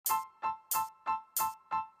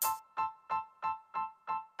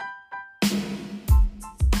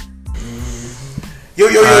Yo.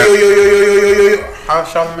 How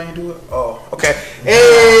Charlamagne do it? Oh, okay.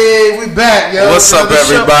 Hey, we back, yo. What's up,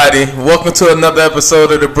 everybody? Welcome to another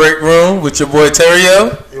episode of The Break Room with your boy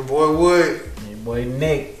Terrio. Your boy Wood. Your boy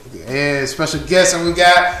Nick. And special guest, and we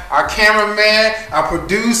got our cameraman, our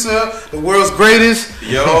producer, the world's greatest.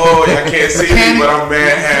 Yo, y'all can't see me, but I'm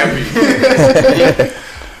mad happy.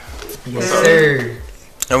 Yes, sir.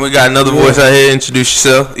 And we got another voice out here. Introduce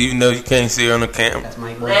yourself, even though you can't see her on the camera. That's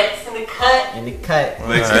my boy. Lex in the cut. In the cut.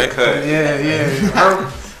 Legs in the cut. Yeah.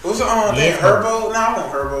 What was the thing? Herbo? No, I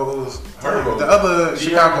want Herbo. It was Herbo. The other I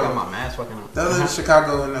Chicago. got my mask fucking up. The other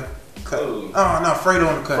Chicago in the cut. Oh, no, Fredo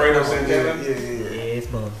in the cut. Fredo Santana? Yeah. Yeah, it's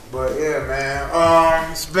both. But yeah,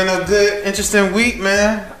 man. It's been a good, interesting week,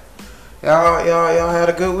 man. Y'all had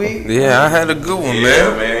a good week? Yeah, I had a good one, Yeah,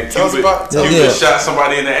 man. man. Tell us about- Cupid shot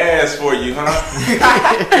somebody in the ass for you, huh?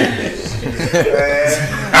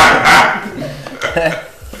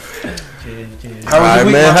 How was your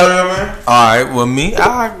week, man? man? All right, well, me,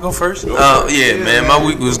 I'll go first. Man, my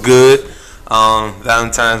week was good.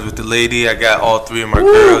 Valentine's with the lady. I got all three of my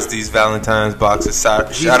girls these Valentine's boxes.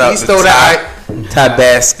 Shout out to Ty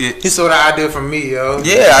Basket. He stole the idea from me, yo.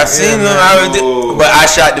 Yeah, I seen them. But I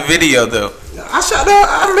shot the video though.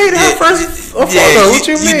 I made her first photo. What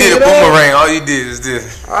you mean? You did a boomerang. All you did is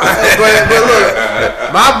this. But look,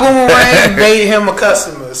 my boomerang made him a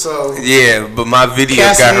customer. So Yeah, but my video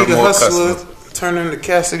Cassidy got her the more hustler customers. turned into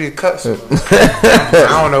Cassidy the customer.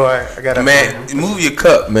 I don't know why I got that. Man, move your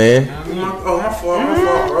cup, man. My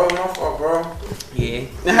fault, bro. Yeah.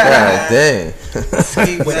 God dang.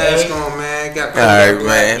 Keep mask on, man. Got All right,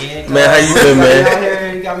 man. Yeah, Man, how you been,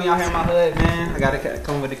 man? You got me out here in my hood, man. I gotta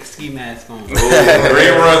come with a ski mask on.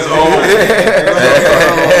 Reruns on.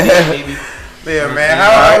 Baby. Yeah, man.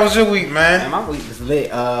 How was your week, man? Man, my week was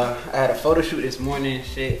lit. I had a photo shoot this morning and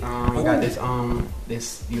shit. I got this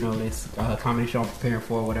comedy show I'm preparing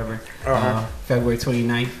for, whatever. February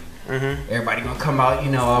 29th. Mm-hmm. Everybody gonna come out,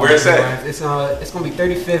 you know. Where's that? It's gonna be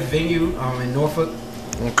 35th venue in Norfolk.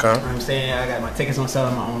 Okay. You know what I'm saying? I got my tickets on sale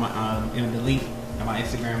on my delete on my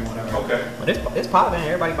Instagram or whatever. Okay. But it's popping.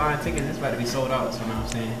 Everybody buying tickets. It's about to be sold out. So you know what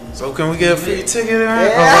I'm saying? So can we get a free ticket?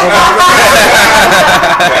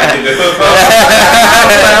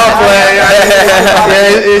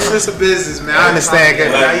 It's just a business, man. I understand.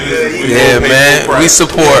 Yeah, man. We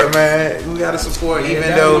support. Man, we gotta support,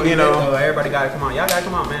 even though you know. Everybody gotta come out. Y'all gotta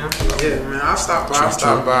come out, man. Yeah, man. I'll stop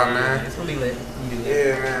by, man. It's gonna be lit.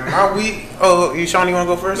 Yeah, man. My week. Oh, you, Sean, you wanna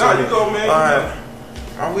go first? Nah, you go, man. All right.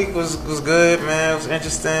 My week was good, man. It was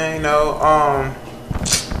interesting, you know.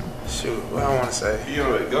 Shoot, what I want to say? You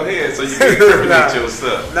know, go ahead so you can incriminate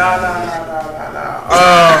yourself. Nah.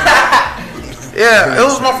 Yeah, it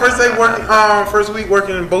was my first day working. First week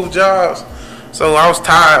working in both jobs, so I was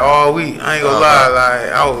tired all week. I ain't gonna lie,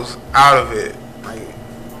 like I was out of it. Like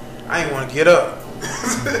I didn't want to get up.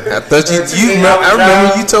 I thought I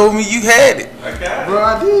remember you told me you had it. Okay. Bro,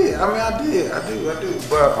 I did. I do.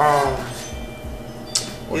 But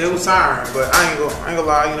yeah, it was tiring. But I ain't gonna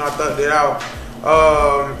lie. You know, I thugged it out.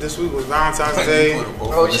 This week was Valentine's Day.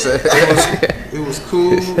 It was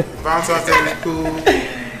cool. Valentine's Day was cool.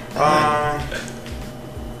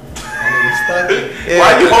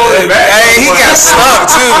 Why you holding back? Hey, he got stuck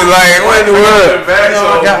too. Like, what in the world?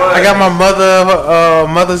 I got my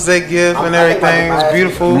Mother's Day gift and everything. It was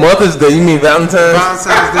beautiful. Mother's Day? You mean Valentine's?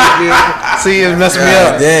 Valentine's Day gift. See, it messed me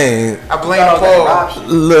up. Dang. I blame the Paul.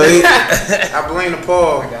 Look. I blame the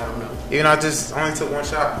Paul. Even though I just only took one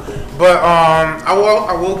shot. But I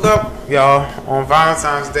woke up, y'all, on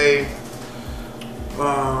Valentine's Day.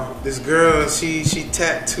 This girl, she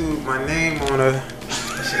tattooed my name on her.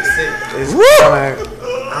 It's kinda,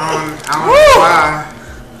 I don't know why.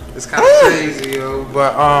 It's kind of crazy, yo.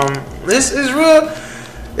 But this is real.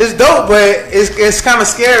 It's dope, but it's kind of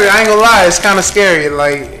scary. I ain't gonna lie. It's kind of scary.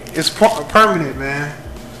 Like it's permanent, man.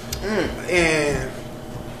 And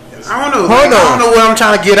I don't know. I don't know what I'm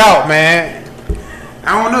trying to get out, man.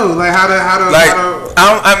 I don't know. Like how to.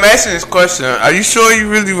 I'm asking this question. Are you sure you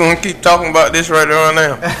really want to keep talking about this right around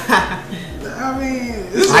now? I mean,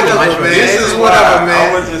 this is whatever,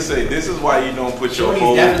 man. I was just say this is why you don't put your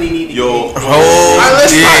Shorties definitely need to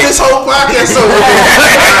Let's start this whole podcast over.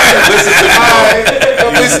 Listen to me.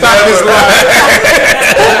 Let's start this live.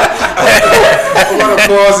 I want to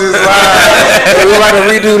pause this live. We want to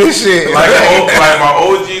redo this shit. Like my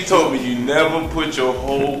OG told me, you never put your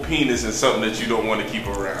whole penis in something that you don't want to keep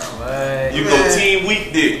around. What? You go team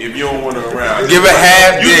weak dick if you don't want it around. Give a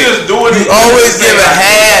half. You dick. just doing it. You always give a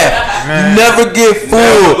half. You never get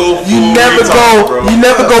full. You never go. You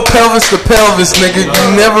never go pelvis to pelvis, nigga. You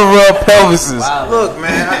never rub pelvises. Wow. Look,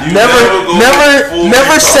 man.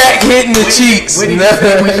 Never sat hitting the cheeks. What did you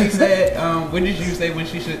say when she said? What did you say when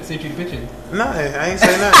she sent you the picture? Nothing. I ain't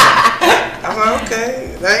say nothing. I was like,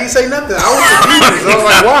 okay. I ain't say nothing. I was confused. I was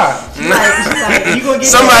like, why? Like, you gonna get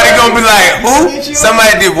Somebody gonna be like, who?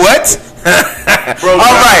 Somebody did what? Bro,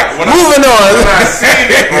 all right, moving on. When I seen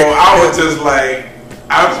it, bro, I was just like,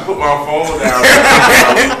 I just put my phone down.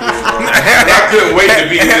 I couldn't wait to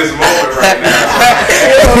be in this moment right now.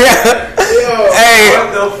 Hey,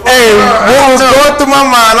 what was going through my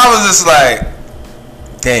mind? I was just like,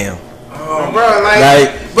 damn. Bro,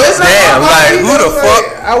 like but it's damn, like who the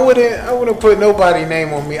fuck? I wouldn't put nobody's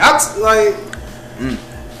name on me. I don't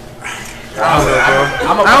know, bro.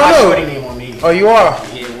 I'm gonna put my shorty name on me. Oh, you are?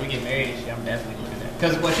 Yeah, when we get married, I'm definitely gonna do that.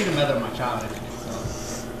 Cause well, she's the mother of my child.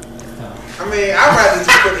 I mean, I'd rather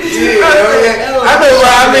just put the kid.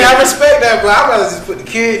 I respect that, but I'd rather just put the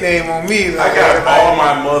kid name on me. Like, I got all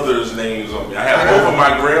my mother's names on me. I have both of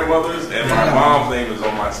my grandmothers and my mom's name is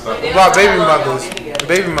on my stuff. What about baby mothers?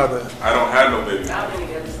 Baby mother. I don't have no baby mother.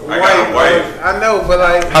 I got a wife. I know, but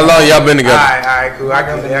like, how long y'all been together? Alright, cool. I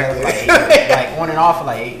get it. Like on and off for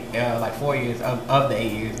like 4 years of the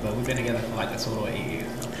 8 years, but we've been together for like a total of 8 years.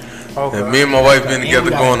 Okay. And me and my wife been together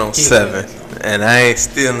going on 7, and I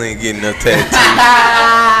still ain't getting no tattoo.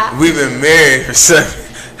 We've been married for 7.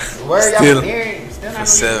 Where y'all married? Still not for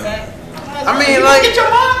 7. I mean, like, get your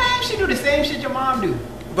mom, man. She do the same shit your mom do.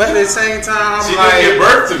 But at the same time, I'm she like, didn't give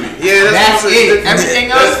birth to me. Yeah, that's it.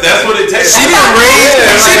 Everything else. That's what it takes. She didn't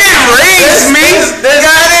raise me.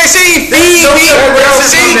 God, she feed me.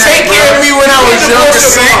 She take care of me when I was young.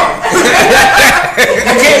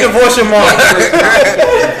 You can't divorce your mom.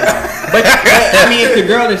 But I mean, if the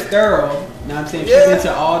girl is thorough, you know what I'm saying? She's been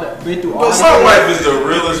through all my the wife is the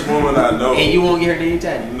realest woman I know. And you won't get her name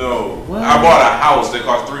tatted? No. What? I bought a house that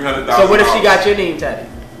cost $300,000. So what if she got your name tatted?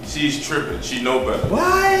 She's tripping. She know better. What?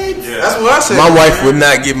 Yeah. That's what I said. My wife would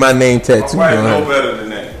not get my name tattooed. My wife know better than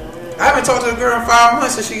that. I haven't talked to a girl in 5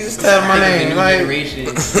 months, and she just tell my name. Like, we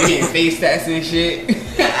getting face tats and shit.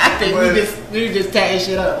 I think we just tatting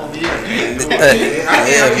shit up over here. I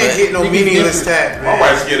can't get no meaningless tat, man. My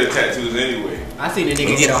wife's scared of tattoos anyway. I seen a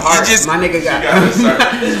nigga get a heart. My nigga got.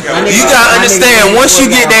 You gotta understand. Once you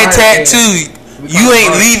get that tattoo, you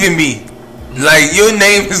ain't leaving me. Like, your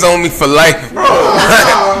name is on me for life. Bro, then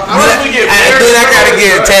I gotta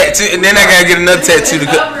get a tattoo, and then I gotta get another tattoo to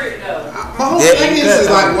go. My whole thing is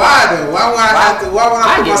like, why though? Why would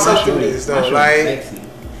I put myself through this though? Like,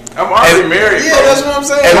 I'm already married. Yeah, that's what I'm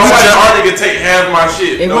saying. And my wife already can take half my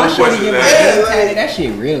shit. If no my shorty get my questions name tatted, that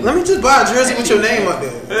shit real. Let me just buy a jersey with your name up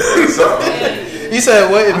there. asked. You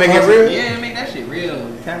said what? It make it real? Yeah, make that shit real.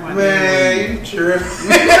 Man, you tripping.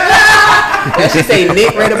 That shit say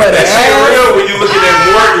Nick right about That that. shit real when you look at that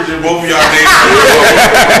mortgage and both of y'all names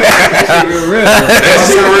real. That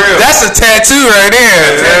shit real. That's a tattoo right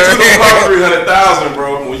there. That tattoo don't cost $300,000,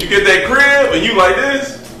 bro. When you get that crib and you like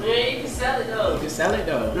this. Yeah, you can sell it though. You can sell it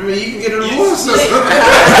though. I mean, you can get a divorce.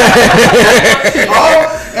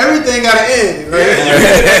 Everything got to end. Right? Yeah, you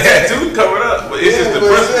get that tattoo covered up, but it's just the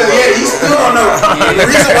principle. Yeah, you still don't know the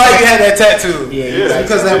reason why you had that tattoo. Yeah,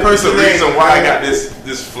 because that person. It's the reason why I got this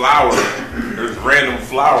flower, this random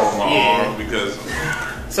flower on my arm because.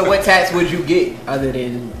 So what tats would you get other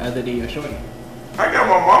than your shorty? I got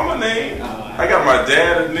my mama name. I got my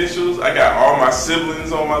dad initials. I got all my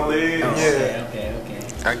siblings on my legs. Okay.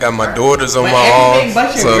 I got my daughters on my arms.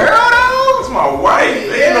 But your girl though? That's my wife.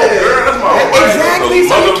 Ain't no girl. That's my wife. Exactly.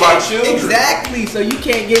 The mother of my children. Exactly. So you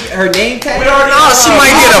can't get her name tatted. No, she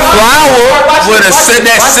might get a flower with a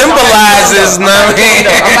that symbolizes. Listen.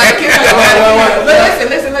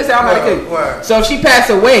 I'm about to kill you. So if she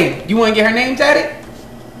passed away, you want to get her name tatted?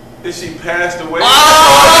 If she passed away, why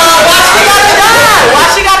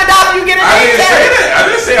she gotta die? If you get her name tatted? I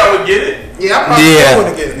didn't say I would get it. Yeah, I probably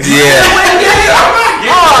wouldn't get it. Yeah.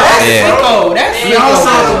 That's sicko. That's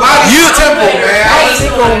You temple,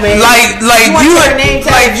 man. Like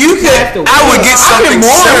you could. I would get something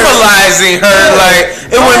symbolizing her. Like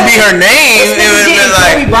it wouldn't be her name. It would be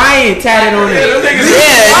like Kobe Bryant tatted on it. They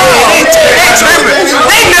tripping.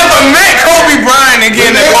 They never met Kobe Bryant and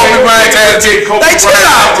getting a Kobe Bryant tattoo. Like chill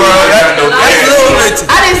out, bro. That's a little bit.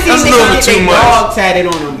 I didn't see niggas get their dog tatted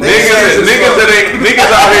on them. Niggas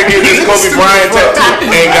out here getting this Kobe Bryant tattoo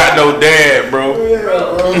ain't got no dad, bro.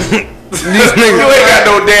 These niggas, you ain't got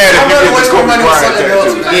no dad if you get this Kobe Bryant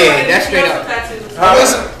tattoo. Yeah, that's straight up.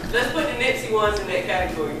 Let's put the ones in that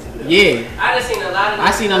category too. Though. Yeah. I just seen a lot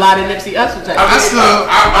of. Nipsey Hussle tattoos. The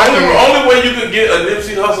only way you could get a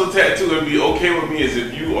Nipsey Hussle tattoo and be okay with me is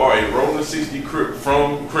if you are a Rolling 60 Crip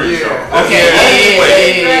from Crenshaw. Yeah. Okay.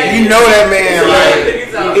 Yeah. You know that man, like.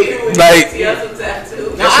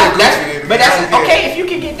 That's okay. If you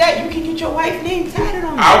can get that, you can get your wife's name tatted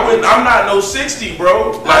on you. I'm not no 60,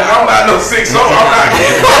 bro. Like I'm not no 6'0". I'm not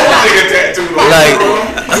getting no nigga tattoo. Like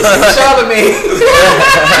Charlamagne.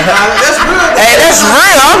 That's real. Hey, that's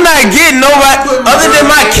real. I'm not getting nobody other than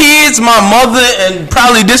my kids, my mother, and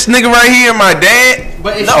probably this nigga right here, my dad.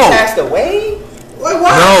 But if she passed away.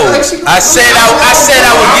 No, I said I would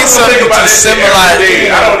get something to symbolize.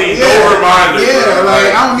 I don't need no reminder. Yeah,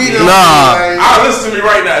 like I don't need no. Nah. Listen to me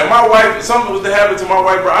right now. If my wife, something was to happen to my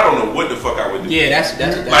wife, bro, I don't know what the fuck I would do. Yeah, that's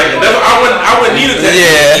like I wouldn't need a tattoo.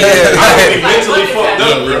 Yeah. I would be mentally fucked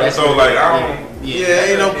up, bro. So like I don't. Yeah,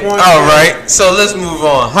 ain't no point. All right, so let's move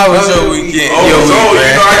on. How was your weekend? You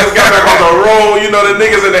know, I just got back on the roll. You know, the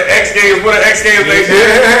niggas in the X Games, what the X Games next year?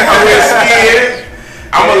 I went skiing.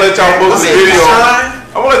 I'm gonna let y'all post the video.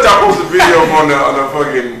 I'm gonna let y'all post the video on the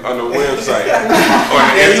website or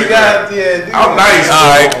the Instagram. I'm nice.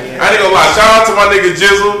 All right. I ain't gonna lie. Shout out to my nigga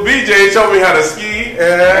Jizzle. BJ showed me how to ski.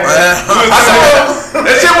 That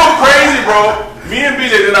shit was crazy, bro. Me and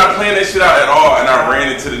BJ did not plan that shit out at all, and I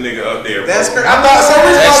ran into the nigga up there. Bro. That's crazy. I thought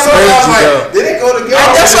somebody was like, did it go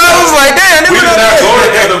together? That's why I was like, damn. We did not go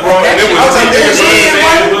together, bro. And it was niggas from the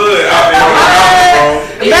same hood out there on the mountain, bro.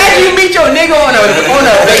 Imagine you meet your nigga on a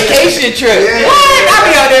vacation trip. Yeah. What? I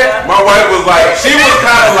be out there. My wife was like, she was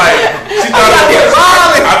kind of like, she thought it was,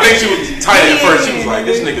 I think she was tight at first. She was like,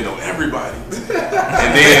 this nigga know everybody.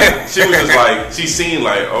 And then she was just like, she seen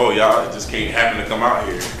like, oh, y'all it just can't happen to come out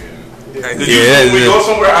here. When we go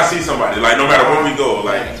somewhere, I see somebody. Like no matter where we go,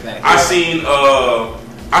 like I seen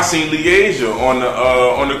Leasia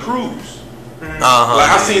on the cruise. Like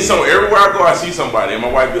I seen everywhere I go, I see somebody, and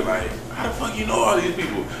my wife be like, "How the fuck you know all these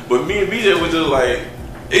people?" But me and BJ was just like,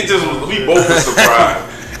 we both were surprised,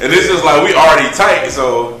 and it's just like we already tight.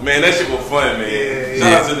 So man, that shit was fun, man.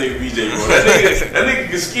 Shout out to nigga BJ, bro. That nigga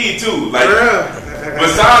can ski too, like.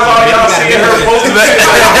 Besides all y'all seeing her posting shit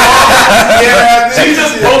to him falling, she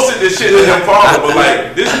just posted this shit to him falling. But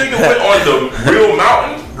like, this nigga went on the real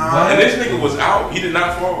mountain, and this nigga was out. He did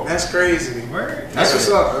not fall. That's crazy. That's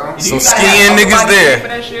what's up, bro. Some skiing niggas there. For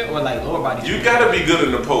that shit, or like lower body? You gotta be good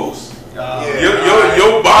in the post.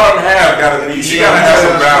 Your bottom half gotta be. You gotta have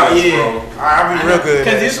some balance, bro. I'll be real good.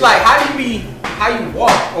 Because it's like, how you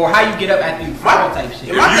walk or how you get up after you fall type shit.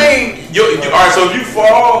 All right, so if you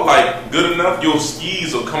fall like good enough, your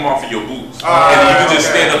skis will come off of your boots, and you can just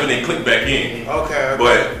stand up and then click back in. Okay.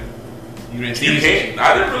 But you can't.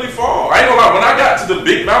 I didn't really fall. I ain't gonna lie. When I got to the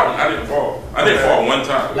big mountain, I didn't fall. I didn't fall one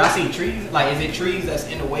time. Y'all see trees? Like, is it trees that's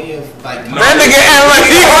in the way of like? No. That nigga act like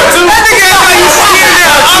he want to. That nigga act like he's skiing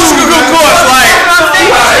down an obstacle course. Like,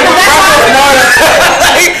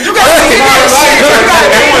 you got it was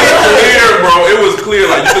clear, bro. It was clear.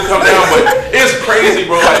 Like you could come down, but it's crazy,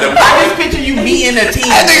 bro. Like the I just picture you meeting a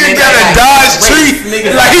team. that nigga got a Dodge tree.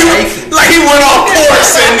 Like he went off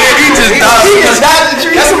course and then he just dodged the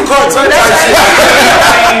tree. That's some cartoon type shit.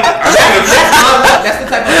 That's the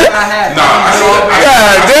type of thing I have.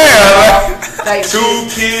 God damn. Like, 2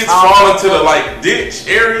 kids fall into the like ditch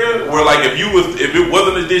area where like if it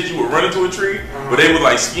wasn't a ditch, you would run into a tree. But they were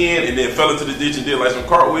like skiing and then fell into the ditch and did like some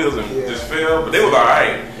cartwheels and just fell. But they was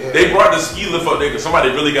alright. They brought the ski lift up there because somebody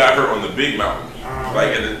really got hurt on the big mountain.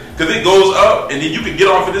 Like, because it goes up and then you can get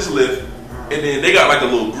off of this lift and then they got like a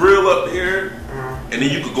little grill up there and then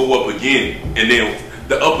you could go up again and then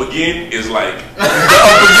the up again is like the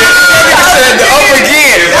up again. The up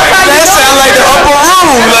again. That sound like the upper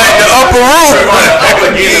room. Like the upper room. The up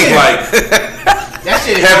again is like that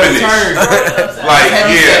shit is heavily. Like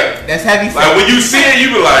that's heavy. Like when you see it,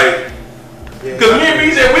 you be like. Cause me and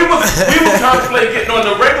BJ, we was contemplating getting on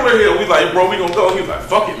the regular hill. We like, bro, we gonna go. He was like,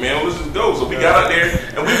 fuck it, man, let's just go. So we got out there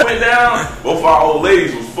and we went down. Both our old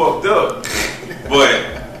ladies was fucked up, but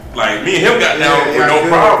like me and him got down with no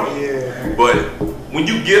problem. But when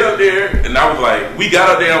you get up there, and I was like, we got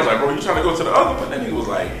up there, I was like, bro, you trying to go to the other one? Then he was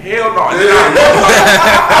like, hell no. And then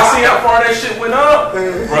I see how far that shit went up,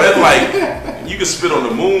 bro. It's like you can spit on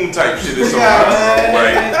the moon type shit. It's so high.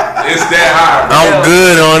 Like it's that high, bro. I'm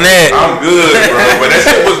good on that. I'm good, bro. But that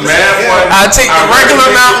shit was mad fun. I'll take the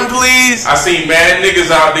regular mountain, please. I seen mad niggas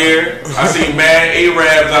out there. I seen mad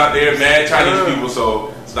Arabs out there, mad Chinese people.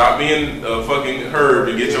 So stop being a fucking herb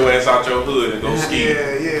and get your ass out your hood and go ski.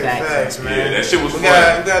 Facts, man. Yeah, that shit was fun. We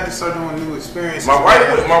got to start doing new experiences. My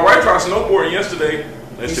wife tried snowboarding yesterday.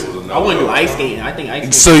 That shit was enough. I wouldn't do ice skating. I think ice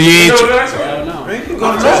skating. So you ain't. I don't know. You can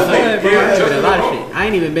go to I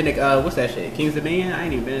ain't even been to what's that shit? Kings of Man? I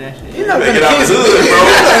ain't even been to that shit. You never been Get to out the Kings of hood, bro.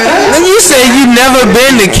 When you say you never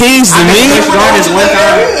been to Kings to me, Busch Gardens one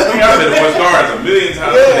time. I've been to Busch Gardens a million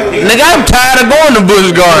times. nigga, I'm tired of going to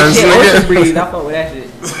Busch Gardens. Shit, Nigga. Ocean Breeze. I fuck with that shit.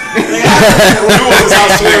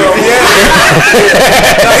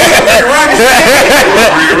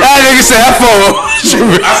 That nigga said I fuck.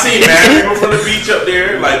 I seen mad people from the beach up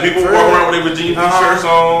there. Like people walk around with their Virginia Beach shirts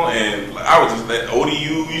on, and I was just like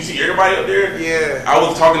ODU. You see everybody up there. Yeah. I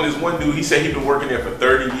was talking to this one dude. He said he'd been working there for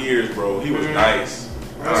 30 years, bro. He was nice.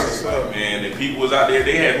 I was just like, man, the people was out there.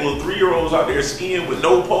 They had little 3-year-olds out there skiing with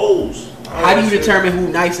no poles. How do you determine who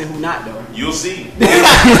nice and who not though? You'll see. You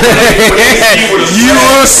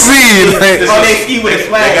will see. They ski with a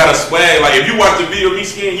swag. They got a swag. Like if you watch the video of me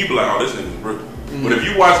skiing, you be like, oh, this nigga's rookie. But if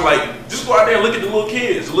you watch, like, just go out there and look at the little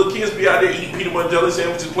kids. The little kids be out there eating peanut butter jelly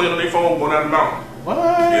sandwiches, playing on their phone, going down the mountain. What?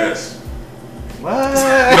 Yes. What?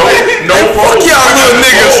 No fuck y'all little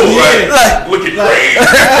niggas. Like, looking crazy.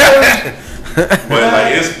 But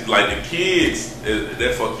like it's like the kids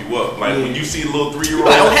that fuck you up. Like when you see little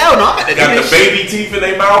 3-year-olds Oh hell no! I'm got the baby teeth in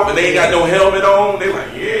their mouth and they ain't got no helmet on, they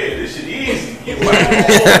like, yeah, this shit easy. You like, oh,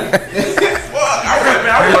 fuck. I was like,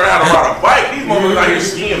 man, I learned how to ride a bike. These motherfuckers out here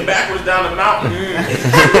skiing backwards down the mountain.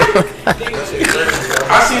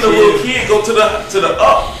 I seen a little kid go to the up.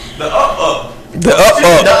 The up. He went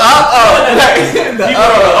on the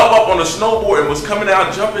up on the snowboard and was coming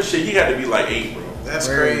out jumping shit. He had to be like 8, bro. That's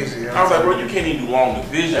crazy. I was like, bro, you can't even do long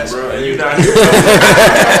division, bro, and you not here.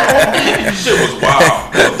 Shit was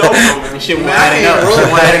wild. It was dope, though, man. Shit Man, was I adding can't up. Shit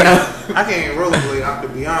was adding up. I can't even rollerblade, to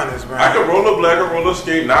be honest, bro. I could rollerblade, I could roller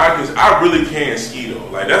skate. Nah, cause I really can ski though.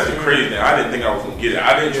 Like that's the crazy thing. I didn't think I was gonna get it.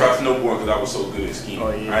 I didn't try snowboarding because I was so good at skiing.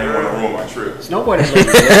 Oh, yeah. I didn't want to ruin my trip. Snowboarding. I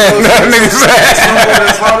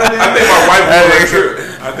think my wife ruined her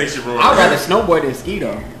trip. I think she ruined. I'd her rather trip. snowboard than ski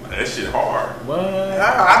though. That shit hard. What?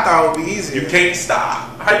 I thought it would be easy. You can't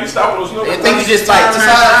stop. How you stop on a snowboard? I think you just like turn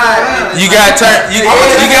side. You gotta turn. You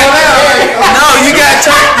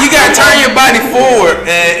gotta turn your body forward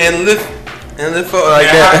and lift forward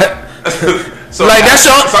like that. So like that's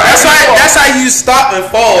how you stop and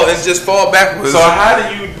fall and just fall backwards. So how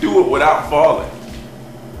do you do it without falling?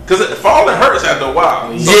 Because falling hurts after a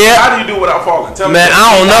while. So yeah. How do you do it without falling? Tell me. Man,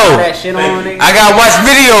 I don't know. That shit on, I gotta watch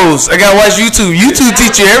videos. I gotta watch YouTube. YouTube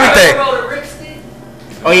teach you everything.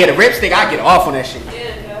 Oh yeah, the ripstick. I get off on that shit.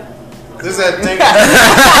 This is that thing. Hey,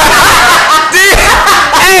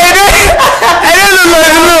 that look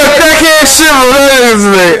like a little crackhead shit.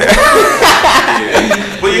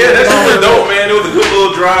 But yeah, that's really dope, man. It was a good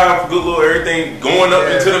little drive, good little everything. Going up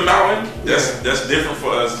into the mountain, that's different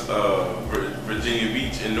for us Virginia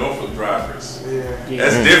Beach and Norfolk drivers.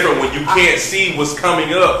 That's different when you can't see what's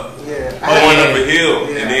coming up. Going up a hill,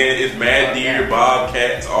 and then it's mad deer,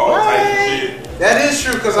 bobcats, all types of shit. That is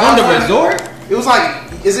true because On the resort. It was like,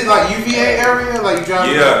 is it like UVA area? Like you drive?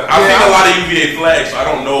 Yeah, I've seen a lot of UVA flags, so I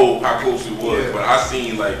don't know how close it was, but I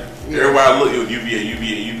seen like everywhere I looked, it was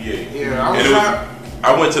UVA. Yeah,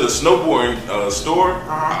 I went to the snowboarding store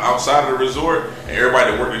outside of the resort, and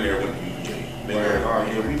everybody that worked in there went to UVA. They were like, oh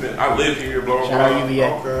yeah, I live here, blah blah. Shout out UVA.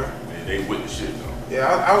 Okay. And they with the shit though. Yeah,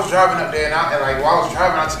 I was driving up there, and like while I was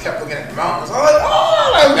driving, I just kept looking at the mountains. I was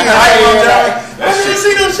like, I didn't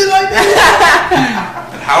see no shit like that.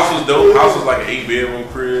 The house was dope. House was like an 8-bedroom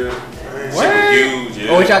crib. Shit was huge.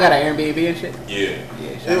 Yeah. Oh, y'all got an Airbnb and shit? Yeah.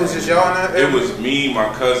 It was just y'all in that? It was me, my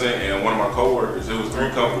cousin, and one of my coworkers. It was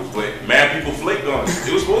 3 couples, but mad people flaked on it.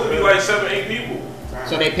 It was supposed to be like 7-8 people.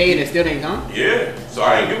 So they paid and still didn't come? Yeah. So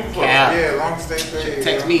I ain't give a fuck. Yeah, long stay paid.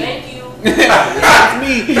 Text me. Thank you. Text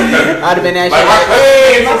me. I'd have been that Like shit.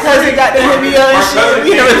 Hey, my cousin got the hit me up and My cousin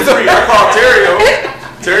shit. came for free. I called Terrio.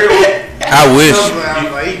 Terrio. I wish.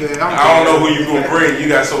 I don't know who you gonna bring. You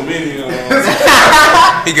got so many.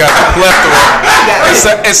 He got a plethora.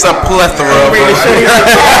 It's a plethora. We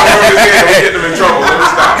get them in trouble. Let me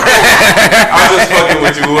stop. I'm just fucking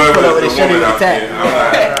with you, whoever is the woman out there.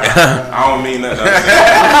 I don't mean that.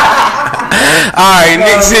 All right,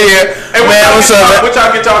 Nick's here. Hey, man, what's up? What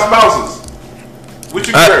y'all get y'all spouses? What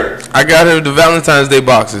you get? I got her the Valentine's Day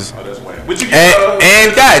boxes. Oh, that's why. What you get?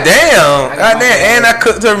 And goddamn, and I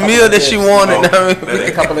cooked her meal that she wanted.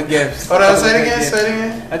 A couple of gifts. Hold on, say it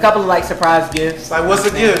again. A couple of like surprise gifts. Like, what's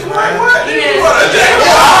the gift, man? I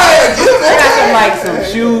got some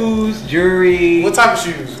shoes, jewelry. What type of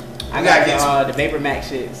shoes? I got the Vapor Max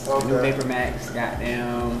shits. Okay. New Vapor Max.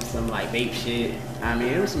 Goddamn, some like vape shit. I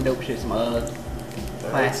mean, it was some dope shit. Some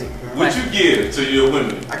classic. What you give to your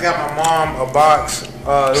women? I got my mom a box. It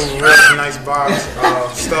was a really nice box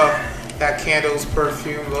of stuff. Got candles,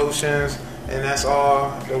 perfume, lotions, And that's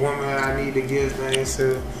all the woman I need to give things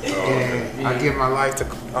to. And I give my life to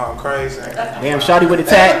Christ. Damn, Shorty with the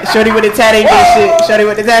tat. Shorty with the tat ain't get shit. Shorty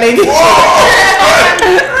with the tat ain't get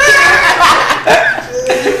shit.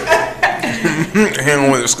 He don't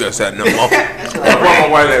want to discuss that no more. I brought my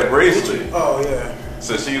wife that bracelet. Oh, yeah.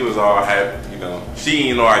 So she was all happy, you know. She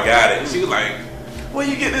didn't know I got it. She was like, where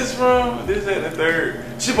you get this from? This, that, and the third.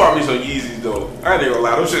 She bought me some Yeezys, though. I ain't even gonna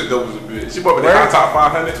lie. Those shit dope as a bitch. She bought me the Hot Top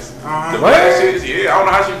 500s. The black shit. Yeah, I don't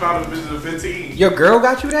know how she found those bitches at 15. Your girl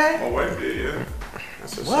got you that? My wife did, yeah.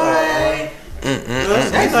 That's What?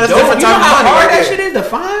 That's dope. different You know type of how money hard right that there. shit is to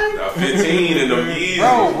find? 15 and them Yeezys.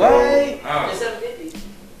 Bro, what? It's 750.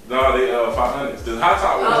 No, they 500s. The Hot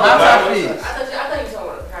Top was Hot black Top ones. is. I thought you were talking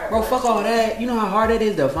about a car. Bro, fuck all that. You know how hard that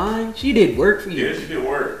is to find? She did work for you. Yeah, she did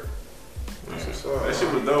work. That's what's up. That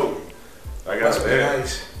shit was dope. I got That's that.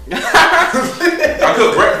 nice. I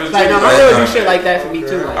cooked breakfast Like, too. no, my girl do shit like that for me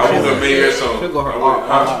too. Like, I would have made her some. she'll go her I all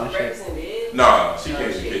would've- out and shit. Breakfast in bed? Nah, she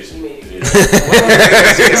came to the Shit, kitchen. she made it. Yeah.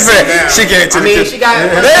 She came to I the mean, kitchen. she got.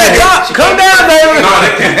 Come down, baby. No,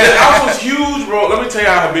 the house was huge, bro. Let me tell you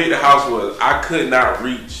how big the house was. I could not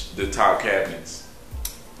reach the top cabinets.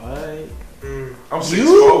 What? I'm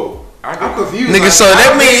 6'4". I'm confused. Nigga, so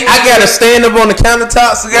that means I gotta stand up on the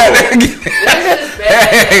countertops. That's just bad.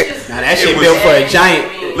 That's just Nah, that shit built for a giant.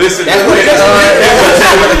 Listen, That's the what house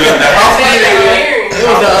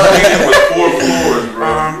That's was 4 floors,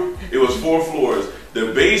 bro. It was 4 floors.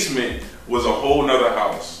 The basement was a whole nother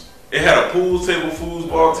house. It had a pool table,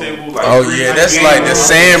 foosball table. Like Oh, yeah, that's like the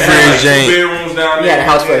Sandbridge Two ain't. bedrooms down You there. had a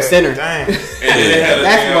house for a center. Dang. And then it had a,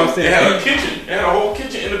 That's what I'm saying. it had a kitchen. It had a whole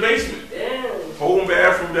kitchen in the basement. Whole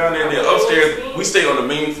bathroom down there. And then upstairs, we stayed on the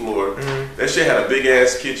main floor. That shit had a big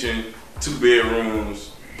ass kitchen, 2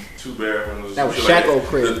 bedrooms, 2 bathrooms. That was shit like Shacko that.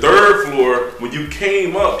 crib. The 3rd floor, when you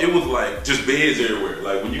came up, it was like just beds everywhere.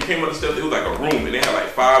 Like when you came up the steps, it was like a room, and they had like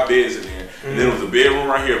 5 beds in there. And then it was a bedroom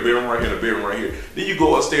right here, a bedroom right here, and a bedroom right here. Then you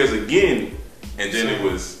go upstairs again, and then it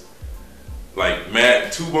was like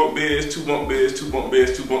 2 bunk beds, 2 bunk beds, 2 bunk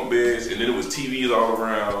beds, 2 bunk beds, and then it was TVs all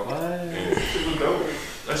around. And that shit was dope.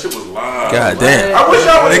 That shit was live. God damn. I wish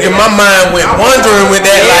I would. Nigga, my mind went wandering with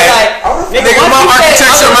that. Like, nigga, my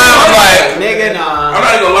architecture mind was like, Nigga, nah. I'm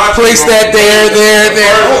not even gonna lie to you. place that there.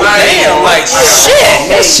 Oh, damn. Like,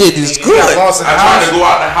 shit. That shit is good. I tried to go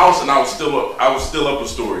out the house and I was still up a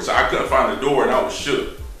story, so I couldn't find the door and I was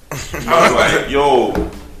shook. I was like, yo,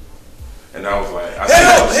 and I was like, I see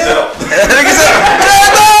some steps. Nigga said,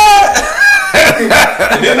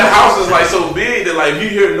 And then the house is like so big that like if you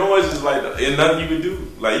hear noises like and nothing you can do.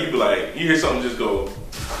 Like you be like, you hear something just go,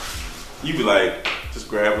 you be like, just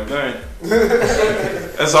grab a gun.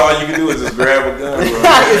 That's all you can do is just grab a gun, bro.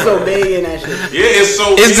 It's so big in that shit. Yeah, it's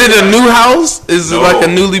so. Is big. it a new house? Is it No. like a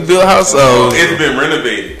newly built house? Oh, It's been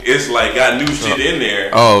renovated. It's like got new shit in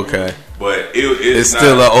there, oh, okay. but It's not,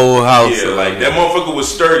 still an old house. Yeah, like that motherfucker was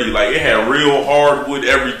sturdy. Like it had real hardwood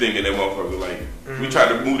everything in that motherfucker. Like we tried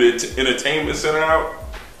to move the entertainment center out.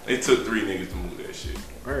 They took 3 niggas to move that shit.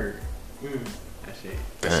 Word. That shit.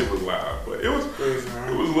 That shit was loud, but it was Crazy,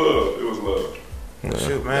 man. it was love. It was love.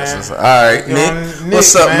 Shoot, man. All right, Nick.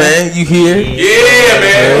 What's up, man? You here? Yeah,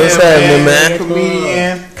 man. What's happening, man?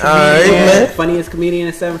 Comedian. All right, man. Funniest comedian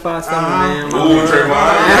in 757, man. Ooh, Trayvon.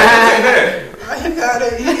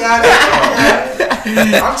 You got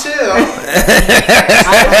it. I'm chill.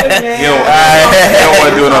 You don't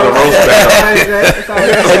want to do another roast battle.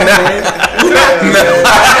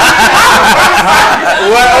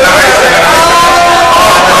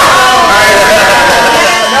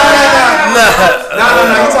 No.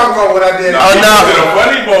 You talking about what I did? Oh, no. You did a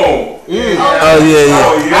funny bone. Oh,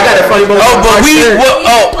 yeah. I got a funny bone. Oh, but March we. 3rd.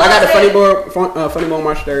 Oh, I got a funny bone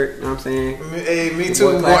March 3rd. You know what I'm saying? Hey, me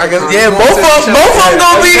too. Boy, I guess. yeah. Both of them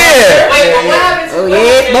gonna be there. Wait, but what happens? Oh, what yeah,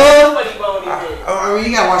 happens boy. if Funny Bone is in? I mean,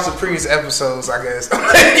 you gotta watch the previous episodes, I guess.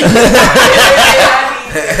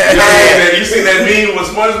 You see that meme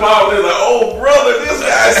with SpongeBob? They're like, oh, brother, this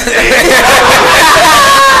guy's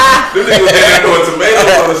This nigga was in there doing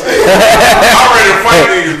tomatoes on the stage. I'm ready to fight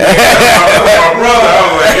these niggas. That's my brother. I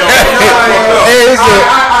was like, yo, I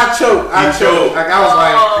choked. Like I was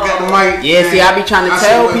like, I got the mic. Yeah, see, I be trying to I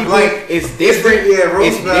tell see people Blake. it's different.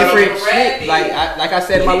 Roast It's battle. different shit. Like I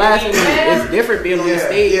said in my last interview, it's different being on the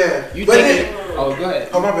stage. Yeah. You But think? Oh, go ahead.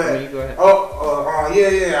 Oh, my bad. You go ahead.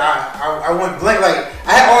 Yeah. I went blank. Like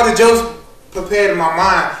I had all the jokes prepared in my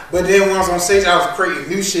mind, but then when I was on stage, I was creating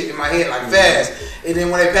new shit in my head like fast. And then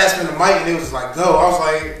when they passed me the mic and it was like go, I was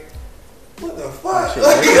like, what the fuck? I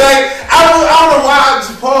don't know why I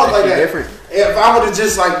just paused like that. Different. If I would have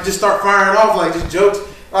just start firing off like just jokes,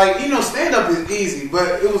 like, you know, stand up is easy,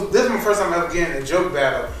 but this is my first time ever getting a joke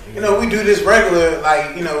battle. You know, we do this regular,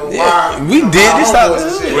 like, you know, we did this stuff.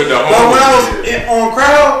 With the but when I was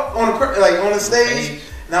on the stage,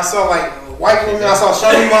 and I saw like white women, I saw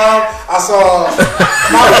Shawty Mom, I saw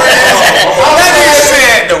my friends.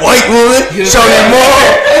 The white woman, Shawty Mom,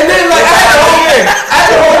 and then like I had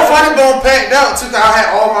the whole Funny Bone packed out too. I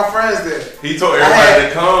had all my friends there. He told everybody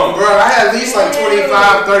to come. Bro, I had at least like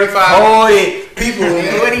 25, 35 people.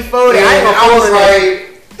 24. I was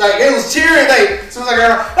like they was cheering. Like, as soon as I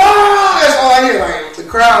got that's all I hear. Like the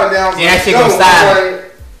crowd down. Yeah, that shit go silent.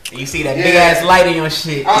 You see that big ass light in your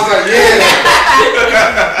shit. I was like, yeah.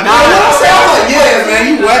 I was like, yeah,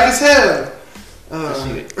 man, you whack as hell.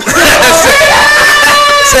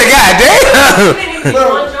 Say, goddamn.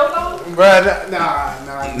 Bro, nah.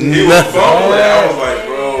 He was fumbling. I was like,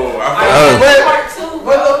 bro.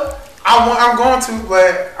 I'm going to,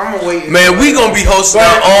 but I'm gonna wait. Man, we gonna be hosting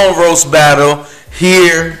our own roast battle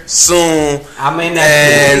here soon. I'm in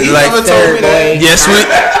that. And you like, never told me that.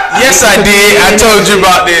 Yes, I did. I told you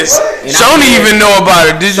about this. Shoni even know about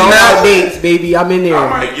it. Did you not? Dates, baby. I'm in there. I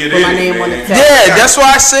might get Put in my it, name man. on the tag. Yeah, that's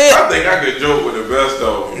why I said. I think I could joke with the best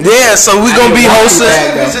of them. Yeah, so we gonna be hosting.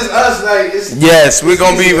 It's just us, like Yes, we're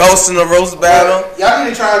gonna be hosting a roast battle. Y'all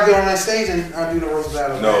need to try to get on that stage and do the roast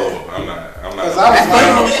battle. No, I'm not. Cause I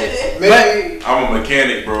was like, maybe I'm a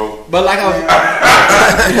mechanic, bro. But like I was,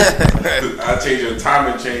 I change your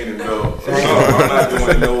timing chain and belt. So I'm not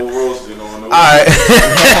doing no roasting on no.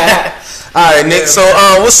 All right, Nick. So,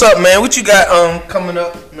 what's up, man? What you got coming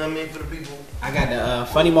up? You know what I mean, for the people. I got the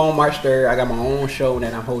Funny Bone March 3rd. I got my own show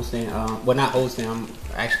that I'm hosting. Well, not hosting. I'm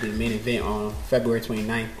actually the main event on February 29th. You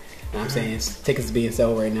know what I'm saying? Tickets being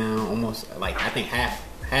sold right now. Almost like I think half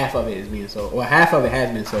of it is being sold. Well, half of it has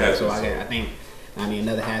been sold. So I think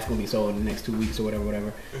another half gonna be sold in the next 2 weeks or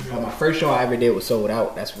whatever. My first show I ever did was sold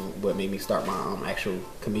out. That's what made me start my actual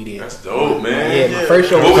comedian. That's dope, man. Yeah, my first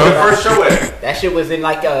show. What was your first show at? That shit was in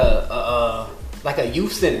like a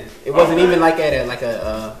youth center. It wasn't even like at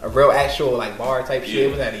a real actual like bar type shit.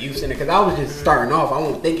 It was at a youth center because I was just starting off. I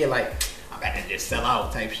wasn't thinking like I'm about to just sell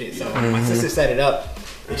out type shit. So my sister set it up.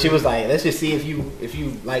 And she was like, let's just see if you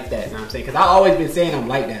like that. You know what I'm saying? Because I always been saying I'm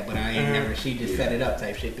like that, but I ain't never. She just set it up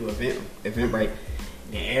type shit through Eventbrite.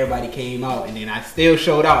 Then everybody came out, and then I still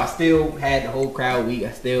showed out. I still had the whole crowd weak.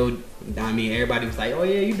 Everybody was like, oh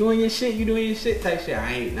yeah, you doing your shit type shit.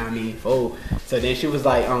 I ain't, fool. So then she was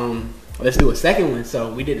like, let's do a second one.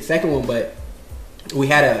 So we did the second one, but we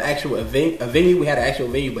had an actual venue. We had an actual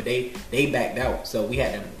venue, but they backed out. So we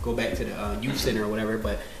had to go back to the youth center or whatever.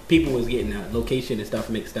 But people was getting the location and stuff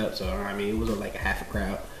mixed up. So it was like a half a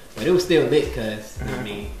crowd. But it was still lit because,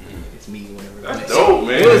 it's me or whatever. That's dope,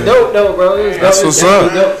 man. It was dope though, bro. It was dope. That's what's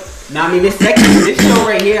up. Now, this show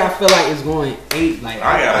right here, I feel like it's going 8. Like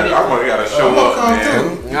I gotta show up,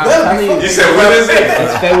 man. You said when is it?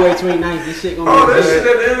 It's February 29th. This shit gonna be that shit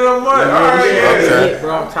at the end of the month. All right, yeah.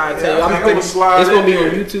 Bro, I'm trying to tell you. It's gonna be on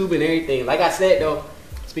YouTube and everything. Like I said though,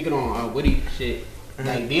 speaking on Woody shit,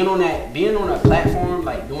 like being on a platform,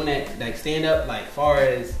 like doing that, like stand up, like far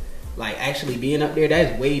as like actually being up there,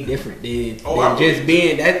 that's way different than just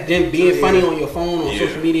being funny on your phone on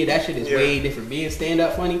social media. That shit is way different. Being stand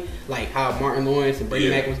up funny, like how Martin Lawrence and Bernie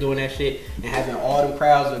Mac was doing that shit, and having all them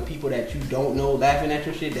crowds of people that you don't know laughing at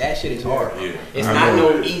your shit. That shit is hard. It's not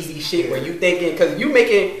no easy shit where you thinking because you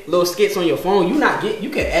making little skits on your phone. You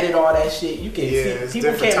can edit all that shit. You can see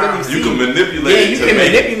people can't really see. You can manipulate. Yeah, you can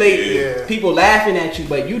manipulate people laughing at you,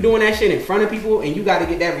 but you doing that shit in front of people, and you got to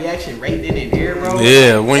get that reaction right then and there, bro.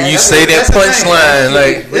 Yeah, when you say that punchline,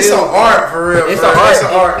 like it's an art for real. It's an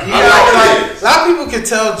art. You gotta, a lot of people can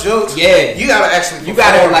tell jokes. Yeah, you gotta actually. You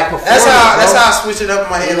gotta like perform. That's how I switch it up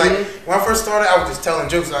in my head. Like when I first started, I was just telling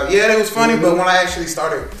jokes. Like they was funny, but when I actually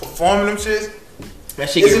started performing them shits,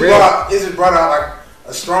 that shit get real. It just brought out like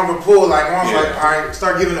a stronger pull. Like when I was like, all right,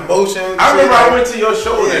 start giving emotion. I remember I went to your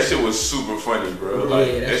show and that shit was super funny, bro.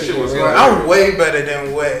 Like that shit was. I'm way better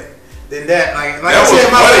than than that. Like that I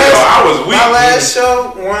said, I was weak. My last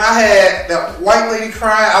show when I had that white lady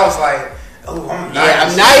crying, I was like, oh, I'm nice. Yeah,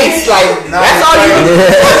 I'm nice. Like that's all you.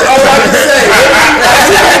 That's all I can say.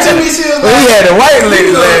 We had a white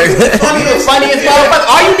lady. Funniest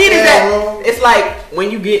motherfucker. All you need is that. It's like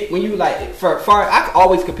when you like for I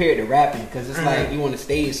always compare it to rapping because it's like you on the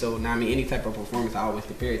stage. So any type of performance I always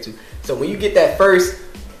compare it to. So when you get that first.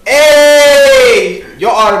 Hey, your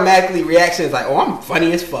automatically reaction is like, oh, I'm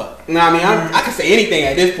funny as fuck. You know what I mean? I can say anything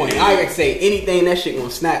at this point. I can say anything. That shit gonna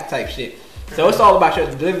snap type shit. So it's all about your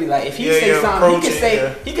delivery. Like if he say something,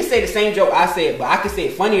 he can say the same joke I said, but I can say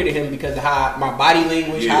it funnier to him because of how my body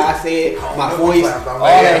language, how I say it, my voice, all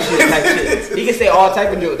that shit type shit. He can say all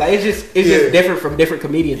type of jokes. Like it's just different from different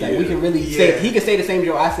comedians. Like we can really say he can say the same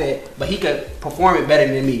joke I said, but he could perform it better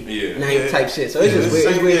than me. Type shit. So it's just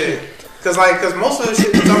weird. It's weird shit. Cause most of the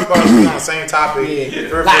shit we talk about is on the same topic.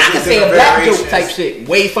 Like I can say a black joke type shit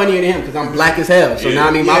way funnier than him because I'm black as hell. So now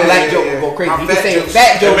I mean my black joke will go crazy. He can say a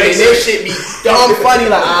fat joke and this shit be dumb funny.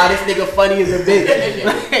 Like this nigga funny as a bitch.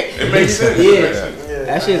 It makes sense.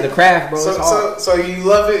 That shit is a craft, bro. So you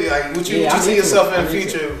love it? Like, would you see yourself in the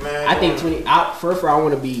future, man? I think first of all, I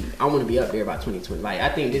want to be up there by 2020. Like, I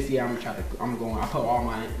think this year I'm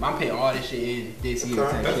putting all this shit in this year.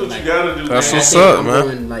 That's what you gotta do. That's what's up, man. I'm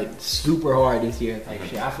doing like super hard this year type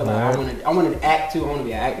shit. I feel like I want to act too. I want to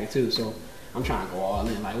be an actor too. So I'm trying to go all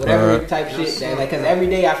in, like whatever type shit that like. Cause every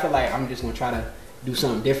day I feel like I'm just gonna try to do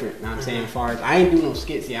something different. You know what I'm saying? As far as I ain't do no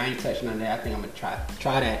skits yet, I ain't touching none of that. I think I'm gonna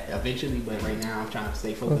try that eventually, but right now I'm trying to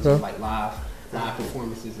stay focused on like live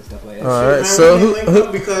performances and stuff like that. All right, so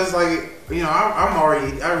who because like I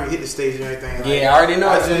already hit the stage and everything. Like, I already know.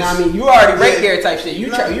 I mean, you already right there type shit.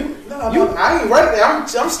 I ain't right there. I'm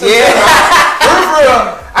still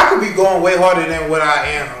I could be going way harder than what I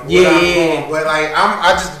am. But like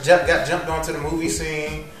I just got jumped onto the movie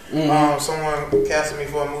scene. Someone casted me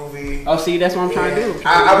for a movie. Oh, see, that's what I'm trying to do.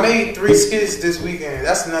 I made 3 skits this weekend.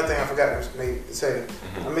 That's another thing I forgot to say.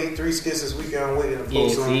 I made 3 skits this weekend. I'm waiting to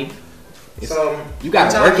post them. So you got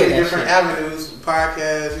to work at different avenues,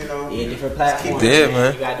 podcasts, different platforms.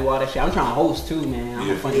 Man. You got to do all that shit. I'm trying to host too, man. I'm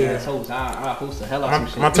a funny ass host. I host the hell out of some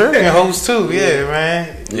shit. My turn can host too,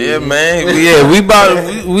 man. Yeah, man.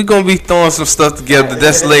 We gonna be throwing some stuff together.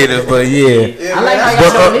 That's later, but I like how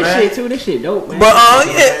y'all know this shit too. This shit dope, man. But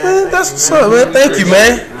man, that's what's up, man. Thank you,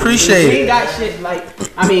 man. Appreciate it. We got shit like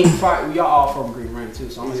y'all all from Green Run too,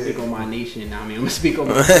 so I'm gonna speak on my nation. I'm gonna speak on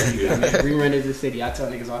my city. Green Run is a city. I tell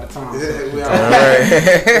niggas all the time. So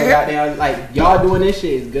goddamn, like y'all doing this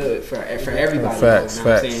shit is good for everybody. Facts.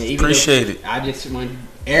 Appreciate it. I just want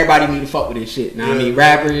everybody need to fuck with this shit. Now I mean,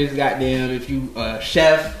 rappers, goddamn, if you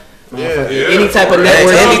chef. Any type of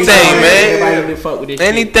network, anything, man. Everybody need to fuck with this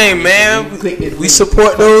anything, shit. man. We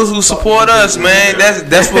support those who support us, man.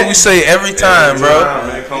 That's what we say every time, bro.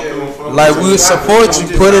 Like we support you,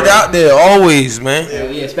 put it out there always, man.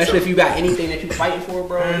 Yeah, especially if you got anything that you fighting for,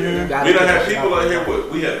 bro. We done have people out here.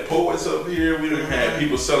 We had poets up here. We done had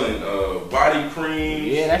people selling body cream.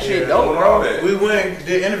 Yeah, that shit dope, bro. We went and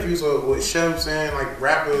did interviews with chefs and like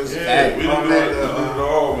rappers. Yeah, we done do it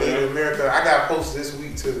all, man. In America, I got posts this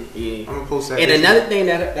week too. Yeah, I'm gonna post that. And another thing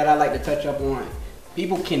that I like to touch up on.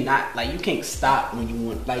 People cannot, like, you can't stop when you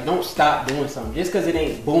want, like, don't stop doing something. Just because it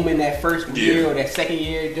ain't booming that first year or that second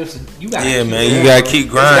year, you gotta you gotta keep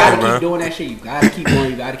grinding, bro. You gotta keep doing that shit. You gotta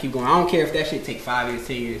keep going. I don't care if that shit take 5 years,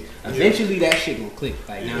 10 years. Eventually, that shit gonna click.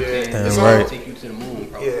 Like, you know what I'm saying? It's all take you to the moon,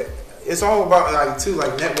 bro. Yeah. It's all about, like, too,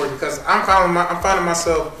 like, networking. Because I'm finding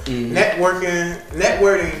myself networking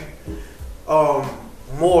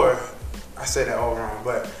more. I said that all wrong,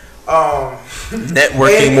 but...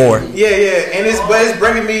 networking more. Yeah, and it's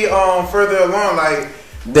bringing me further along. Like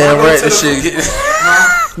damn right, this shit.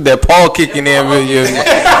 That Paul kicking in with you.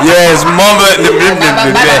 Yes, mama.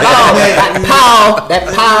 That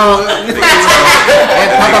Paul.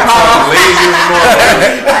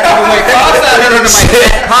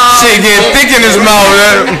 Shit getting thick in his mouth.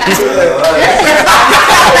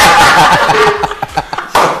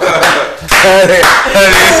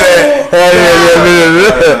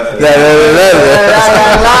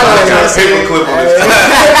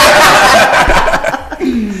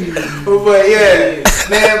 But yeah,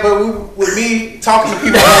 man. But with me talking to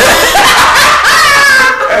people,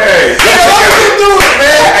 hey,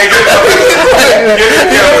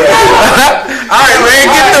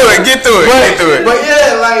 get through it. But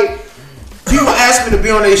yeah, like people ask me to be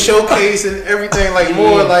on their showcase and everything, like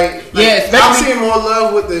more like I'm seeing more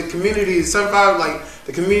love with the community. Somehow, like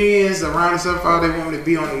the comedians around the 75, they want me to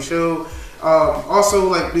be on their show. Also,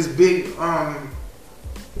 like this big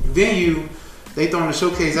venue they throwing the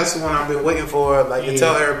showcase. That's the one I've been waiting for. Like to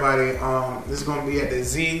tell everybody, this is gonna be at the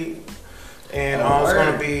Z. And it's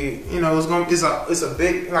gonna be, it's a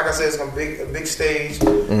big, like I said, it's gonna be a big stage.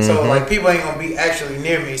 So like people ain't gonna be actually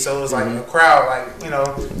near me. So it's like a crowd, like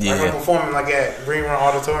I'm performing like at Green Run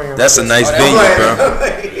Auditorium. That's a nice venue, bro.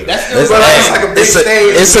 It's like a big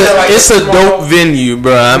stage. It's a dope venue,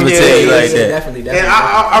 bro. I'm gonna tell you like that. Definitely. And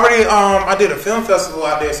I already I did a film festival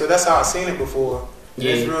out there, so that's how I seen it before.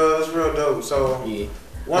 Yeah. It's real dope. So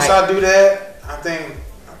once I do that, I think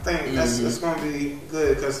it's gonna be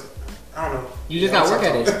good because. I don't know. You just gotta work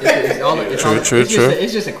at it.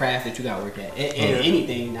 It's just a craft that you gotta work at. And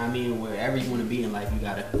anything, I mean, wherever you want to be in life, you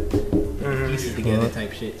gotta piece it together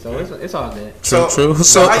type shit. So it's all good. True.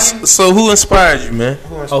 So who inspired you, man?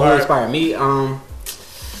 Who inspired me? Alright,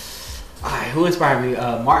 who inspired me?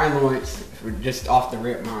 Martin Lawrence. Just off the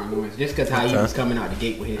rip, Martin Lawrence. Just because how he was coming out the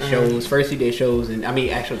gate with his shows. First he did shows, and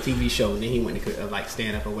actual TV shows. And then he went to like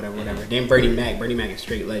stand up or whatever. Then Bernie Mac. Bernie Mac is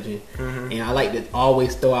straight legend. And I like to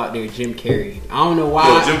always throw out there Jim Carrey. I don't know why.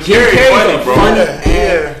 Yo, Jim Carrey funny,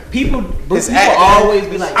 bro. People always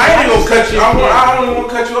be like, I ain't gonna cut you. I don't even want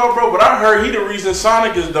to cut you off, bro. But I heard he the reason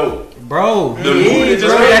Sonic is dope. Bro, the movie that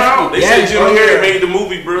just came out. They said Jim Carrey made the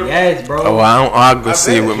movie, bro. Yes, bro. Oh, I'll go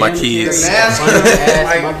see it with my kids. Ass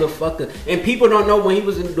motherfucker. And people don't know when he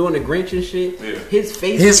was doing the Grinch and shit. Yeah. His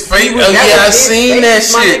face. I've seen that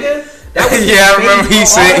shit. I remember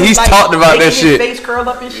he's talked about that shit. His face curled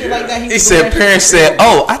up and shit like that. He said parents said,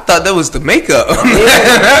 "Oh, I thought that was the makeup."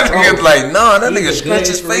 That nigga's like, "No, that nigga scratched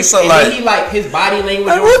his face up like." He like his body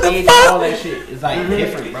language on stage and all that shit is like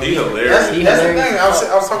different, bro. He hilarious. That's the thing. I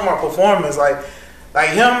was talking about performance, like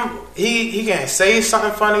him. He can't say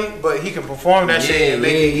something funny, but he can perform that shit and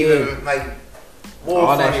make it even like.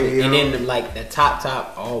 All that shit. And then like the top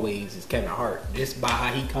always is Kevin Hart. Just by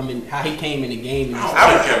how he came in the game. I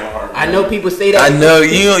like Kevin Hart. I know people say that. I know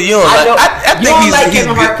you don't like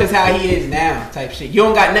Kevin Hart because how he is now type shit. You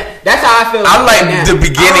don't got that's how I feel. I like the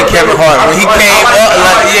beginning Kevin Hart when he came up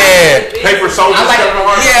Paper Soldier. Kevin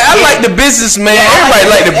Hart. Yeah, I like the businessman. Everybody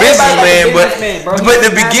like the businessman, but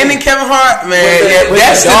the beginning Kevin Hart, man,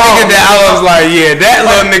 that's the nigga that I was like, that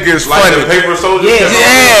little nigga is funny. Paper Soldier.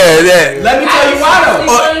 Yeah. Let me tell you why.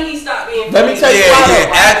 Let me tell you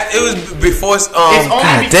why. It was before. It's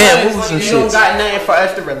only because you don't got nothing for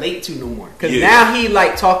us to relate to no more. Because now he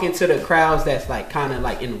like talking to the crowds that's like kind of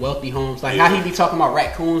like in wealthy homes. Like how he be talking about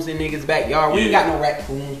raccoons in niggas' backyard. We ain't got no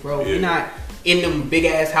raccoons, bro. We not in them big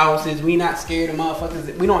ass houses. We not scared of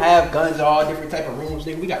motherfuckers. We don't have guns or all different type of rooms,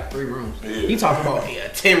 nigga. We got 3 rooms. He talking about a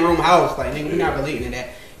 10-room house. Like nigga, we not relating to that.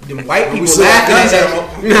 The white people laughing at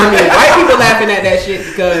that. You know what I mean? White people laughing at that shit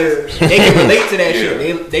because they can relate to that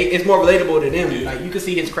shit. They it's more relatable to them. Like you can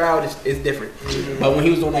see his crowd is different. But when he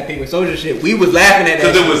was doing that Paper Soldier shit, we was laughing at that.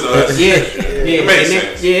 Because it was us. It makes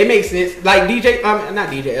sense. It makes sense. Like DC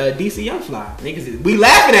Young Fly. Niggas, we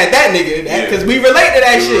laughing at that nigga because we relate to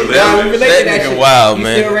that shit. We relate to that shit. Wow, He's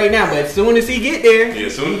man. Still right now, but as soon as he get there, he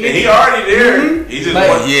already there. He just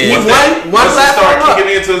once he start kicking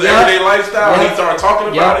into his everyday lifestyle, and he start talking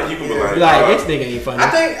about. You can be like this nigga ain't funny.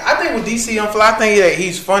 I think with DC Young Fly, I think that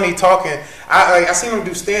he's funny talking. I seen him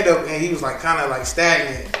do stand up and he was like kind of like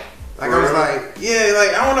stagnant. Like I was like,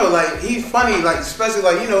 like I don't know, like he's funny, like especially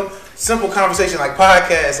like simple conversation like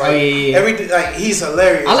podcasts, like everything. Like he's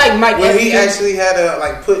hilarious. I like Mike when he actually had to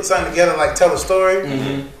like put something together, like tell a story.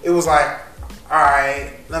 It was like, all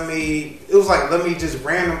right, let me just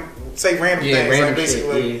say random things, like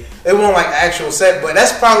basically. They want like actual set, but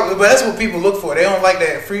that's what people look for. They don't like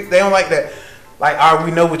that They don't like that. Like,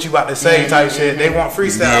 we know what you about to say type shit. They want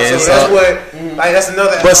freestyle, so that's what. Like, that's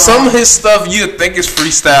another. But some of his stuff you think is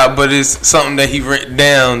freestyle, but it's something that he written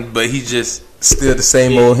down, but he just still the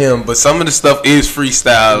same old him. But some of the stuff is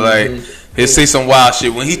freestyle. Like he'll say some wild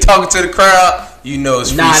shit when he talking to the crowd. You know it's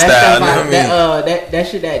freestyle. That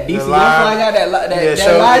shit that DC Young Fly got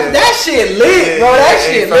that shit lit, bro. That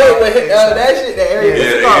shit lit with that shit that area.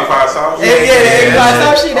 The 85 South. The 85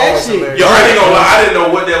 South shit. That shit. Yo, I ain't gonna lie. I didn't know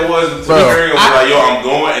what that was until Aaron was like, "Yo, I'm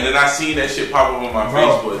going," and then I seen that shit pop up on my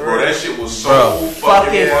Facebook, bro. That shit was so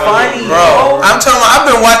fucking funny, bro. I'm telling you, I've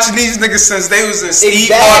been watching these niggas since they was in Steve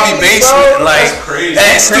Harvey basement, like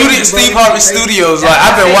at Steve Harvey Studios. Like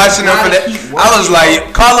I've been watching them for that. I was like,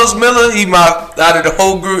 Carlos Miller, he out of the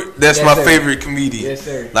whole group, that's my favorite comedian. Yes,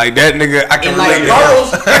 sir. Like that nigga, I can relate to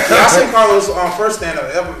Carlos. I seen Carlos on first stand up.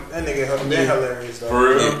 That nigga been hilarious. Though.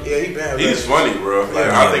 For real? Yeah, he been hilarious. He's funny, bro. Like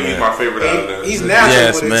I think he's my favorite out of them. He's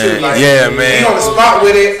natural with it too. Like, man. He on the spot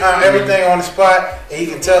with it. Everything on the spot, and he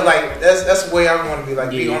can tell. Like that's the way I want to be. Like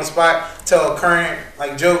be on the spot, tell current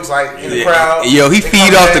like jokes like in the crowd. Yo, he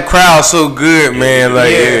feed off the crowd so good, man.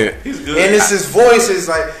 Like he's good. And it's his voice is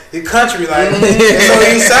like the country, like and so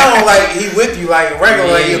he sound like he with you, like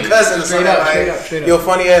regular, like your cousin or something, like your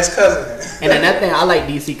funny ass cousin. And another thing, I like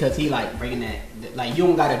DC because he like bringing that, like you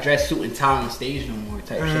don't gotta dress suit and tie on stage no more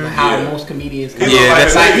type shit. Like how most comedians, he look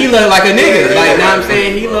like a nigga. Like know what I'm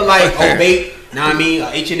saying, he look like Obey. Know what I mean?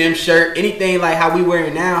 H&M shirt, anything like how we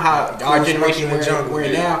wearing now, how our generation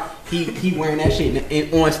wearing now. he wearing that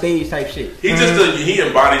shit on stage type shit. He he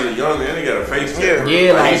embodies a young man. He got a face. Yeah,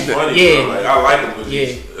 like he's funny. Like I like him.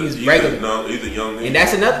 He's regular. He's a young man. And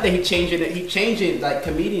that's another thing. He changing like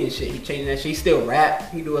comedian shit. He changing that shit. He still rap.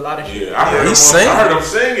 He do a lot of shit. Yeah, I heard him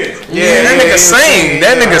singing. Yeah, that nigga sing.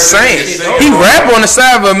 That nigga sing. He rap on the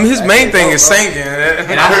side, but his main thing is singing.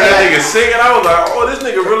 And I heard that nigga singing. I was like, oh, this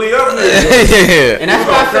nigga really up there. Yeah. And that's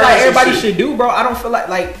what I feel like everybody should do, bro. I don't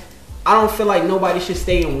feel like nobody should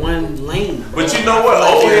stay in one lane. Bro. But you know what?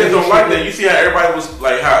 Old heads don't like that. You see how everybody was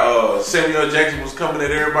like how Samuel Jackson was coming at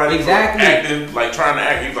everybody exactly acting like trying to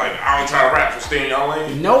act. He's like, I don't try to rap, so stay in y'all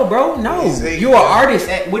lane. No, bro, no. You're an artist.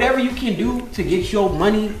 Whatever you can do to get your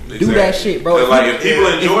money, do that shit, bro. But like if people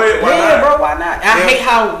enjoy it, why not? Bro, why not? I hate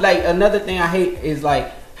how like another thing I hate is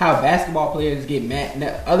like how basketball players get mad.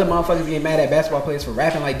 Other motherfuckers get mad at basketball players for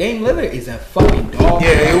rapping. Like Dame Lillard is a fucking dog.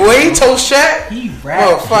 Yeah, the way he told Shaq, he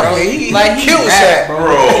rapped, bro. He killed Shaq,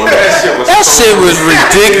 bro. That shit was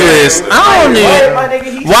ridiculous. I don't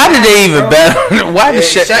even. Why did they even battle? Why did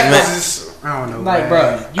Shaq? I don't know. Like,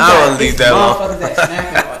 bro, I don't leave that alone.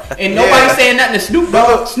 And nobody saying nothing to Snoop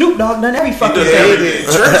Dogg. Snoop Dogg done every fucking thing.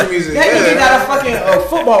 Church music. That nigga got a fucking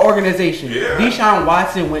football organization. Deshaun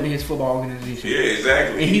Watson went to his football organization. Yeah,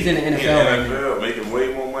 exactly. And he's in the NFL right now. Making way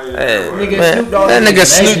more money. That nigga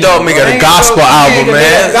Snoop Dogg make a gospel album,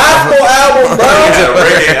 man. Gospel album, bro. A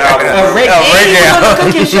reggae album. A reggae album.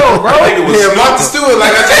 Cooking show, bro. Yeah, Martha Stewart,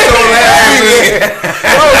 like I just told last week.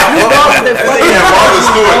 Bro, Snoop Dogg was the fucking Martha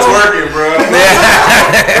Stewart twerking, bro.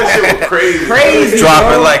 That shit was crazy.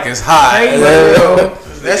 Drop it like it's hot.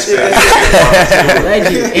 That shit.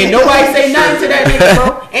 Legend. And nobody say nothing to that nigga,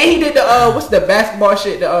 bro. And he did the what's the basketball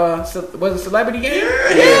shit? The was it Celebrity Game?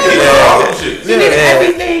 Yeah. He did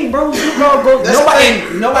everything, bro.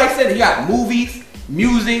 Nobody said it. You got movies,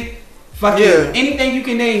 music. Fucking anything you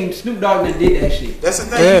can name, Snoop Dogg that did that shit. That's the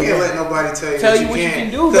thing. You can't let nobody tell you what you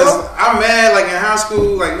can do, bro. Because I'm mad, like in high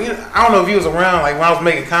school, like I don't know if you was around, like when I was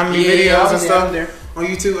making comedy videos and stuff on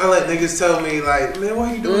YouTube. I let niggas tell me, like, man,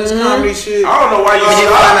 why you doing this comedy shit? I don't know why you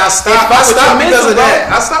stopped. I stopped because of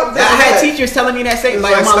that. I stopped. I had teachers telling me that same.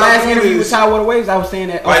 Like my last interview with Ty Water Waves, I was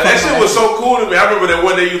saying that. Like that shit was so cool to me. I remember that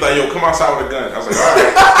one day you was like, yo, come outside with a gun. I was like, all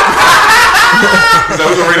right. Because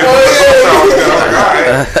I was ready to put the I was like, all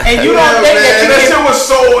right. And you don't think that shit was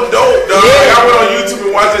so dope, dog. Like, I went on YouTube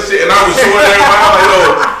and watched that shit, and I was showing everybody.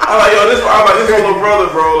 I'm like, yo, this is my little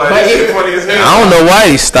brother, bro. Like, this shit funny as hell. I don't know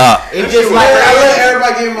why he stopped. It's just like I let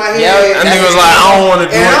everybody get in my head. That nigga was like, I don't want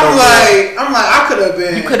to do it. And I'm like, I could have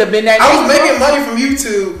been. You could have been that. I was making money from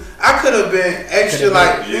YouTube. I could have been extra,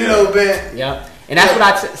 like been. Yeah. And that's what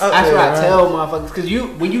I tell motherfuckers, because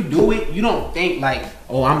when you do it, you don't think like,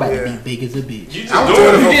 oh, I'm about to be big as a bitch. You just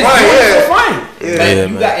doing it for fun.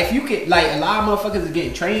 If you could, like, a lot of motherfuckers is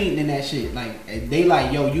getting trained in that shit. Like they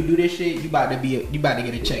like, yo, you do this shit, you about to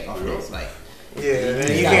get a check off this. Like, you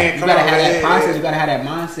gotta have that process. You gotta have that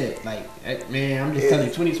mindset. Like, man, I'm just telling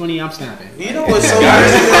you, 2020, I'm snapping. You know what's so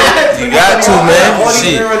crazy? You got to, man. All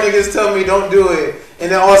these niggas tell me don't do it. And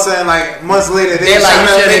then all of a sudden, like months later, they like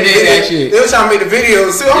that shit. They were trying to make the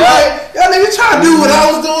videos. So I'm like, y'all niggas trying to do what I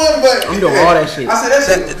was doing, but I'm doing all that shit. I said that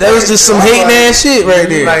shit. That was just some hating ass shit right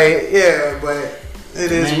there. Like, yeah, but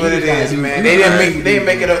it is what it is, man. They didn't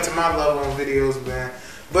make it up to my level on videos, man.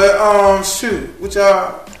 But shoot, what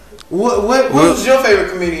y'all? What was your favorite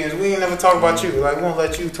comedians? We ain't never talk about you. Like, we won't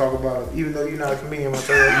let you talk about it, even though you're not a comedian. Who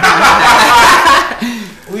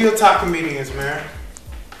your top comedians, man?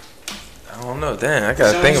 I don't know. Damn, I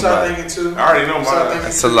gotta think about it. I already know mine.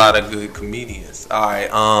 That's a lot of good comedians. All right,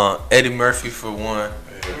 Eddie Murphy for one.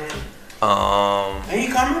 Ain't he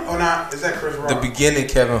coming or not? Is that Chris Rock? The beginning,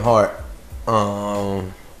 Kevin Hart.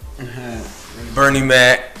 Bernie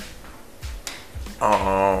Mac.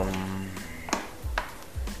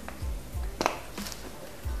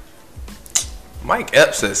 Mike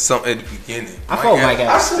Epps said something at the beginning. I feel Mike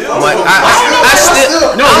Epps. It's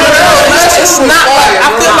not.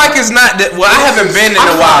 I feel like it's not that. Well, I haven't been in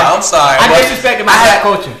a while. I'm sorry. I disrespected my black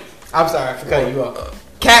culture. I'm sorry. I forgot you up.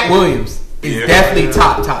 Cat Williams is definitely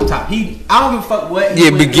top. I don't give a fuck what.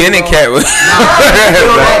 Beginning Cat Williams. He's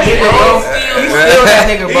still that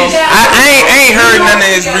nigga, bro. I ain't heard none of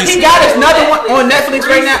his recent. He got another one on Netflix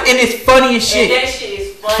right now, and it's funny as shit. That shit is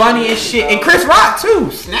funny as shit. And Chris Rock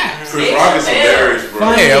too. Snap. Chris Rock is hilarious, bro.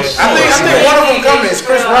 I think one of them coming. It's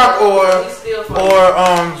Chris Rock or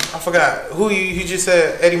I forgot who you just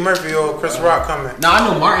said, Eddie Murphy or Chris Rock coming. No, I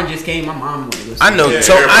know Martin just came. My mom went to listen. I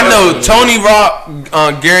know Tony Rock,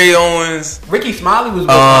 Gary Owens, Ricky Smiley was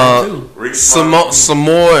with too.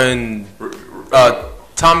 Samoa and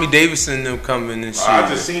Tommy Davidson them coming and shit. I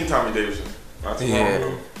just seen Tommy Davidson.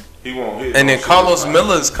 He won't hit. And then Carlos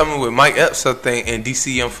Miller is coming with Mike Epps, I think, and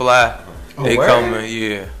DC Young Fly. They coming,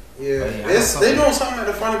 yeah. They doing something at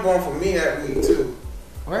the Funny Bone for me that week too.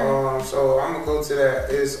 So I'm gonna go to that.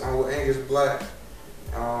 It's with Angus Black.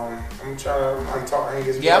 I'm trying to talk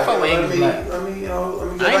Angus Black. Yeah, I fuck with Angus Black. Let me get I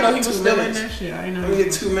didn't know he was still in that shit. I didn't know. Let me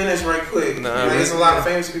get 2 minutes right quick. There's a lot of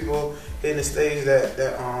famous people hitting the stage that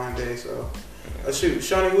day. So shoot,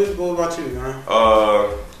 Shawnee, what about you, man?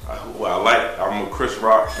 I'm a Chris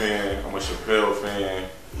Rock fan. I'm a Chappelle fan.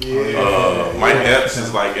 Yeah. Mike Epps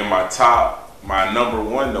is like in my top. My number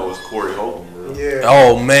one though is Corey Holcomb, bro. Yeah.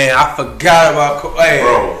 Oh man, I forgot about Corey.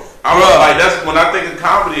 Bro, like that's when I think of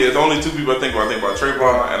comedy. There's only two people I think about. I think about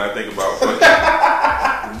Trayvon and I think about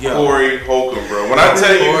Corey Holcomb, bro. When I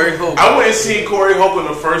tell you, I went and seen Corey Holcomb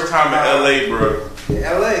the first time in LA, bro.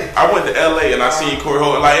 LA. I went to LA and I seen Corey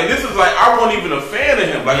Holcomb. Like, and this is like I wasn't even a fan of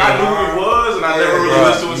him. Like I knew who he was, and I never really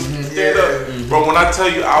listened to his stand up. Bro, when I tell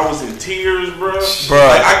you I was in tears, bro.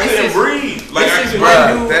 Like I couldn't breathe. Like this is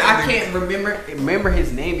one dude. I can't remember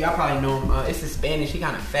his name. Y'all probably know him. It's a Spanish. He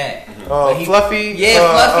kind of fat. Fluffy. Yeah,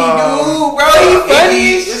 Fluffy dude, bro. He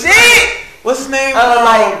funny as shit. What's his name?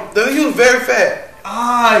 He was very fat.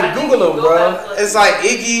 Google him, bro. It's like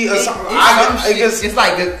Iggy or something. It's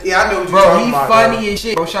like I know. Bro, he funny as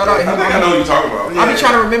shit. Bro, shout out. I think I know what you're talking about. I be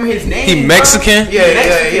trying to remember his name. He Mexican?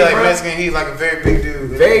 Yeah, he like Mexican. He's like a very big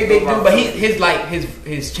dude. Very big dude, but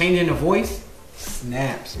his changing the voice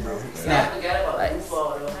snaps, bro. Snaps. I forgot about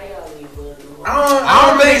Duval though. How y'all leave Lil Duval? I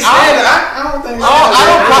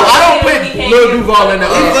don't put Lil Duval in the.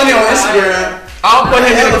 He's funny on Instagram. I'll put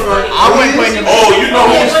him in the front. I wouldn't put him. Oh, you know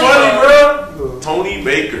who's funny, bro? Tony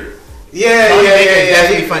Baker. Yeah.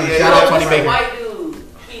 Definitely funny. Shout out Tony Baker. White dude.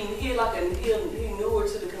 He newer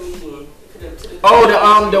to the comedian. Oh,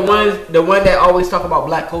 the one that always talk about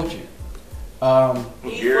black culture.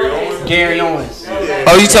 Gary Owens.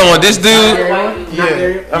 Oh, you talking about this dude?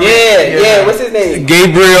 Yeah. What's his name?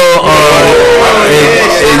 Gabriel.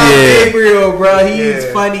 Gabriel, bro. He is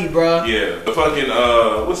funny, bro. Yeah. The fucking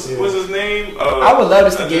what's his name? I would love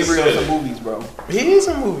to see Gabriel in some movies, bro. He is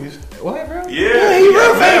in movies. What, bro? Yeah, he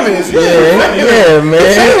real famous. Yeah, man.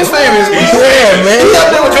 He's famous. Yeah, man. He up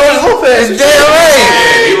there with George Lopez. Damn right.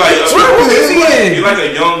 He like a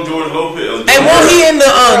young George Lopez. And won't he in the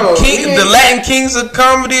Latin Kings of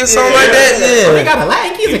Comedy or something like that? Yeah. They got a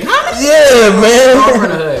Latin Kings of Comedy? Yeah, man.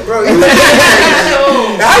 Bro,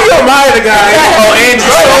 how you admire the guy? Andrew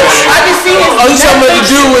Schultz. I just seen his. You talking about the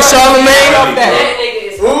dude with Charlamagne?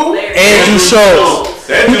 Andrew Schultz.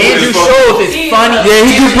 Andrew Schultz is funny. Yeah,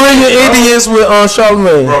 he do Brilliant Idiots with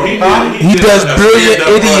Charlamagne. Bro, he does Brilliant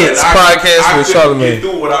Idiots podcast with Charlamagne. I couldn't get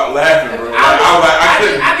through without laughing, bro.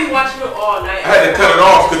 I be watching him all night. I had to cut it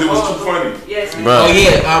off because it was too funny. Yes. Oh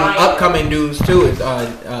yeah, upcoming news too is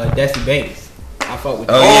Desi Banks. I fuck with.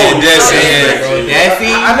 Oh yeah,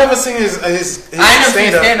 Desi. I never seen his I ain't never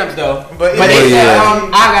seen stand-ups though. But I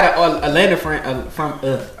got a Atlanta friend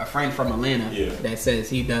a friend from Atlanta that says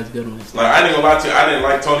he does good on his. Like I ain't gonna lie to you, I didn't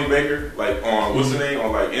like Tony Baker. Like on what's the name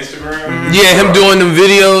on like Instagram. Yeah, him doing them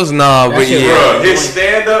videos. Nah, but bro, his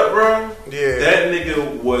stand-up, bro. Yeah, that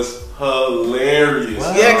nigga was hilarious.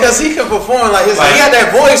 Wow. Yeah, cause he can perform like he got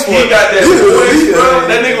that voice. He got that voice, bro.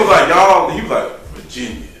 That nigga was like y'all. He was like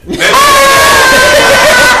Virginia.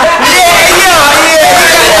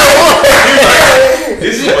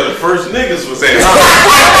 This is where the first niggas was at. He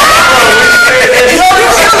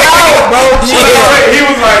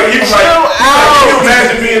was like,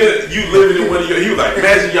 imagine you living in one of your. He was like,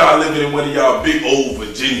 imagine y'all living in one of y'all big old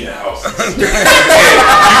Virginia houses. And you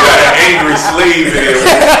got an angry slave in there.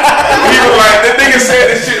 He was like, that nigga said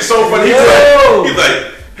this shit so funny. He's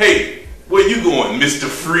like, hey, where you going, Mr.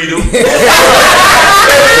 Freedom?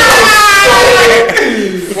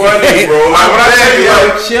 Funny, bro. Like when I tell you,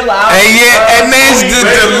 like, chill out. And man's the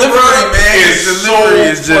delivery, man. His delivery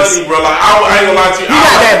is just funny, bro. Like I ain't gonna lie to you. He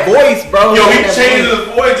got that voice, bro. Yo, he changed his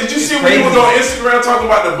voice. Did you see when he was on Instagram talking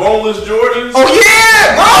about the boneless Jordans? Oh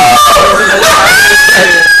yeah, bro.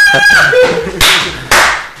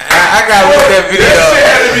 I gotta look that video. That shit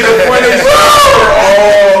had to be the funniest shit for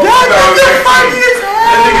all.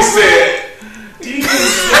 That nigga said, these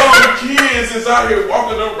young kids is out here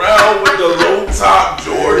walking around with the low top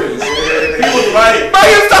Jordans. He was like, bro,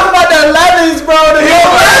 he was talking about the 11s, bro. The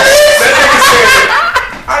 11s. That nigga said,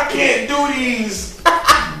 I can't do these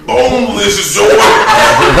boneless Jordans.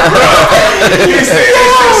 He said that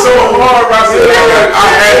shit so hard, bro.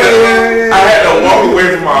 I had to walk away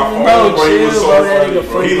from my phone, bro. He was so funny,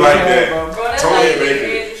 bro. He like that. Tony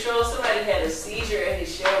Baker. Somebody had a seizure at his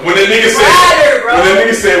show. When the nigga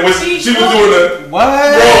said, when she was doing the what?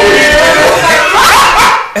 Bro,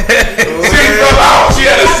 she fell out. She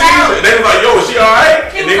had a seizure.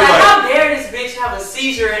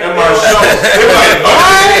 in my show. They were like, oh,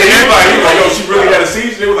 he was like, yo, she really had a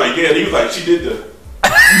seizure. They were like, yeah. He was like, she did the.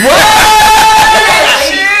 What?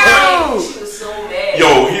 She was so mad.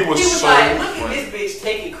 Yo, he was so like, look at this bitch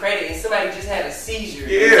taking credit and somebody just had a seizure.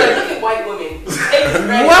 Yeah. He was like, look at white women taking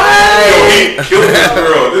credit. What? Yo, he killed this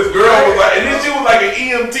girl. This girl was like, and then she was like an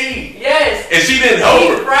EMT. Yes. And she didn't help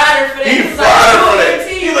her. He fried her for that. He fried her for that.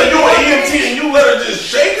 He's like, you an EMT and you let her just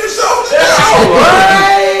shake herself down.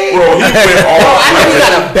 Right. Bro, he went all. I know he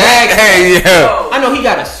got a bag. Hey, yeah. I know he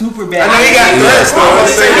got a super bag. I know he got dressed though.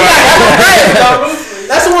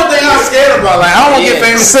 That's the one thing I'm scared about. Like, I don't want to get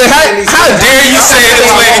famous. So how dare you say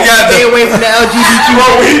this lady got Stay away from the LGBT. Bro,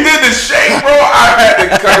 when he did the shake, bro, I had to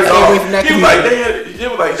cut it off. He was like, they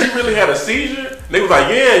was like, she really had a seizure? They was like,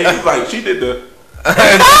 yeah. He was like, she did the.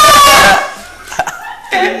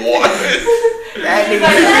 What? That nigga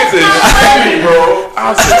did the shake, bro. I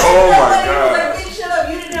said, oh my god.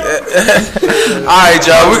 Alright,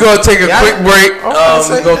 y'all, we're gonna take a quick break.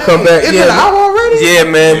 We're gonna come back. Is it an hour already? Yeah,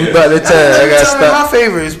 man, we about to time. I gotta stop. My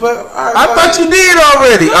favorites, but I thought you did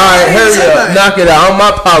already. Alright, hurry up. Knock it out. My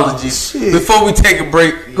apologies. Before we take a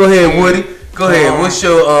break, go ahead, Woody. Go ahead. What's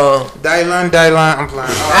your Dylan, I'm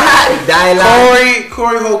playing.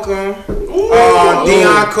 Corey Holcomb.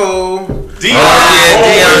 Deion Cole.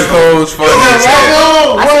 Deion Cole's funny.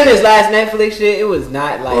 I seen his last Netflix shit. It was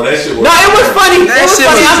not like. Oh, that shit was. No, it was funny. That shit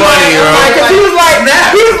was funny, bro. Because he was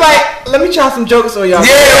like, let me try some jokes on y'all. Yeah,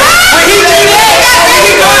 when he did that,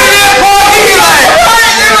 he go to that party. He like,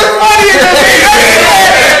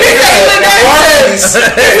 it was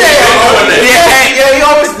funny. Yeah, he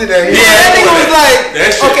always did that. Yeah, that nigga was like,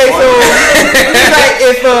 okay, so he's like,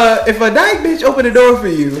 if a dyke bitch open the door for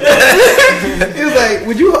you, he was like,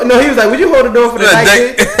 would you? No, he was like, would you hold the door for the dyke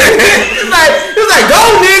bitch? He was like, go,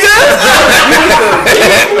 nigga.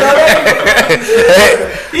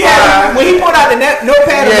 Yeah, when he pulled out the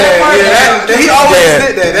notepad on that part, he always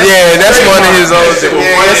did that. That's one of his old shit.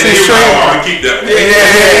 That's his trademark. Keep that.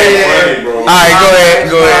 Yeah. All right, go ahead.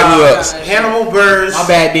 Who else? Hannibal Buress. My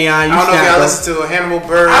bad, Deion. I don't know if y'all listen to Hannibal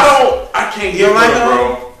Buress. I can't get like him,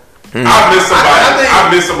 bro. I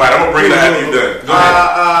miss somebody. I'm gonna bring that after you done. Go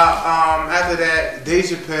ahead. After that, Dave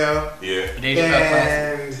Chappelle. Yeah. Dave Chappelle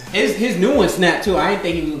classic. His new one snapped too. I didn't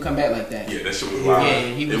think he was gonna come back like that. Yeah, that shit was live. Yeah,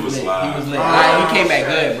 he was lit. live. He was lit. He came back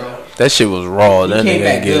good, bro. That shit was raw. That came nigga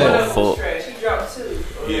back ain't good. give a fuck. He dropped two.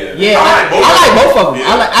 Yeah, I like both of them.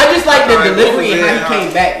 Yeah. I just like the delivery and how he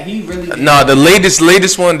came back. He really did. Nah, the latest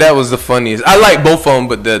one, that was the funniest. I like both of them,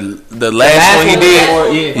 but the last one he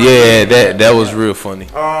did, that was real funny.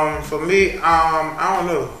 For me, I don't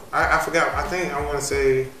know. I forgot. I think I want to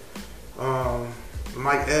say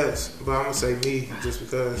Mike Epps, but I'm gonna say me just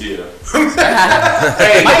because. Yeah.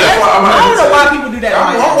 Hey, I don't know why people do that.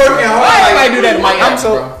 I'm working hard. Why everybody do that to Mike Epps,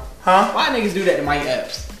 bro? Huh? Why niggas do that to Mike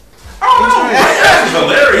Epps? I don't know. That's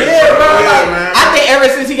hilarious. Yeah, bro. Yeah, man. I think ever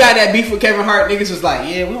since he got that beef with Kevin Hart, niggas was like,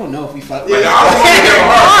 yeah, we don't know if we fuck. Like, I don't want to get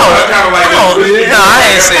hard. Kind of like No, I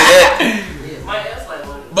ain't say that. Mike Epps like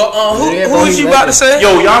one. But who was you about to say?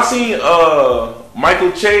 Yo, y'all seen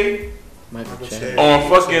Michael Che on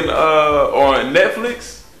fucking on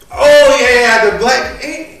Netflix? Oh yeah, the black.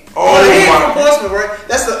 Oh, he from Portsmouth, right?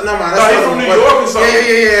 That's the no man. He's from New York or something.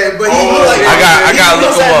 Yeah. But he look like I gotta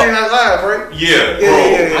look him up. Saturday Night Live, right? Yeah,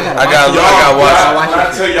 bro. I gotta watch.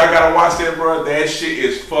 I tell you, I gotta watch that, bro. That shit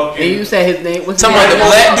is fucking. And you said his name. What's Talking about the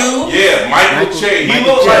black dude? Yeah, Michael Che. He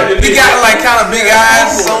looks like the He got like kind of big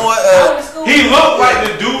eyes, somewhat. He looked like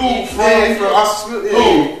the dude from Austin Smith.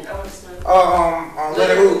 who?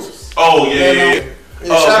 Leonard Hoops. Oh yeah.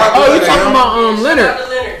 Oh, you talking about Leonard?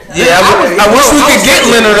 Yeah, I wish we could get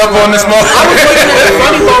Leonard up on this moment. I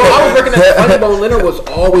was working at the Funny Bone. Leonard was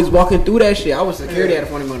always walking through that shit. I was security at the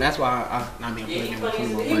Funny Bone. That's why I'm putting him on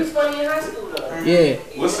Funny Bone. He was funny in high school though. Yeah.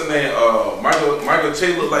 What's the name? Michael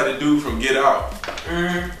Che looked like the dude from Get Out.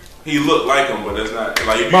 He looked like him, but that's not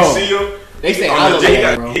like if you see him. They say I look like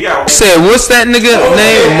him, bro. He got. Said, what's that nigga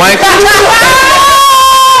name? Michael.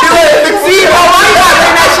 See, bro, why you gotta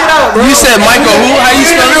bring that shit up, bro? You said Michael who? How you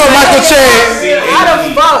spell it? Michael Che. How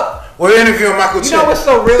the fuck? We're interviewing Michael Che. You know what's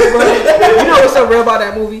so real, bro? You know what's so real about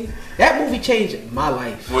that movie? That movie changed my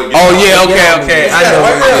life. Oh yeah, okay. I know.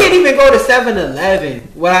 I can't even go to 7-Eleven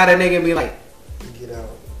without a nigga be like, Get out.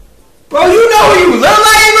 bro, you know who you look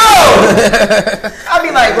like, bro. I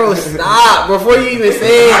be like, bro, stop before you even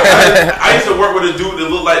say it. I used to work with a dude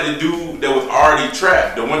that looked like the dude that was already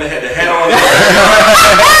trapped, the one that had the hat on.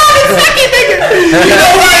 You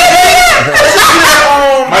know what?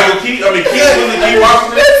 Michael Keith, Keith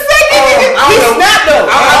Washington. He snapped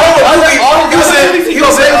though. He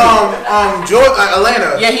was in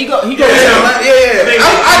Atlanta. Yeah, he go. Yeah. I did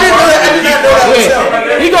not know that was him.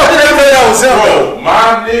 He go. I didn't know that was him. Bro,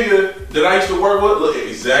 my nigga that I used to work with look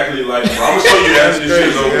exactly like him. I'm gonna show you after this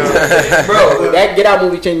shit over. Bro, that Get Out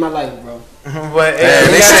movie changed my life, bro. But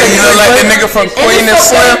they say you look like the nigga from Queen and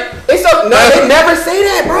Slim. No, they never say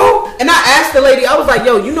that, bro. And I asked the lady, I was like,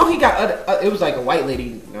 yo, you know he got other. It was like a white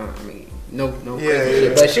lady. No, I mean, no crazy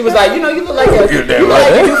shit. But she was like, you know, you look like a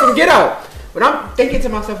dude from Get Out. But I'm thinking to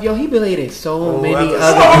myself, yo, he related so many other. He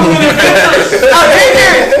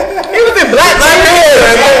was in Black Lightning.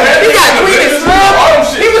 He got Queen and Slim.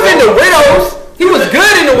 He was in The Widows. He was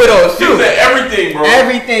good in The Widows too. He was in everything, bro.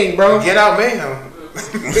 Everything, bro. Get Out made him.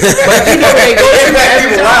 But you know they go through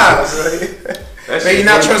every lives. Maybe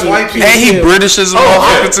not trust white people. And he British as a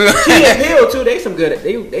motherfucker too. Key and Peele too. They some good.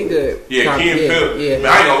 They good. Yeah, Key and Peele. Yeah. Man,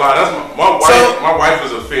 I ain't gonna lie. That's my wife. My wife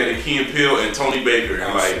is a fan of Key and Peele and Tony Baker,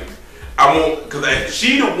 and like I won't because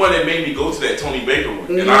she the one that made me go to that Tony Baker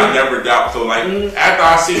one, and I never doubt. So like after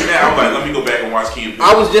I seen that, I was like, let me go back and watch Key and Peele.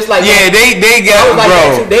 I was just like, yeah, they got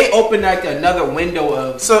bro. They opened like another window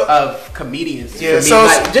of comedians. Yeah, so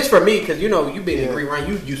like, just for me, because you know you been in Green Run,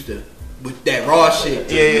 you used to. With that raw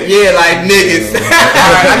shit. Yeah, like niggas.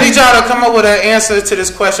 Alright, I need y'all to come up with an answer to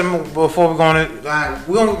this question before we're going to...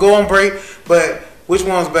 we're going to go on break, but which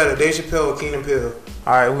one's better, Dave Chappelle or Key and Peele?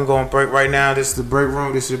 Alright, we're going to go on break right now. This is the break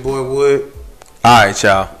room. This is your boy Wood. Alright,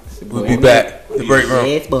 y'all. We'll be back. The break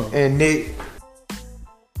room. And Nick.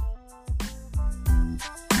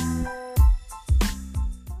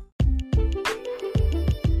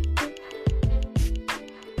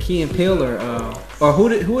 Key and Peele or who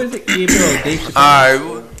is it? Key and Peele or Dave Chappelle?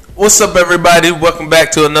 Alright, what's up, everybody? Welcome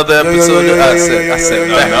back to another episode.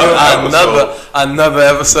 Another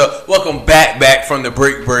episode. Welcome back from the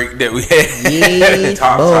break that we had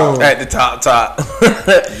at the top.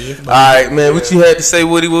 Alright, man. What you had to say,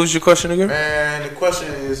 Woody? What was your question again? Man, the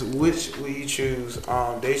question is, which will you choose,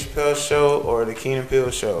 Dave Chappelle show or the Key and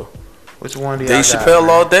Peele show? Which one do you Dave Chappelle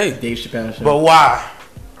all day. Dave Chappelle show. But why?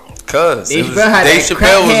 Cause Dave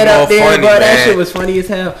Chappelle was more funny, bro. That shit was funny as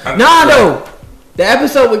hell. No, the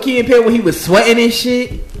episode with Key and Peele when he was sweating and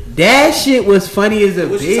shit, that shit was funny as a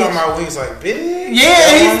bitch. You talking about when he's like big?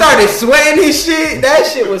 Yeah, he started sweating his shit. That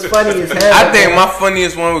shit was funny as hell. I think my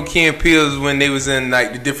funniest one with Key and Peele is when they was in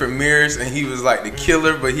like the different mirrors and he was like the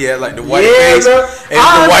killer, but he had like the white face. Bro. And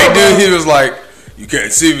the white dude, he was like, "You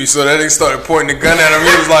can't see me," so that nigga started pointing the gun at him.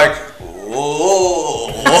 He was like, "Oh."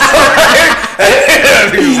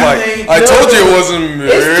 He was like, I told you it wasn't me.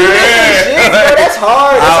 That's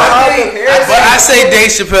hard. But I say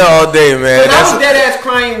Dave Chappelle all day, man. I was dead ass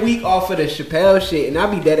crying weak off of the Chappelle shit, and I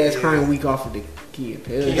be dead ass crying weak off of the Key and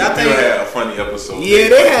Peele. Y'all think they had a funny episode? Yeah,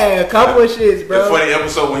 they had a couple of shits, bro. The funny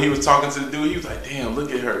episode when he was talking to the dude, he was like, "Damn,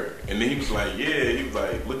 look at her," and then he was like, "Yeah," he was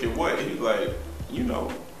like, "Look at what?" He was like, "You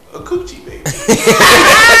know, a coochie baby."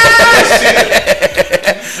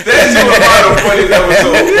 That's one of the funniest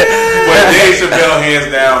episodes. But Dave Chappelle,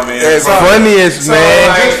 hands down, man. That's funniest, man.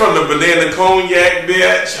 Like, just from the banana cognac,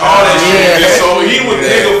 bitch, all that shit. So he was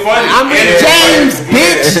nigga funny. I'm with James,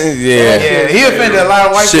 bitch. Yeah, he offended a lot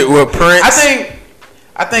of white shit people. With Prince.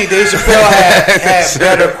 I think Dave Chappelle had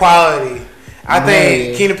better quality. I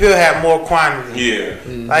think Key and Peele had more quantity. Yeah.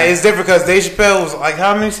 Like, it's different because Dave Chappelle was like,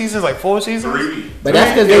 how many seasons? Like 4 seasons? 3. But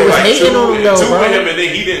that's because they was like hating on him, though, two bro. with him, and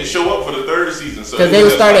then he didn't show up for the 3rd season. Because they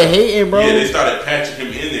started hating, bro. Yeah, they started patching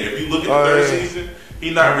him in there. If you look at the 3rd season,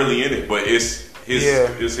 he's not really in it, but it's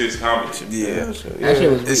his comedy. Yeah. That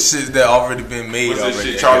shit was it's shit that already been made. What's this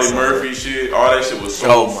shit? Charlie Murphy shit. All that shit was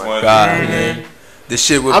so funny. Oh my god, man. The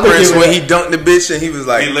shit with Prince when he dunked the bitch and he was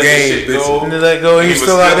like, he let the shit go. And let go. He's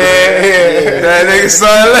still out there. That nigga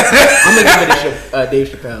started I'm gonna give it to Dave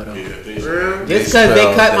Chappelle though. Yeah, just because they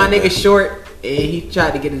cut my nigga short and he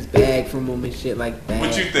tried to get his bag from him and shit like that.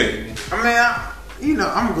 What you think? I mean,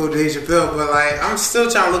 I'm gonna go Dave Chappelle, but like I'm still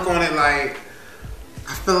trying to look on it like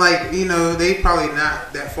I feel like they probably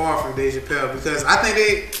not that far from Dave Chappelle because I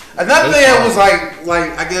think another thing that was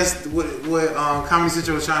like I guess what Comedy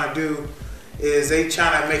Central was trying to do. Is they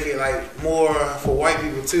trying to make it like more for white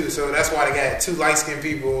people too, so that's why they got 2 light skinned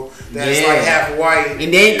people that's like half white,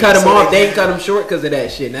 and they ain't cut them off. They ain't cut them short because of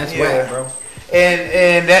that shit. And that's whack, bro.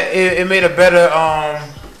 And that it made a better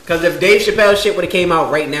because if Dave Chappelle shit would have came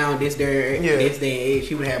out right now in this day and age,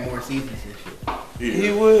 he would have more seasons and shit. Yeah.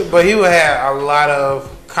 He would, but he would have a lot of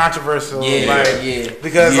controversial, because he didn't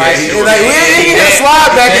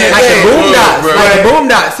slide back in the day. Like the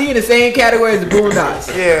Boondocks, he in the same category as the Boondocks.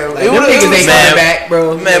 Yeah, like, them niggas ain't coming back,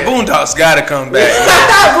 bro. Man, Boondocks gotta come back.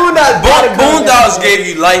 Boondocks Boondocks gave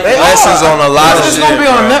you life lessons on a lot of shit. It's gonna be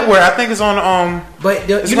on a network. I think it's on But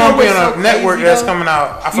it's gonna be on a network that's coming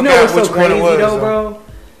out. I forgot which one it was, though, bro.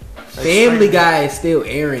 Family Guy is still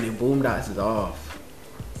airing and Boondocks is off.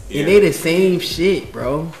 And they the same shit,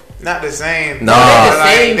 bro. Not the same. No,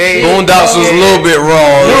 Boondocks was a little bit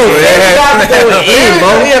raw. Family Guy be going in,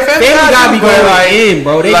 bro. Family Guy be going in,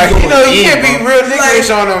 bro. They you can't be real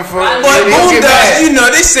niggas on them for. But Boondocks,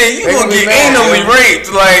 they say you gonna get anally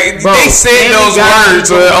raped. Like they said those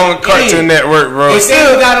words on Cartoon Network, bro.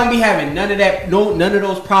 Family Guy don't be having none of that, none of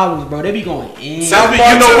those problems, bro. They be going in. You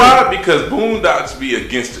know why? Because Boondocks be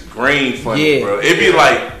against the grain funny, bro. It be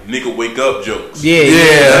like nigga wake up jokes.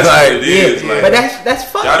 That's what it is. But that's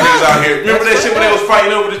fucked up. Y'all niggas out here. Remember that shit when they was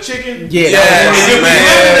fighting over the chicken? Yeah, that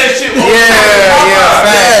shit.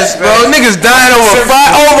 Fast, bro. Niggas dying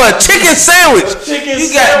over a chicken sandwich. You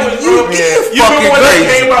remember when they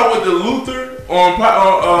came out with the Luther on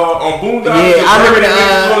Boondocks? Yeah, I remember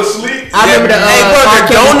go to sleep. I remember the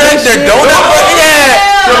donut. The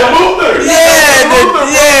Luther.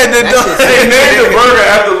 The donut. They named the burger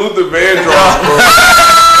after Luther Vandross, bro.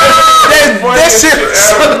 That shit was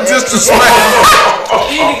so disrespectful.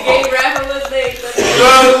 Gay rapper was named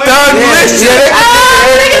Thuglicious.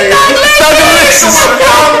 This is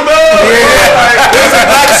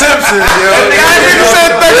Black Simpsons, yo. I nigga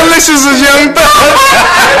said Thuglicious was Young Thug.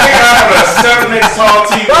 That nigga having a 7X tall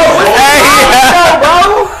TV.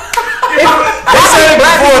 Bro. They said it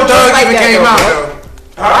before Thug even came out.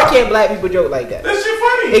 Why can't black people joke like that? That shit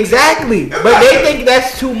funny. Exactly. But they think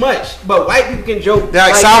that's too much. But white people can joke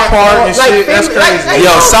like South Park and shit. That's crazy.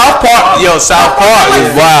 South Park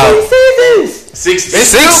is wild. 16.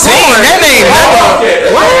 That ain't never.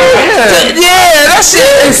 Yeah, that shit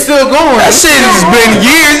is still going. That shit has been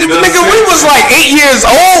years. Nigga, we was like 8 years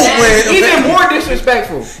old when. Even more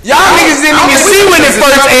disrespectful. Y'all niggas didn't even see when it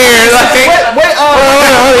first aired. I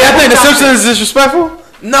think The Simpsons is disrespectful.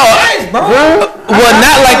 No, bro. Well,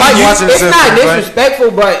 not like it's not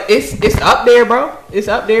disrespectful, but it's up there, bro. It's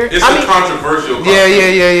up there. It's controversial.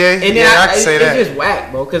 Yeah. And then I can say that. It's just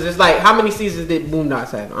whack, bro. Because it's like, how many seasons did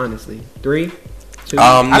Boondocks have? Honestly, 3, 2. No,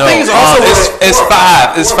 I think it's also it's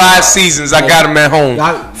 5. It's 5 seasons. I got them at home.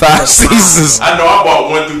 5 seasons. I know. I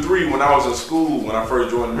bought 1 through 3 when I was in school when I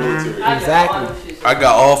first joined the military. Exactly. I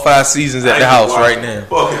got all 5 seasons at the house right now.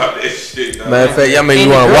 Fuck out that shit. Matter of fact, y'all made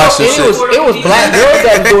me want to watch this shit. It was black girls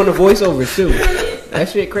that was doing the voiceovers too. That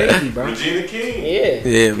shit crazy, bro. Regina King.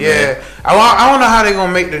 Yeah. I don't know how they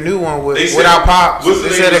gonna make the new one without Pops.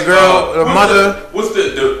 They said the girl, the mother. What's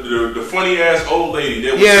the funny ass old lady?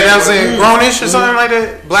 That was in Grownish or something like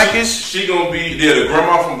that. Blackish. She gonna be the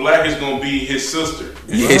grandma from Blackish gonna be his sister.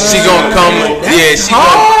 Yeah, she gonna come.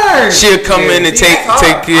 She'll come in and take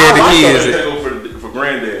care of the kids. For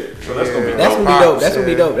granddad. So that's gonna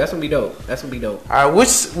be dope. That's gonna be dope. All right,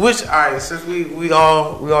 which all right, since we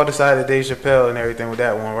all decided Dave Chappelle and everything with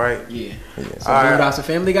that one, right? Yeah. So Boondocks a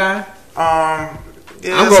Family Guy? I'm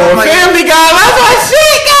going Family Guy. That's my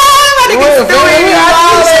shit, guys. Hold on,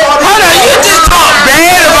 you just talk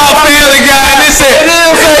bad about Family Guy and this shit.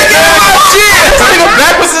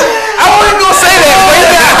 I wasn't gonna say that.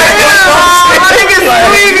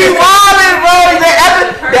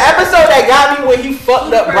 The episode that got me when he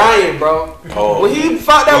fucked up Brian, bro. When he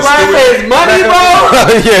fucked up Brian for his money, bro.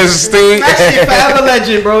 Yes, Steve. That shit forever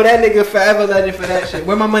legend, bro. That nigga forever legend for that shit.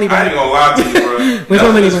 Where my money, bro? I ain't gonna lie to you, bro. Where's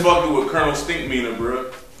my money, bro? Fucking with Colonel Stinkmeaner, bro.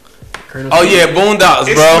 Oh yeah, Boondocks,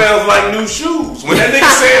 bro. It smells like new shoes. When that nigga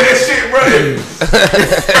said that shit, bro,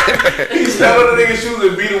 he stepped on the nigga's shoes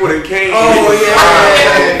and beat him with a cane. Oh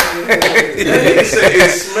yeah. That nigga said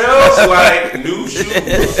it smells like new shoes.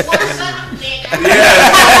 Hey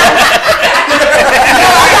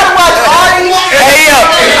yo,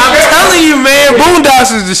 I'm telling you, man,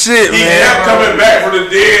 Boondocks is the shit, man. He kept coming back from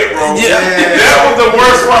the dead, bro. Yeah. That was the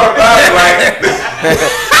worst part about it. Like,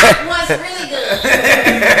 was really good.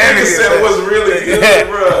 Nigga said it was really good,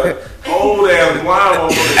 bro. Old ass wine.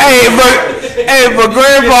 Hey, but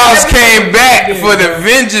Grandpa's came back for the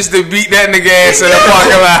vengeance to beat that nigga ass in the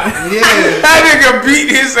parking lot. Yeah. That nigga beat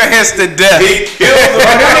his ass to death. He killed him.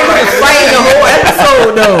 That nigga was fighting the whole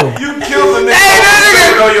episode, though. You killed the nigga. Hey, that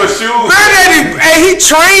nigga on your shoes. He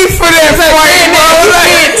trained for that fight, bro. You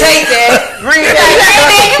can't take that. You want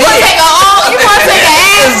to take an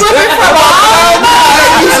ass whipping from a old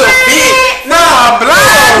Nah,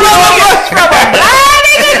 blind.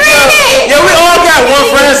 Yeah, we all got one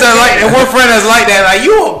friend that's like, and one friend that's like that. Like,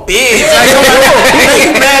 you a bitch. Like,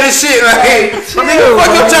 you mad as shit. Like, hey, nigga, fuck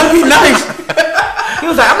up, trying to be nice. He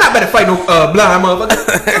was like, I'm not about to fight no blind motherfucker.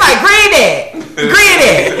 He's like, Granddad.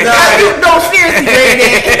 No, seriously,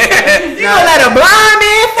 Granddad. You gonna let a blind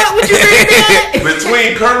man fuck with you, Granddad? Man,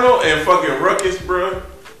 between Colonel and fucking Ruckus, bro.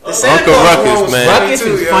 Uncle Ruckus, man. Ruckus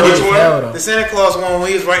is funny as hell, though. The Santa Claus one when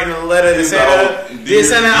he was writing a letter to Santa. Dear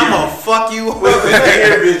Santa, I'm gonna fuck you with the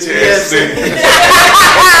dear bitch ass.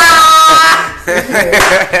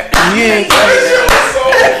 Yeah.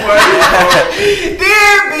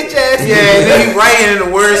 Dear bitch ass. Yeah, and then he writing in the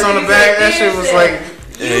words on the back. That shit was like.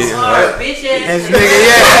 You are a bitch ass. Nigga,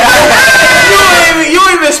 yeah. you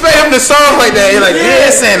don't even expect him to song like that. You're like,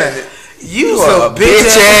 yeah, Santa. You a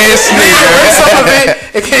bitch ass nigga. Some of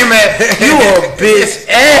it came at you a bitch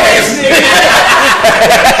ass nigga.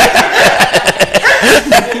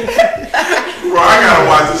 Bro, I gotta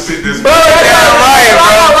watch this shit this Bro, damn right,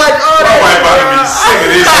 bro. My wife about to be sick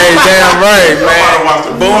of this shit. Hey, damn right, man. I gotta watch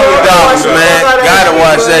the Boondocks, man. Gotta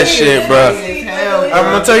watch that shit, bro. I'm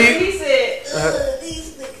gonna tell you. He said,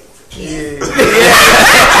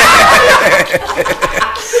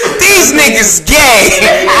 These niggas gay.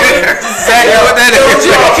 Exactly what that is.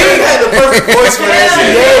 Kim had the perfect voice for that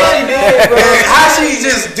shit. Yeah, she did, bro. How she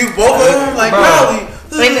just do both of them like Riley?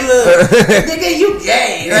 Nigga, you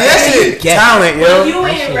gay. Like, that shit talent, well, yo. you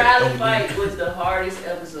and Riley fight was the hardest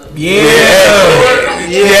episode. Yeah.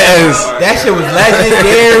 Yes. That shit was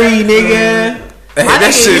legendary, nigga. Hey, My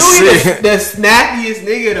that nigga, shit Huey sick. the snappiest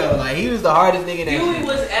nigga though. Like he was the hardest nigga in that Huey shit.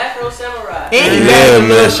 was Afro Samurai. And he Yeah, had the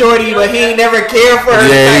little man. shorty, but he ain't never cared for her.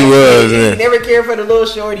 Yeah, he Like, was, He man. never cared for the little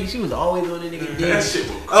shorty. She was always on the nigga dick. That shit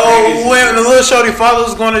was crazy. Oh, when the little shorty father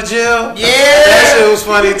was going to jail? Yeah. That shit was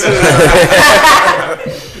funny too.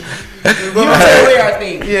 He was everywhere, I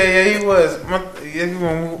think. Yeah, he was.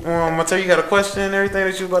 Mateo, you got a question and everything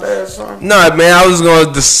that you about to ask something? Nah, man, I was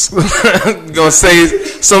gonna say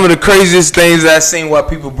some of the craziest things I seen while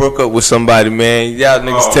people broke up with somebody, man. Y'all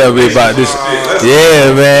niggas tell me about this.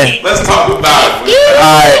 Yeah, man. Let's talk about it.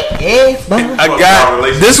 Alright. I got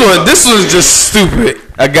this one. This was just stupid.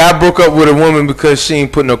 A guy broke up with a woman because she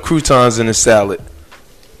ain't put no croutons in the salad.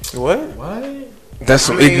 What? That's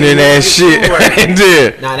some ignorant ass shit right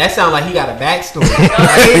there. Nah, that sound like he got a backstory.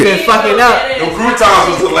 He been fucking up. The croutons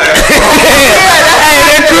was the last. Hey,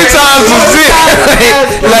 that croutons was it.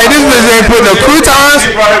 Like this bitch ain't put no croutons.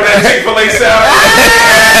 She brought him that Chick-fil-A salad.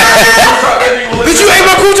 Bitch, you ate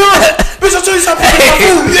my crouton? Bitch, I told you something.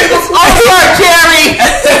 Over, Jerry.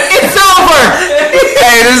 It's over.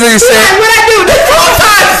 Hey, this nigga said. What I do? The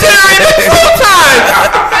croutons, Jerry. The croutons.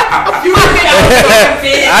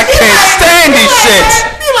 I can't stand these shits.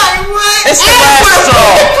 You like what? It's the last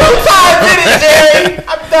song. Croutons in it, Jerry.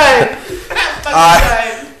 I'm done.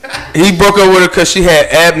 He broke up with her because she had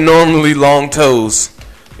abnormally long toes.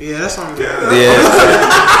 Yeah, that's on Yeah.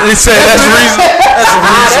 He said that's reason. That's a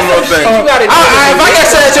reasonable thing. You gotta do If I got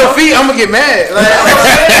sat at your feet, I'm gonna get mad. Like,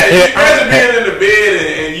 Imagine being in the bed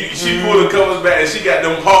and she pulled the covers back and she got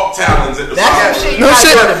them hawk talons at the That's bottom. some shit. No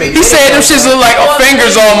shit. He said them shits look like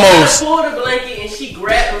fingers almost. She pulled the blanket and she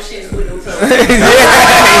grabbed them shits with them toes.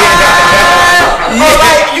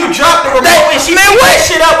 Like you dropped the remote and she picked that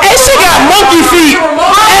shit up. Hey, she got monkey feet.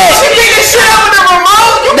 She picked that shit up with the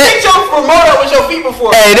remote. You picked your remote up with your feet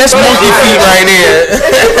before. Hey, that's monkey feet right there.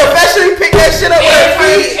 You professionally picked that shit up with And her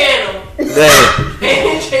her feet. channel.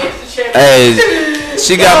 Hey, And changed the channel. hey,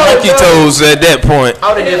 she got monkey toes at that point.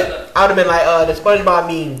 I would have been like the SpongeBob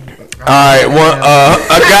meme. All right,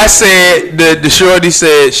 a guy said the shorty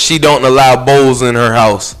said she don't allow bowls in her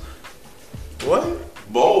house. what?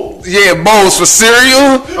 Bowls. Yeah, bowls for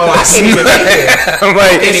cereal. Oh, I can't even make that. I'm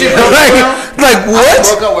like, what?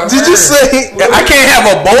 Did you say I can't have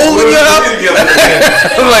a bowl in your house?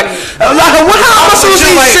 I'm like, how am I supposed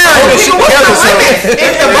to eat cereal?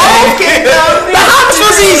 If the balls can't go, How am I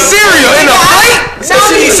supposed to eat cereal in a plate? So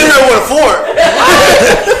she eat cereal with a fork.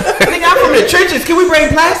 nigga, I'm from the trenches. Can we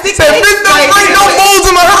bring plastic? Said, bitch, don't bring no bowls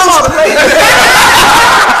in my house.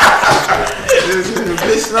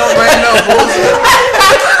 Bitch, don't bring no bullshit.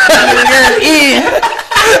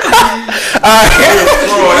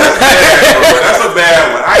 That's a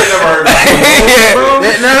bad one. I ain't never heard of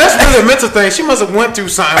that. Now that's really a mental thing. She must have went through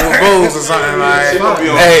something with bowls or something like.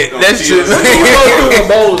 Hey, that's true.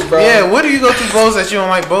 bowls, bro. Yeah, what do you go through bowls that you don't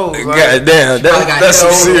like bowls? Like, God damn, that's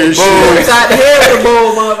some serious shit. Inside the head of the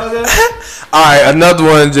bowl, motherfucker. All right, another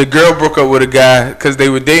one. The girl broke up with a guy because they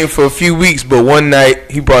were dating for a few weeks, but one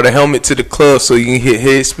night he brought a helmet to the club so he can hit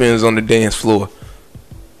head spins on the dance floor.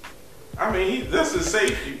 I mean, that's his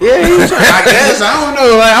safety. yeah, he was trying, I guess. I don't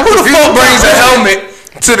know. Like, Who the fuck brings a helmet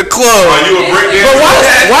to the club? Are you a breakdancer?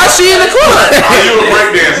 But why is she in the club? Are you a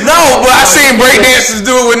breakdancer? No, but I seen breakdancers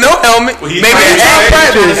do it with no helmet. Well, he Maybe trying to at be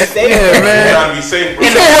practice. safe. Yeah, man. Trying to be safe.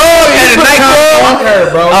 In the club, at a nightclub. Fuck her,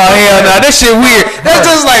 bro. Oh hell no, that shit weird. That's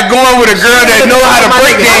just like going with a girl that know how to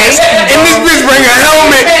break dance, and this bitch bring a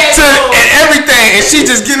helmet to and everything, and she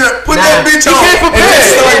just get up, put that bitch on, and then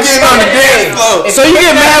start getting on the dance floor. So you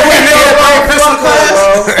get mad when they bring pistol to class?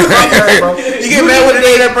 You get mad when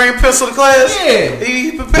they bring pistol to class? Yeah.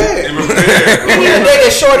 He prepared. We need a nigga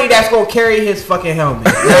shorty that's gonna carry his fucking helmet.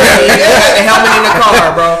 You know what I mean? They got the helmet in the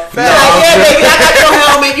car, bro. Yeah, nigga, I got your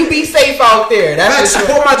helmet. You be safe out there. That's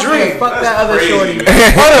support my dream. Fuck that other shorty.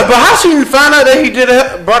 Hold up, but how she find out that he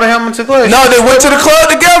brought a helmet to class? No, they went to the club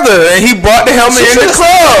together, and he brought the helmet in the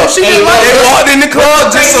club. They walked in the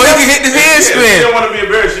club just so he could hit the head She spin. didn't want to be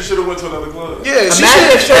embarrassed. She should have went to another club. Yeah,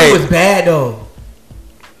 Imagine if shorty was bad though.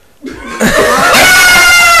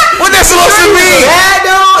 What that supposed to mean? Bad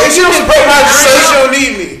though. If she don't support my dream, she don't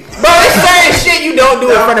need me. Bro, it's certain shit you don't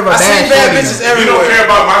do in front of a I bad see bad shorty. bitches If you everywhere. don't care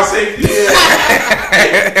about my safety,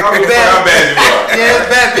 how bad you are. Yeah, it's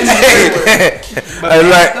bad bitches everywhere.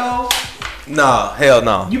 Nah, hell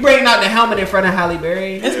no. You bringing out the helmet in front of Halle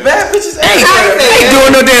Berry? It's bad bitches Ain't everywhere.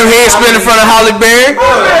 doing no damn head spin in front of Holly Berry.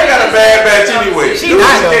 Oh, they got a bad batch anyway. She Dude,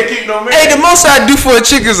 not, can't keep no man. Hey, the most I do for a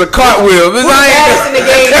chick is a cartwheel. Who the baddest in the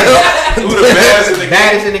game? Who the baddest in the game?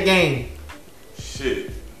 Baddest in the game.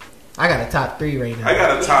 Shit. I got a top 3 right now. I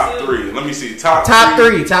got a top 3. Let me see. Top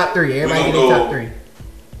three. Everybody get a top 3.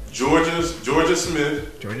 Georgia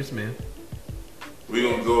Smith. Georgia Smith. We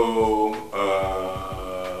gonna go.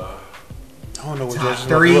 I don't know what Top Georgia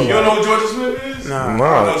 3. You don't know who Georgia Smith is? Nah.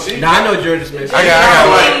 No, she. Nah, I know Georgia Smith. I got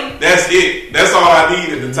like that's it. That's all I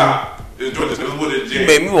need at the top. Is Georgia Smith with a J. You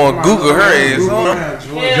made me want to Google her ass.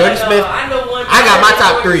 Georgia Smith. I know one. I got my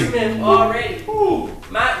top 3. Smith already. Ooh.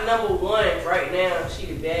 My number 1 right now. She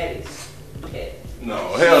the baddest. Okay. No,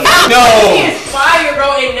 hell She no. is fire,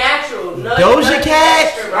 bro, and natural. Doja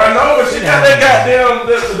Cat? I know, but she got that goddamn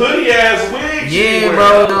hoodie ass wig. Yeah,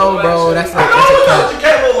 bro. No, bro. That's a I know what cat. Doja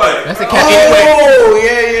Cat look like. That's a cat. Anyway. Oh,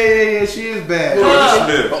 yeah. She is bad. Georgia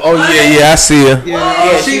Smith. Oh yeah, I see her.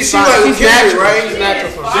 Yeah, she like natural, right? She's natural.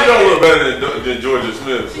 She don't look better than Georgia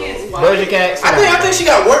Smith. So. Doja Cat. I think she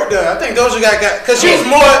got work done. I think Doja got because she was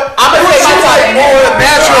more. I'm gonna say my top more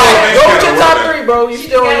natural. Go with your top 3, bro. You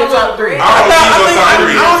still on your top 3. I don't know.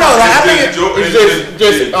 Like, I think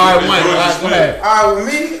Just all right, one. All right, go ahead. All right, with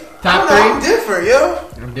me, Top I don't know, 3? I'm different, yo.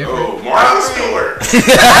 I'm different. Oh, Martha Stewart.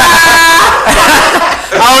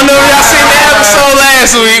 I don't know if y'all seen the episode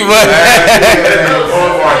last week, but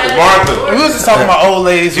Martha. We was just talking about old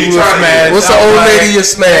ladies who were smashed. what's the old lady you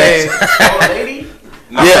smashed? Old lady?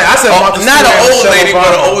 Yeah, I said Martha not an Stewart old and lady, Michelle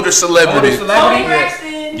but an Obama. older celebrity. Toni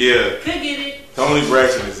Braxton. Yeah. Could get it. Toni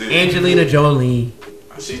Braxton is it. Angelina Jolie.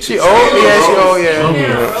 She old, yeah, she old, yeah.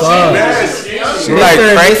 She like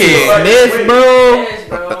crackhead. Smith, bro. Yes,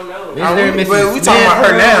 bro. No. But we talking about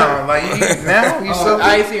her now. Like you so.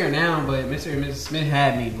 I ain't see her now, but Mr. and Mrs. Smith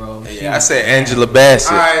had me, bro. Yeah, I said Angela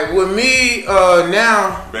Bassett. All right, with me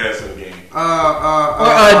now. Bass in the game.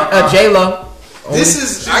 J-Lo. This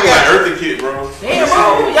is She's I like got. Eartha Kitt, bro. Damn,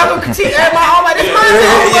 bro. Y'all gonna critique everybody all like this mine.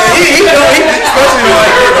 He especially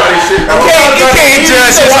like Everybody shit. You can't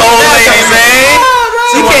judge his old lady, man.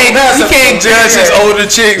 You can't judge his older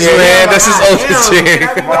chicks, man. That's his older chick.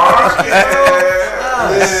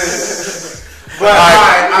 But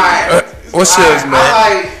alright. What's yours, man? I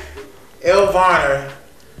like Elle Varner.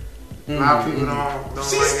 A lot of people don't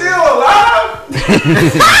She's like still alive?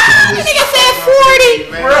 Nigga said 40.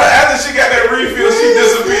 Bro, after she got that refill, she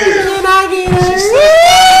disappeared. I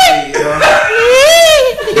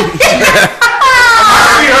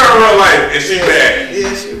see her in real life, and she bad.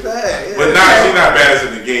 Yeah, she bad. Yeah. But she's not baddest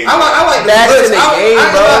in the game. I like the Baddest looks. in the game,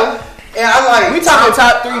 bro. And I like. We talking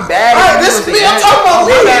top 3 bad. Alright, this is me. I'm talking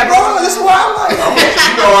about me, bro. This is what I like.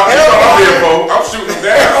 You know I'm here, bro. I'm shooting them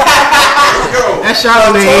down. Let's go. That's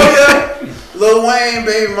Charlamagne. Toya, Lil Wayne,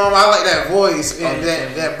 baby mama. I like that voice and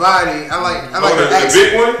that body. I like the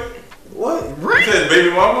accent. big one? What? You said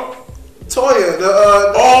baby mama? Toya,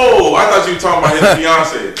 Oh, I thought you were talking about his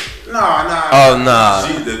fiance. Nah. Oh, nah.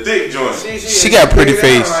 She's the thick joint. She got pretty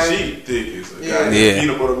face. She thick as a goddamn Yeah.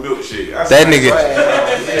 peanut butter milkshake. That nigga,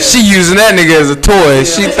 she using that nigga as a toy.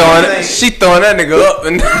 She throwing that nigga up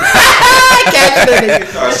and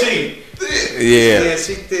She thick. yeah.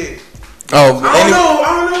 she thick. Oh, I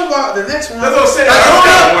don't know about the next one. That's what I'm saying. Like, I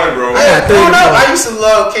got one, bro. Growing up, I used to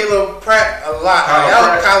love Caleb Pratt a lot.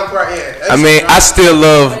 Kyle Pratt, yeah. I mean, I still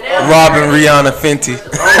love Robin Rihanna Fenty.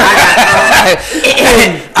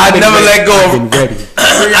 I never let go of.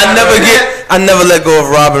 I never let go of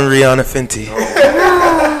Robin Rihanna Fenty.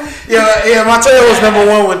 Yeah, my tail was number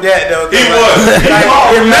 1 with that though. He was.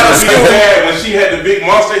 In middle She school, bad when she she had the big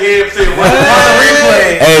monster head.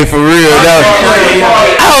 Hey, for real,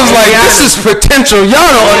 I was like, this is potential. Y'all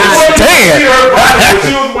don't understand.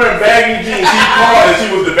 She was wearing baggy jeans. She called and she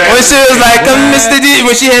was the baggy. When she was like, Mr. D,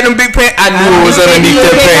 when she had them big pants, I knew it was underneath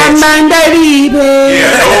their pants.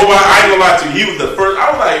 Yeah, no, but I ain't gonna lie to you. He was the first. I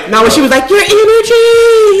was like, no, when she was like, your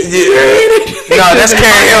energy. Yeah. No, that's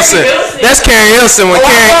Karen Hilson. That's Karen Hilson. When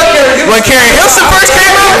Karen Hilson first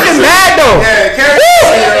came out, it's bad though. Yeah, Karen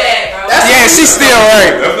Hilson. Yeah, she's still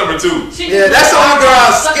right. That's number 2. Yeah, that's the only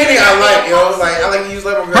girl skinny I like, yo. Like, I like to use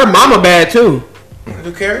like my girl. Her mama bad too.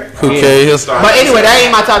 Who cares? Okay, Hilson. But anyway, that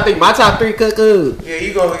ain't my top 3. My top 3 cuckoo. Yeah,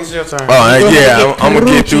 you go. It's your turn. Oh, yeah, I'm gonna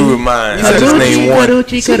get through with mine. I just named one.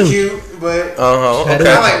 She's cute, but Okay. I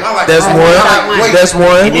like That's one. That's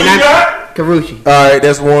one. And then I got Karuchi. All right,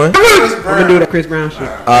 that's one. I'm gonna do that Chris Brown shit. All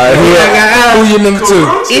right, who your number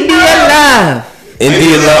 2? India Love.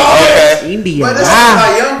 India Love. Okay. India But Love. that's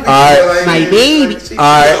like young people. Alright. Like, My baby.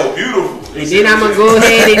 All right. So beautiful. And then I'm gonna go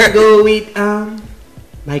ahead and go with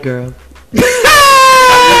my girl.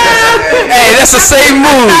 Hey, that's the same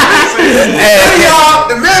move. Hey, y'all,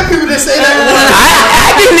 the mad people that say that one.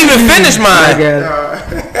 I didn't even finish My mine. girl.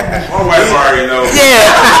 My wife already knows. Yeah,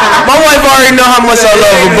 my wife already know how much I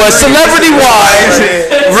love her. But celebrity wise,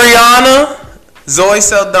 Rihanna, Zoe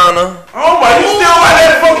Saldana. Oh my, you still like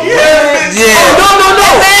that funky ass bitch? Yeah. No.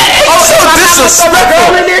 Oh, so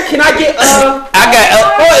disrespectful. In there, can I get I got.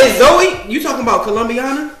 oh, is Zoe? You talking about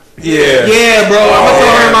Colombiana? Yeah. Yeah, bro. I'm gonna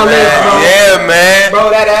throw her in my list, bro. Yeah, man.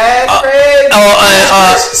 Bro, that ass crazy. It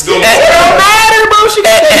don't matter, bro. She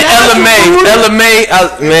got that Ella May,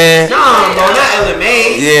 man. Nah, bro, not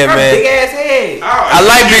LMA. Yeah, her man. big ass head. I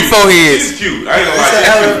like big foreheads. She's cute. I ain't gonna lie,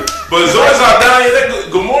 she's cute. But Zoe Saldana, that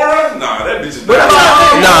Gamora, nah, that bitch is What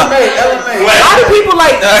about Nah. A lot of people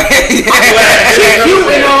like she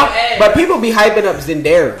cute and all, but people be hyping up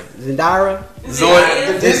Zendaya. Zoe.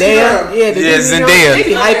 Zendaya. Yeah, Zendaya. They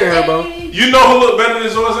be hyping her, bro. You know who look better than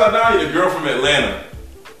Zoe Saldana? The girl from Atlanta.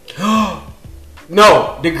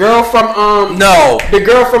 No, the girl from No. the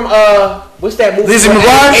girl from what's that movie? Lizzie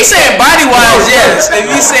McGuire? You said body wise, yes. If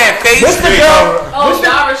you said face, What's the girl? Oh,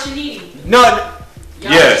 Zara Shahidi. No,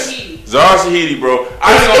 Yes. Zara Shahidi, bro.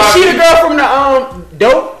 I ain't gonna is lie she to the you. girl from the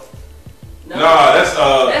Dope? Nah, that's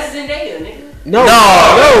That's Zendaya, nigga. No.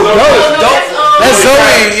 That's Zoe.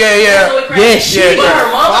 Yeah. Yeah, she But her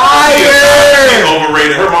mama. She's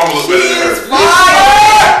overrated. Her mama looks better than her.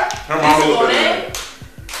 Her mama looks better than her.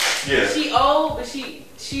 Yeah. She old, but she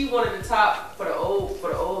one of the top for the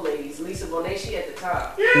old ladies. Lisa Bonet, she at the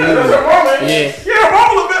top. Yeah, that's her mama. Yeah. Yeah, her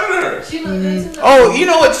mama look better than her. She look good too. Oh, you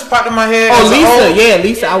know what just popped in my head? Oh, As an Lisa. old- Yeah,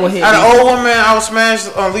 Lisa. I would hit. As an old woman, I would smash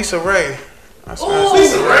on Lisa Ray. I smashed Ooh,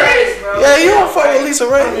 Lisa Ray? bro. Yeah, you don't fuck with Lisa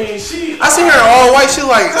Ray. I mean, I see her all white. She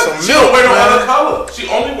like some She don't milk, wear no other man. color. She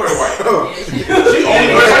only wear white. Yeah, She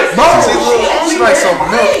only wear white. She like some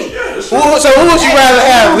milk. Yeah, So who would you rather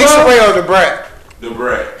have, Lisa Ray or the Brat? the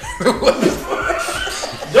brat.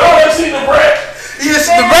 Y'all ever seen the brat? Yes,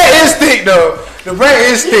 the Brat is thick though. The Brat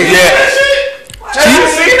is thick. Yeah. Have you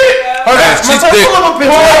seen it? Hold on, she's pull thick. up a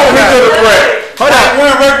picture. Of the brat. Hold on,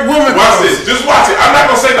 one woman. Watch this. Just watch it. I'm not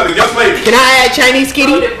gonna say nothing. Just play it. Can I add Chinese Oh,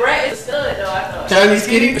 Kitty? the brat is a stud though. I thought. Chinese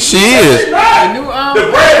Kitty. She is. The brat is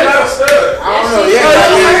not a stud. I don't know.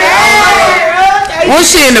 Yeah, Was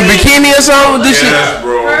she in the bikini or something? Did she? Yes,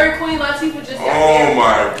 bro. Her and Queen Latifah just got Oh married.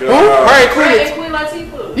 my Who? god. Right, Her Queen. and Queen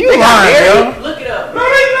Latifah. You lying, yo. Look it up. No,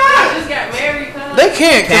 they not. They just got married, cuz. They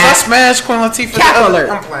can't, cause I smashed Queen Latifah. Cap the other- alert.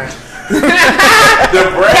 I'm playing. The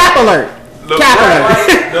brat. Cap alert. The Cap brat. alert.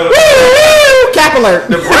 The Woo! Cap alert.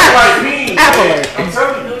 brat like me. Cap man. alert. I'm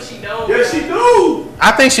telling you. No, she don't. Yeah, she do.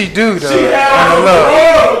 I think she do though. She I has don't the know.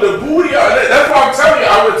 bra, the booty. That's why I'm telling you, I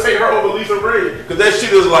would take her over Lisa Ray. Because that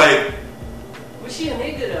shit is like, But she a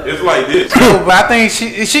nigga though. it's like this. No, but I think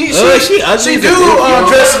she she ugly do as a bitch,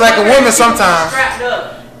 dress like a woman sometimes. Strapped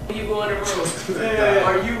up when you go in the room.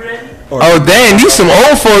 Are you ready? Oh damn, these some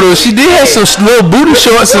old photos. She did have some little booty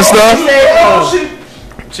shorts and stuff.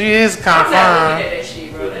 She is kind of I'm not fine. looking at that shit,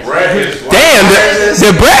 bro. That Brat is like, Damn,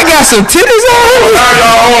 the brat got some titties on her.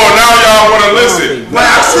 now y'all want to listen. But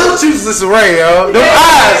I still choose Lisa Ray, yo.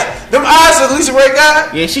 Them eyes that Lisa Ray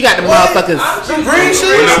got. Yeah, she got the motherfuckers. Some green When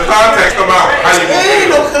shit. the contacts come out, how you There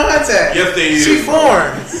ain't no gonna contact. Yes, they is. She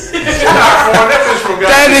foreign. She not foreign. That bitch from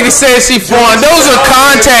That nigga said she foreign. Those are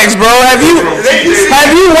contacts, bro. Have you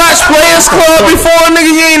watched Players Club before, nigga?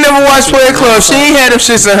 You ain't never watched Players Club. She ain't had them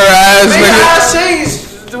shits in her eyes, Her nigga. eyes changed.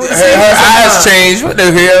 Her eyes changed. What the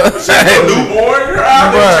hell? newborn, her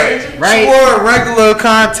eyes Right. changing. She Right. wore regular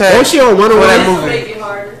contact. Oh, she on one for that of Let's movie. make it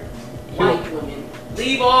harder. White women.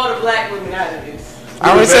 Leave all the black women out of this.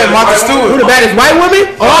 I already said Martha Stewart. Who the baddest white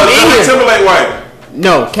woman? Oh, I'm in here. Timberlake white.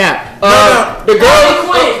 No, Cap. Harley The girl.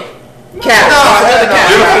 Quinn. Cap.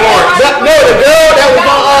 Jennifer Lawrence. No, the girl that was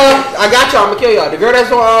on. I got y'all. I'm gonna kill y'all. The girl that's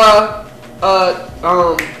on.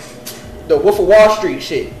 The Wolf of Wall Street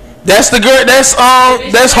shit. That's the girl. That's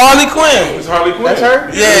Harley Quinn. It's Harley Quinn. That's her.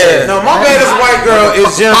 Yeah. No, my baddest white girl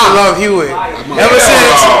is Jennifer Love Hewitt. Ever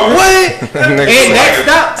since what? And next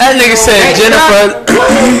up, That nigga said Jennifer.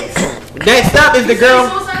 next up is the girl.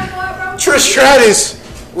 Trish Stratus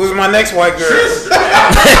was my next white girl.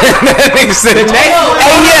 That nigga said. The next one.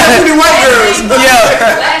 Hey, yeah. Many white girls.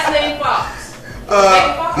 Yeah. Last name Fox.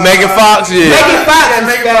 Megan Fox. Yeah. Megan Fox.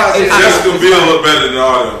 Jessica Biel look better than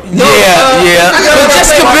all of them. Yeah. But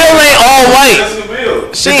Jessica Biel ain't all white. Jessica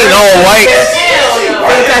Biel. She ain't all white.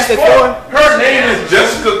 Fantastic Four. Her name is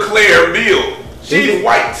Jessica Claire Biel. She's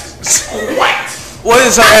white. White. What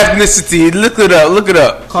is her ethnicity? Look it up. Look it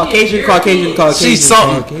up. Caucasian. She's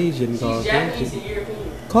something. Caucasian. She's Japanese and European.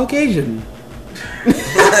 Caucasian.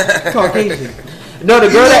 Caucasian. No, the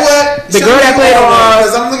You girl know that what? the girl that played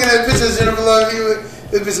Because on. I'm looking at pictures of Jennifer Love Hewitt.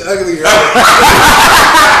 This bitch ugly girl.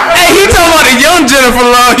 Hey, he talking about a young Jennifer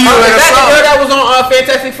Love Is Hewitt. that the girl that was on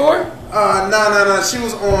Fantastic Four? No. She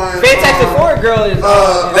was on. Fantastic Four girl is.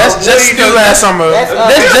 That's Jessica last summer.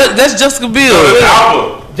 That's Jessica Biel.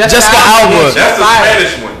 Alba. Jessica Alba. That's the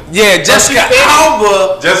Spanish one. Yeah, Jessica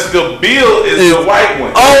Alba. Jessica Biel is the white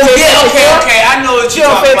one. Oh yeah, okay. I know what you're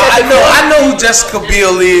talking about. I know who Jessica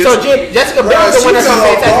Biel is. So Jessica Biel is the one that's on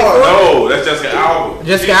Fantastic Four. No, that's Jessica Alba.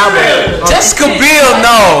 Jessica Alba. Jessica Biel,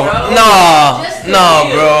 no,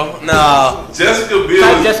 bro, no. Jessica Biel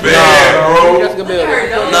is Jessica bad, bro. Jessica Biel.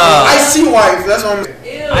 No. Ice-T wife. That's what I'm.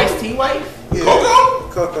 Ice-T wife. Yeah.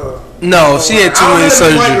 Coco? No, she had too many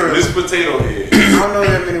surgeries. Miss Potato Head. I don't know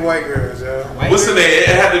that many white girls, yo. What's the name? It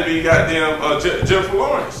had to be goddamn Jennifer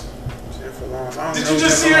Lawrence. Jennifer Lawrence. I don't Did know you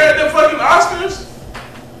just Jennifer see her at Lawrence. the fucking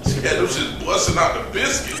Oscars? She had them shit busting out the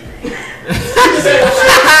biscuit.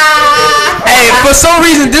 Hey, for some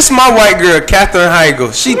reason, this is my white girl, Katherine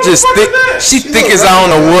Heigl. She just thick. She thick as I don't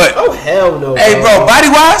know what. Oh hell no. Hey, bro, body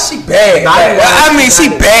wise, she bad. I mean, she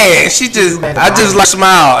bad. She just, I just like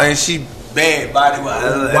smile and she bad body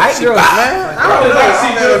wise. White girls, man. I don't know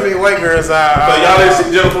that many white girls. So y'all didn't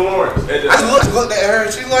see Jennifer Lawrence? I just looked at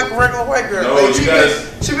her. She like a regular white girl. No, Like, you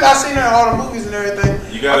I seen her in all the movies and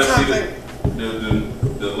everything. You gotta I'm trying see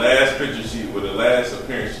to the last picture the last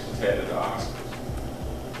appearance she just had at the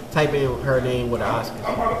Oscars. Type in her name with an Oscar.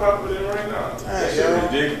 I'm about to pop it in right now. That shit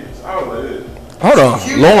ridiculous. I was like, this. Hold on,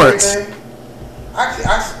 cute Lawrence. and everything.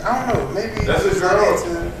 I don't know. Maybe That's I'm his not girl. into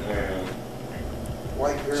Man.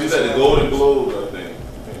 white girls. She's at the Golden Globes, I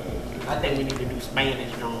think. I think we need to do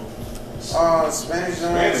Spanish, John. Spanish.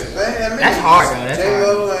 That's hard, though. That's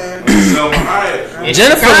J-Lo and Selma Hayek.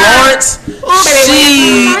 Jennifer Lawrence,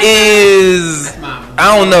 she is.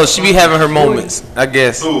 I don't know. She be having her moments, I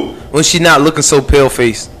guess, Who? when she not looking so pale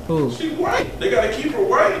faced. Who? She white. They gotta keep her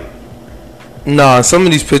white. Nah, some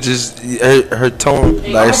of these pictures, her tone, like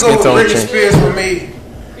her I'm skin going tone with Britney change. Spears for me.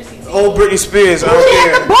 Chrissy Teigen. Old Britney Spears. I don't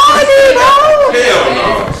care. Hell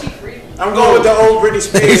no. She freaky. I'm going with the old Britney He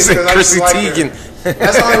Spears said because I just Chrissy like her. Teigen.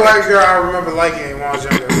 That's the only white girl I remember liking when I was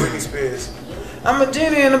younger. Britney Spears. I'm a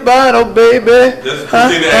genie in a bottle, baby. That's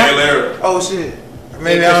Christina Aguilera. Oh shit.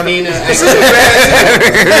 Maybe I don't know.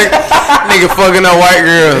 Nigga fucking up white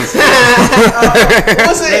girls.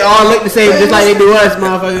 What's They it? all look the same, just like they do us,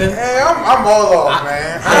 motherfucker. Hey, I'm all off,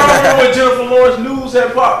 man. I don't remember when Jennifer Lawrence news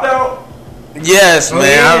had popped out. Yes, man,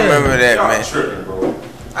 yeah. I remember that, Y'all man. tripping, bro.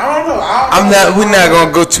 I don't know. We're not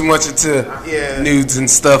gonna go too much into Yeah. nudes and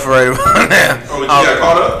stuff right about now. Oh, you got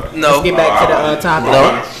caught up? No, Let's get back to the topic.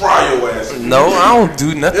 I'm gonna fry your ass. no, I don't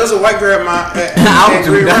do nothing. There was a white girl at my. I don't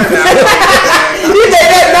do nothing. You said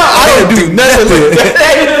that? No, I don't do nothing.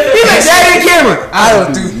 He like that in camera. I don't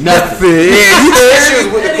do nothing. Yeah, you know She was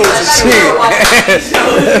with the coach and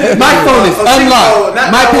shit. My phone is unlocked. not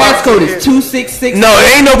My my passcode watch. is 266. no, it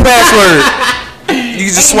ain't no password. You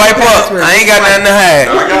can just swipe up. I ain't got nothing to hide.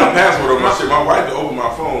 I got a password on my shit. My wife can open my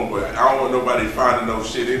phone, but I don't want nobody finding no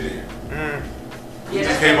shit in there. We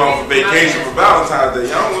just came off for vacation for Valentine's Day.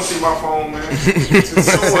 Y'all don't want to see my phone, man.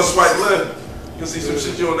 Someone swipe left. You can see some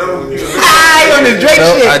shit you don't never get. I on the Drake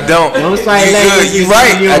No, shit. I don't. Don't You swipe left. good? You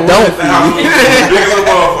right? I don't. The house was big as a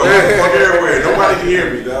motherfucker. Fuck everywhere. Nobody can hear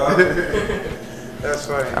me, dog. That's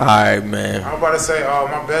funny. All right, man. I'm about to say,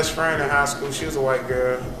 my best friend in high school, she was a white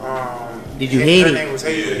girl. Did you hit Her it? name was Yeah,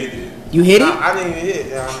 Haley. he did. You hit No, it? I didn't even hit.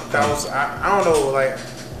 That was I don't know. Like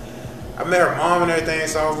I met her mom and everything,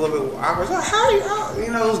 so I was a little bit awkward. Like, how you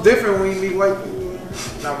know, it was different when you meet white people.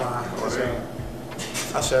 Not mine.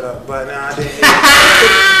 I'll shut up. But nah, I didn't hear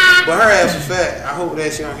it. But her ass was fat. I hope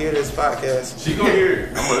that she don't hear this podcast. She gonna hear it.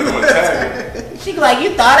 I'm gonna tag her. She be like,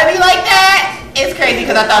 you thought of me like that? It's crazy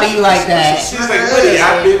because I thought of you like that. She's like, buddy,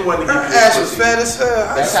 I've been wanting to her get ass this was fat as hell.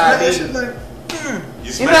 I That's how I smacked did. that shit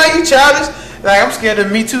like, You know how you childish? Like, I'm scared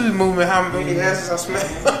of Me Too movement, how many asses I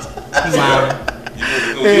smacked. Wow.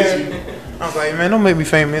 gonna get you. I was like, man, don't make me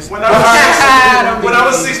famous. When I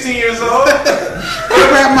was 16 years old, I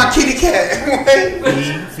grabbed my kitty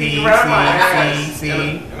cat. See, and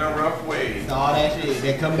I rough way. all that shit.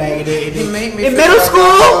 They come back He made me in feel middle like school.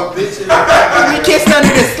 I was a bitch. We kissed under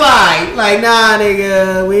the slide. Like, nah,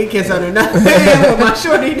 nigga, we ain't kiss under nothing. With my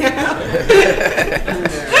shorty now.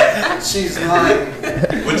 She's lying.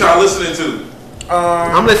 What y'all listening to?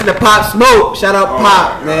 I'm listening to Pop Smoke. Shout out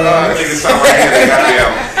Pop, man. Nigga sound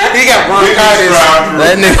like He got bronchitis. That I'm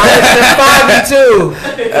nigga, listening to Fabi too.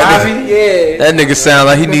 Fabi, yeah. that nigga sound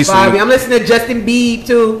like he needs Fabi. some. I'm listening to Justin Bieber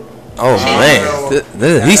too. Oh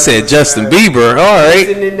man, he said Justin Bieber. All right,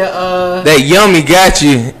 Listening to that yummy got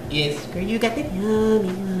you. yes, girl, you got that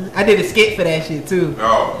yummy. I did a skit for that shit too.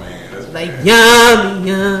 Oh man, that's Like yummy,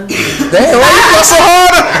 yummy. Damn, why you go so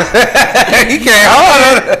hard? He can't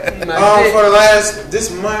hard. For the last this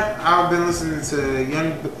month, I've been listening to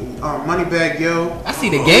Young Moneybagg Yo. I see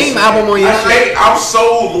the Game album on your shit. I'm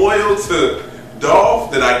so loyal to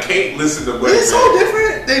Dolph that I can't listen to what It's so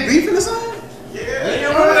different. They beefing or something? Yeah, you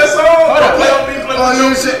remember that song?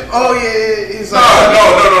 Oh yeah. He's No,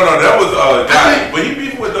 like, that was Gotti. But he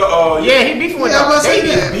beefing with the Yeah, he beefing with Yeah, I was they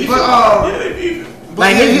saying that. beefing. But yeah, they beefing.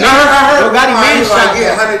 Like his I heard Yo Gotti man like shot.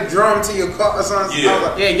 get 100 drum to your car or something. Yeah. I was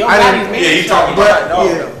like, Yeah, Yo I Gotti's didn't- man Yeah, he shot. talking But about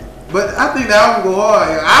Dolph. yeah. But I think the album go hard.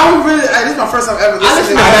 I don't really. This is my first time ever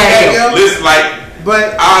listen listening to to Bag Yo. Listen, like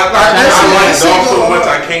But I like shit Dolph go so much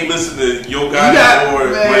hard. I can't listen to Yo You Gotti got- or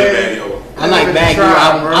man. Moneybagg Yo. I like Bag new Try,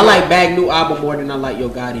 album. bro. I like Bag new album more than I like Yo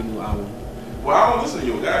Gotti new album. Well, I don't listen to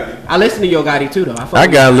Yo Gotti. I listen to Yo Gotti too though. fuck I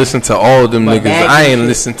with gotta listen to all them But niggas. Bag I and ain't shit.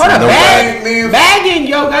 listen to Hold up, nobody. Bag and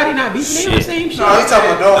Yo Gotti not beefing. They on the same shit. No, he talking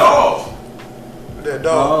about Dolph. Dolph. The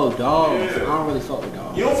dog. Oh, dog. Yeah. I don't really fuck with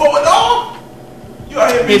dog. You don't fuck with Dolph? You out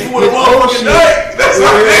here beefing with a his old motherfucking shit. dyke. That's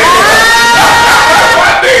my nigga. That's my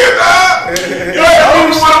nigga, dog. You out here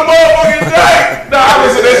beefing with a motherfucking dyke. Nah, I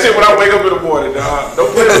listen to that shit when I wake up in the morning, dog.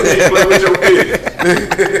 Don't play with me, play with your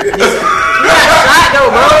bitch. Shot though,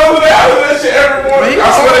 bro. I listen to that shit every morning. I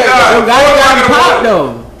swear to God. Yo Gotti got him 4 o'clock pop in the morning.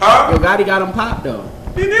 though. Huh? Yo Gotti got him pop though.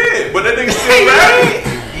 He did, but that nigga still mad.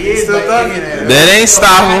 He's still thugging it. That ain't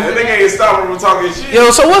stopping. That nigga ain't stopping from talking shit. Yo,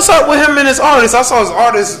 so what's up with him and his artist? I saw his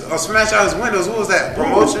artist smash out his windows. What was that?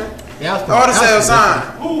 Promotion? Yeah, The artist had a sign.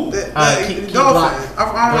 Who? Keith Dolphin. Block. I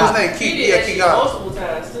don't know his name. He Keith. did Yeah, that Keith shit got. multiple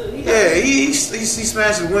times too. Yeah, he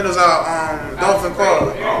smashed his windows out. Dolphin car.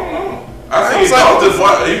 I don't know. I I was seen like, Dolph just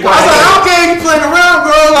bought. He I was like, okay, you playing around,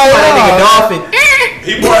 girl. Like, That nigga Dolphin.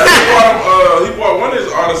 He bought one of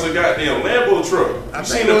his artists a goddamn Lambo truck. You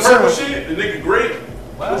seen the it was purple him. shit? The nigga great.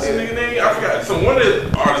 What's the nigga name? I forgot. Some one of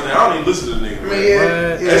his artists name. I don't even listen to the nigga. man.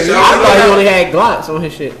 Yeah, That shit- I thought he only had Glocks on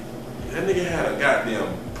his shit. That nigga had a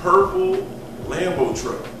goddamn purple Lambo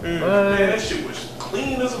truck. Man, that shit was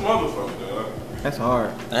clean as a motherfucker, dog. That's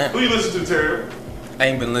hard. Who you listen to, Terry? I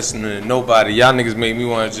ain't been listening to nobody. Y'all niggas make me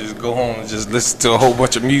want to just go home and just listen to a whole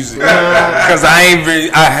bunch of music. Cause I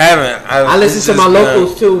haven't. I listen to my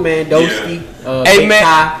locals too, man. Doski. Hey Big man,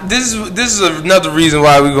 Ty. this is another reason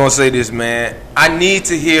why we gonna say this, man. I need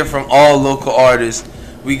to hear from all local artists.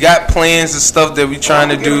 We got plans and stuff that we trying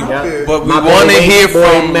to do, Yeah. but we My boy want to Wayne hear Boy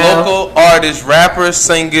from Mel. local artists, rappers,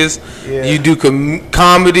 singers. Yeah. You do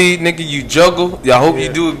comedy, nigga. You juggle. I hope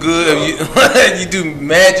you do it good. If you do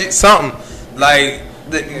magic, something like.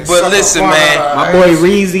 But listen, man. My boy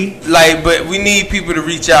Reezy. Like, but we need people to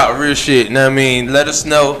reach out, real shit. Know what I mean? Let us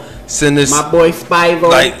know. Send us, My boy Spivo.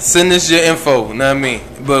 like, send us your info. Know what I mean?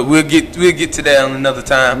 But we'll get to that on another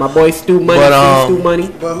time. My boy Stu Money. But, Stu Money.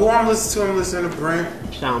 But who I'm listening to? I'm listening to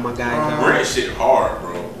Brent. Shout out my guys. out. Brand shit hard,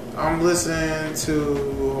 bro. I'm listening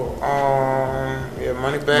to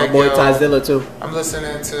Moneybagg My boy Yo. Tyzilla too. I'm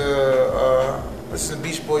listening to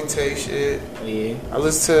Beach Boy Tay shit. Oh, yeah. I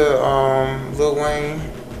listen to Lil Wayne.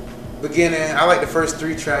 Beginning, I like the first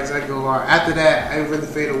 3 tracks. I go hard. After that, I really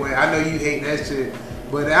fade away. I know you hate that shit,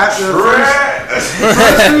 but after the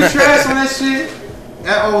first 3 tracks on that shit,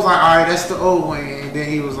 I was like, all right, that's the old Wayne. And then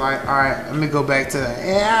he was like, all right, let me go back to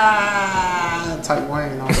type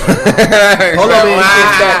Wayne. I was like, Polo Man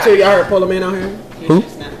can snap too. Y'all heard Polo Man out here? Who?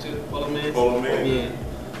 Snap too. Polo Man. Polo Man?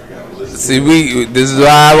 Yeah. See, this is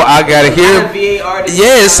why I gotta hear. VA artist.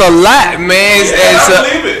 Yeah, it's a lot, man.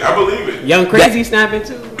 I believe it. Young Crazy snapping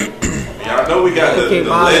too. Y'all know we got the Okay,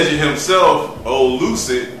 Molly. legend himself, old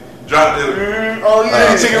Lucid, Drop the. Oh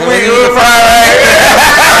yeah, chicken wings with the fried rice.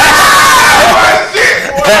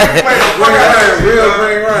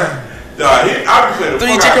 Bring run. Nah, I be playing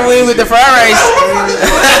 3 chicken wings with the fried rice.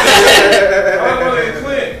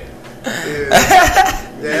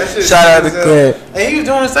 Shout out to Clint. And he was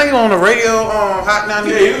doing his thing on the radio, Hot 90.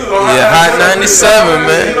 Hot 97,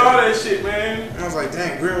 man. All that shit, man. I was like,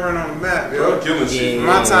 dang, Green Run on the map, yo. Killing shit.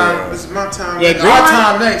 My time. This is my time. Yeah, our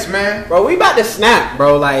time next, man. Bro, we about to snap,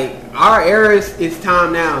 bro. Like, our era is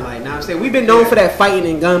time now. Like, know what I'm saying? We've been known for that fighting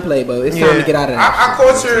and gunplay, but it's time to get out of that. Our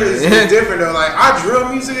culture is different, though. Like, our drill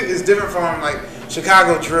music is different from, like,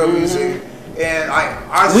 Chicago drill music. And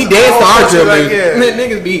we dance to our drill music.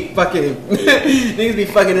 Niggas be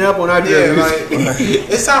fucking it up on our drill music.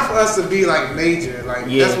 It's time for us to be like major. Like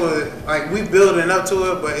that's what we building up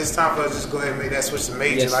to it, but it's time for us to just go ahead and make that switch to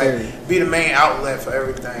major. Be the main outlet for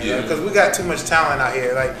everything. Because we got too much talent out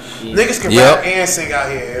here. Like niggas can rap and sing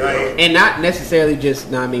out here. Like, and not necessarily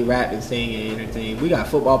just rap and sing and entertain. We got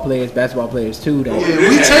football players, basketball players too. That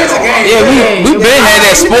we changed the game. Yeah, we been had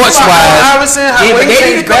that sports wise.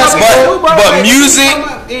 But music,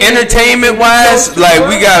 entertainment wise, like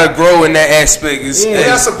we gotta grow in that aspect.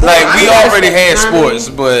 Like we already had sports,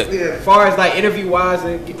 but as far as like interview wise,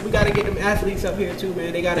 we gotta get them athletes up here too,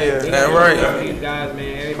 man. They gotta, right. These guys,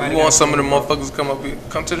 man. Everybody. We want some of the motherfuckers to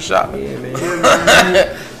come to the shop. Yeah, man.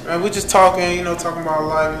 Man, we just talking, talking about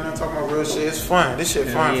life, talking about real shit. It's fun. This shit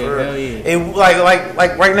fun for real. Yeah. And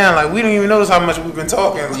like right now, like we don't even notice how much we've been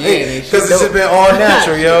talking. Because it's just been all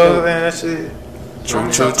natural, yo. And that shit. True.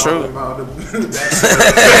 But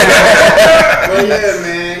yeah,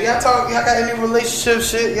 man. Y'all got any relationship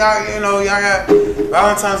shit? Y'all got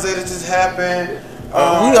Valentine's Day that just happened.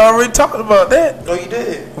 We already talked about that. Oh, you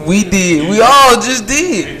did? We did. We all just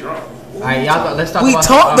did. Alright, y'all. Let's talk. We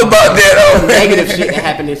talked about that. Negative shit that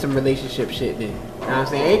happened in some relationship shit. Then, you know what I'm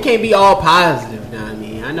saying? It can't be all positive. You know what I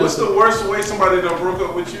mean? I know. What's the worst way somebody done broke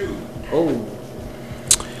up with you?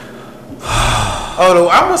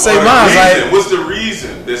 I'm gonna say mine. Like, what's the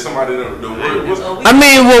reason that somebody done? One of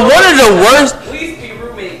the worst. We used to be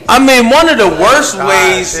roommates. One of the worst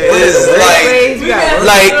ways is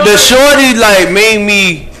like the shorty made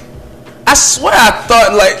me. I swear I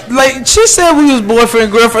thought like she said we was boyfriend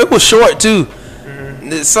and girlfriend. It was short too.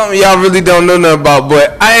 It's something y'all really don't know nothing about.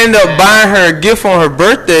 But I ended up buying her a gift on her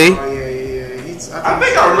birthday. I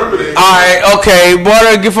think I remember that. Alright, okay. Bought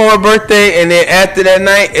her a gift on her birthday, and then after that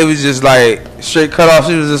night, it was just like straight cut off.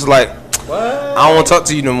 She was just like, "What? I don't want to talk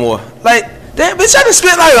to you no more." Like, damn, bitch, I just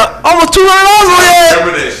spent like almost $200 on I that.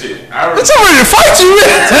 remember that shit. Bitch, I'm ready to fight you,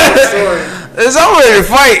 man. I'm ready to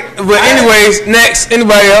fight. But anyways, next,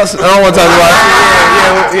 anybody else? I don't want to talk about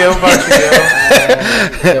it. Yeah, fuck you,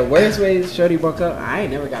 yo. The worst way Shorty broke up, I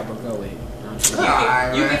ain't never got broke up with.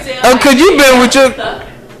 You can tell. Cause you been with your.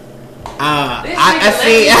 I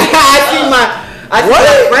see my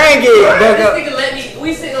friend get broke up. This nigga let me.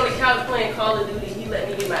 We sitting on the couch playing Call of Duty. He let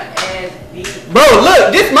me get my ass beat. Bro,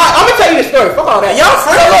 look, I'm gonna tell you the story. Fuck all that. Y'all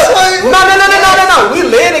friends? No. We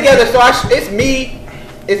live together, so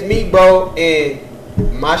it's me, bro, and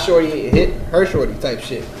my shorty hit her shorty type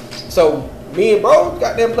shit. So me and bro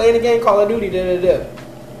got them playing the game Call of Duty.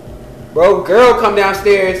 Bro, girl come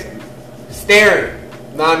downstairs staring.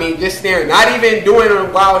 Know what I mean? Just staring. Not even doing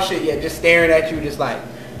wild shit yet. Just staring at you, just like.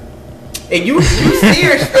 And you see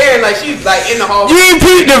her staring like she's like in the hallway. You ain't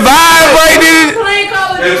peep the vibe right there. Playing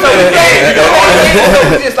Call of Duty.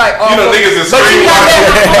 Just like, niggas is screaming.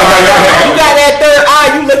 You got that third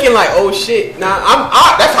eye. You looking like, oh shit. Now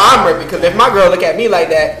that's how I'm ripping. Because if my girl look at me like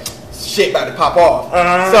that, shit about to pop off.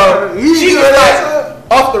 So she was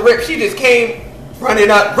like off the rip. She just came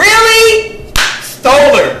running up. Really?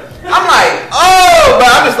 Stole her. I'm like, oh, but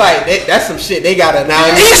I'm just like, that's some shit they gotta now.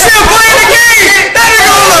 He still playing the game. That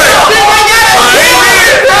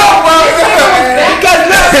Because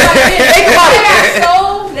look, think about it.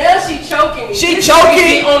 Now she choking me. She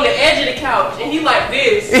choking on the edge of the couch, and he like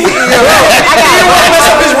this. He don't want to mess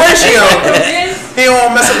up his ratio. He don't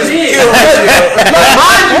want to mess up his kill ratio.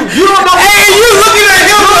 Mind you don't know. Hey, you looking at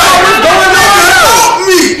him? What's going on? Help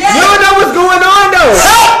me. You don't know what's going on though.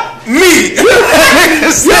 Me. You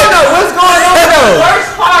don't know what's going on though. The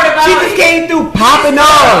worst part about she just came through popping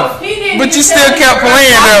off. But you still kept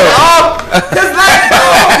playing though. Cause like,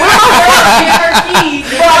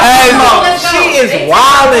 she is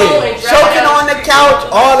wilding, choking on the couch,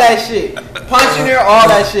 all that shit, punching her, all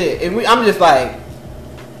that shit, and I'm just like,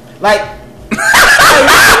 what you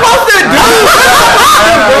supposed to do?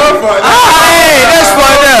 Hey, that's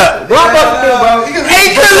fucked up. What I'm supposed to do, bro?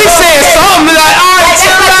 Hey, cause he said something like, all right,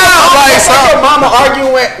 chill out, like something. Your mom mama arguing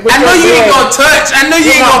with I know you ain't gonna touch. I know you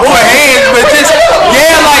ain't gonna put hands, but just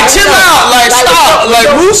like chill out, like stop, like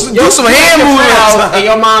do some hand movements. And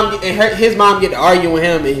your mom and his mom get to argue with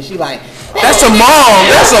him, and she like, that's a mom.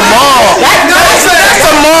 That's a mom. That's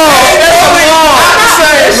a mom.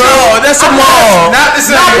 That's a mom. Not the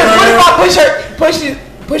same. What if I push it?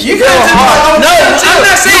 You can no, I'm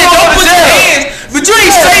not saying don't put your hands, but you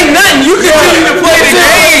ain't saying nothing. You continue to play the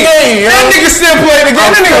game. That nigga still play the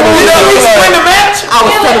game. That nigga moved up. He's playing the match. I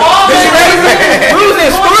was telling you, we was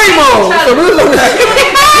in story mode. So we was on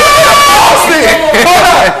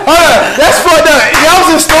Hold on. That's fucked up. Y'all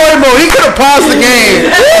was in story mode. He could have paused the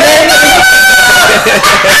game.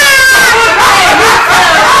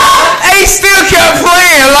 He still kept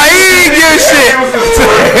playing like he didn't give a shit.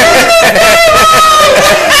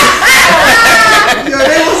 Yo,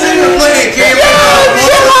 they was even playing game.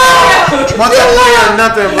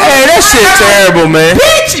 Nothing. Hey, that shit terrible, man.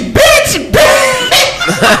 Bitch.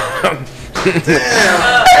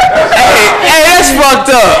 Hey, that's fucked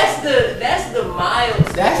up. That's the mild.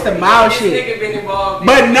 That's the mild shit. This nigga been involved.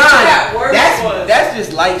 But that's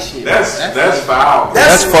just light shit. That's foul.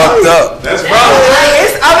 That's fucked up. That's foul.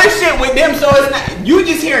 It's other shit with them, so it's not. You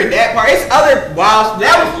just hearing that part. It's other wild.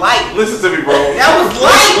 That was light. Listen to me, bro. That was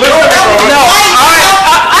light. Listen to me, bro. No,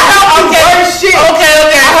 I helped the worst shit.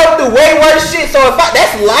 Okay. I helped the way worse shit. So if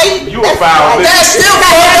that's light, You a foul bitch. That's still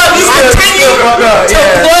fucked up. You continue to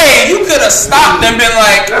play. You could have stopped and been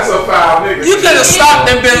like. That's a foul nigga. You could have stopped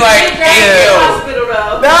and been like, Hey, yo. hospital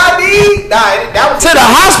though. that was To the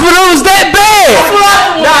hospital was that bad?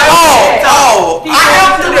 Oh. I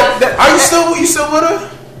helped the. Are you still with her?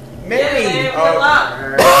 Maybe.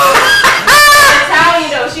 Italian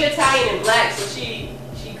though. She Italian and black, so she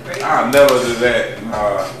crazy. I'll never do that.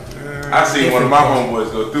 I seen one of my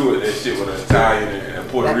homeboys go through it. That shit with an Italian and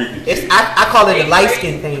Puerto Rican. I call it a light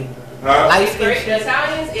skin thing. Light skin The shit.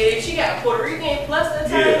 Italians, if she got Puerto Rican plus the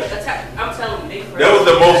Italian, I'm telling you, they crazy. That was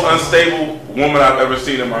the most unstable woman I've ever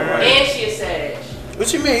seen in my life. And she a Sag.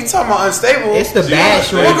 What you mean? You talking about unstable? It's the bad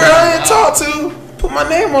shit. What girl I didn't talk to? Put my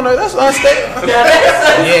name on her. That's unstable.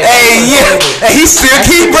 Hey, yeah. He still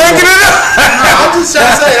keep breaking it up. I'm just trying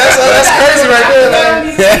to say that's crazy right there.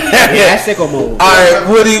 Man. Yeah, that's sicko mode. All right,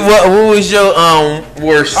 Woody, what was your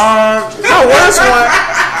worst? My worst one.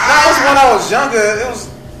 That was when I was younger. It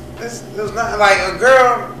was not like a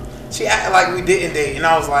girl. She acted like we didn't date, and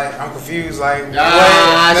I was like, I'm confused. Like, what?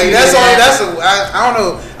 Like that's all. I don't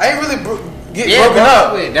know. I ain't really get broken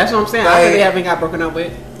up with. That's what I'm saying. Like, I really haven't got broken up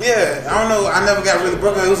with. Yeah, I don't know. I never got really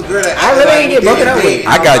broken up. It was a girl that I really ain't get broken up with.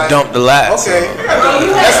 I got dumped a lot. Okay.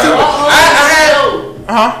 That's too. I had.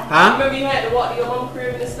 Huh? Remember you had to walk to your home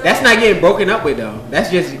crib and stuff? That's not getting broken up with though. That's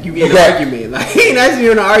just you get in an argument. Like that's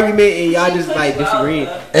you in an argument and y'all just like disagreeing.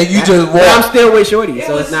 And you just But I'm still with Shorty, It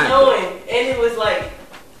so was it's not. snowing, and it was like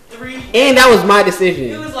 3. And that was my It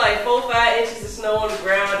decision. was like 4-5 inches of snow on the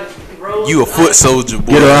ground. The road You a foot soldier,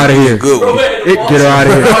 boy. Get her outta here. Good one. Get her out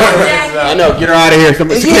of here. I know. Get her out of here. Some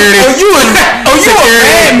security. You a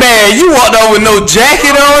man. You walked out with no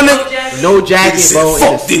jacket on. No jacket, bro.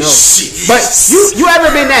 Fuck in the this snow. shit. But you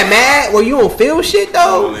ever been that mad where you don't feel shit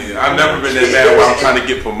though? I've never been that bad while I'm trying to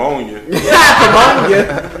get pneumonia.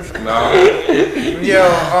 Pneumonia. No. Yo,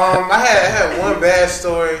 I had one bad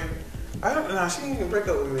story. I don't know. She didn't even break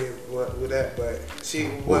up with me with that, but she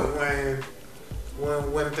when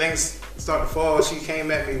things started to fall, she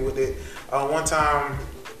came at me with it. One time,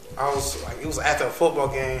 I was like, it was after a football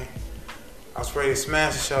game. I was ready to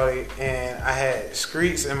smash a shorty, and I had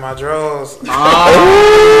screeks in my drawers.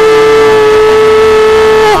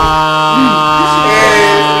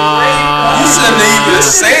 You shouldn't even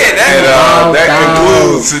said that. And that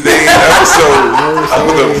concludes today's episode of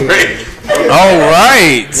The Break. All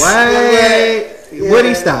right. What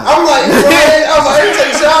he stop? I'm like, I was like, I didn't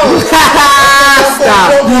take a shower. Stop.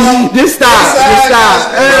 Just stop.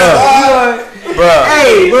 Bro.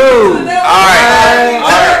 Hey, bro. All right.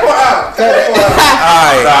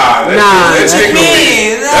 That's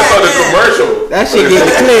on the commercial. That shit getting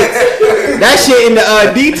clipped. That shit in the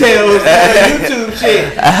details of the YouTube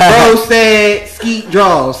shit. Bro said skeet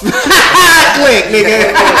draws. Click,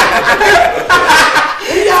 nigga.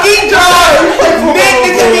 Skeet draws. Nick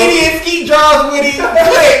the comedian skeet draws with him.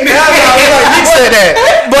 Click, nigga. You said that.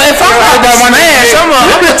 But if I'm not about my ass, I'm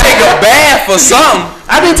gonna take a bath or something.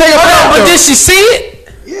 I didn't take a bath. But did she see it?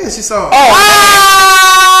 Yeah, she saw it. Oh.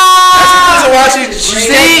 That's why she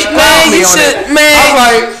See, man, you should, man. I was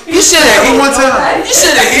like, you should have one time. You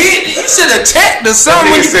should have hit. You should have checked or something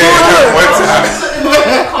when Nigga you said pulled up. one time. Took him in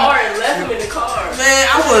the car and left him in the car. Man,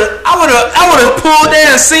 I would would have pulled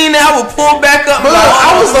down, seen that. I would pull back up. But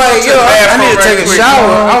I was like, yo, I need to take a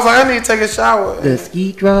shower. I was like, I need to take a shower. The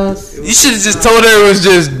ski draws. You should have just told her it was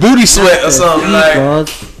just booty sweat or something. Like,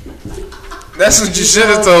 that's what you should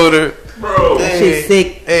have told her. Bro, She's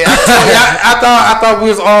sick. Hey, I thought we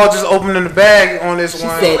was all just opening the bag on this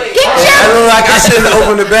one. Said, I look like I shouldn't have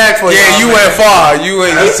opened the bag for you. Yeah, you went far. You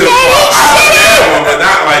went too far. but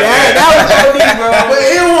not like that. that was funny, bro. But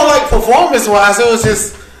it wasn't like performance wise. It was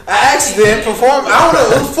just an accident. I don't know.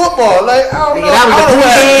 It was football. Like I don't know. That was I don't know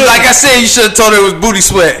what- Like I said, you should have told her it was booty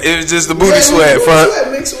sweat. It was just the booty sweat front.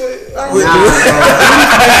 Mixed with. Like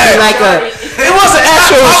a. It wasn't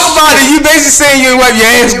actual. Talk about it. You basically saying you wipe your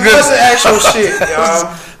ass It good. wasn't actual shit,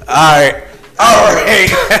 y'all. Alright.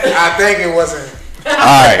 I think it wasn't.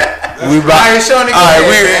 Alright. We about. Alright, Shawnee. Alright,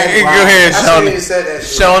 we go ahead, I Shawnee. shouldn't have said that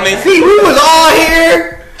shit. Shawnee. See, we was all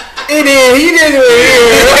here. And then he didn't even hear.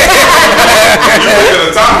 You went to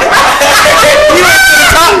the top. He went to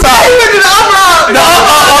the top. He went to the upper.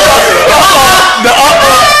 The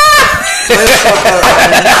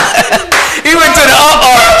He went to the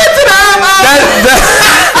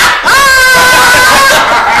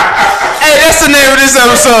Hey, that's the name of this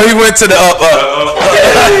episode. He went to the up.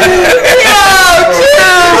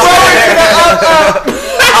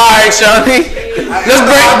 Alright, Shawnee. Let's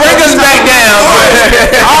break us back down.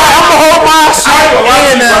 Alright, I'm gonna hold my shit. I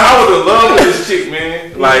would have loved this chick,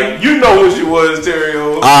 man. Like, you know who she was,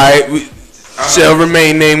 Terrio. Alright, we shall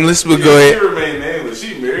remain nameless. We'll go She ahead. remain nameless.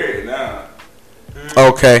 She married now.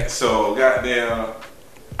 Okay. So, goddamn.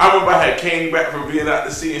 I remember I had came back from being out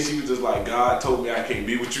to sea, and she was just like, God told me I can't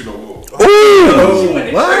be with you no more. Ooh.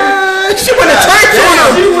 What? She went to church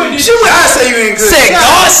on him. She would. I say you ain't good. Said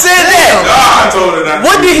God said that. God told her not to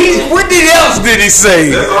What be did with you. What else did he say?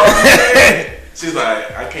 That's all she said. She's like,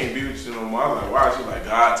 I can't be with you no more. I was like, why? She's like,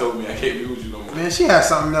 God told me I can't be with you no more. Man, she had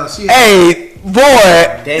something else. Hey, boy.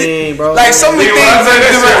 Dang, bro. Like so many Nigga, when I things. said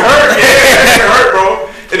that shit hurt. Yeah, that shit hurt, bro.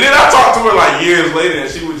 And then I talked to her like years later, and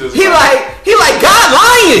she was just He like God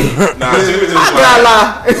lying. nah, she was just I gotta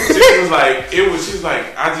lie. she was like, she's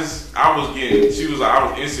like, I was getting, she was like, I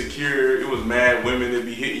was insecure. It was mad women that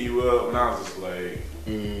be hitting you up, and I was just like,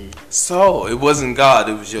 So it wasn't God.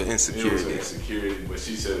 It was your it was insecurity. insecurity, but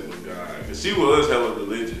she said it was God, because she was hella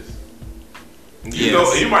religious. You Yes.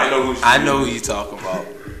 know, you might know who she I is. know who you talking about.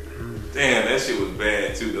 Damn, that shit was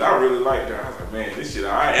bad too. 'Cause I really liked her. I was like, man, this shit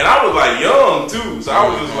alright. And I was like young too, so I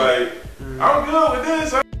was just like, I'm good with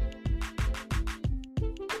this.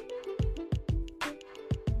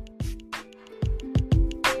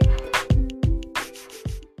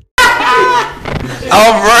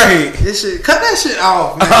 All right. This shit. Cut that shit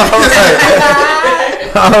off, man.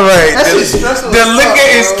 All right. That shit's stressful The as fuck, liquor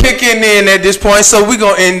is bro. kicking in at this point, so we're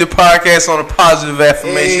gonna end the podcast on a positive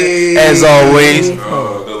affirmation, as always. The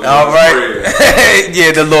Lord's All right. Prayer.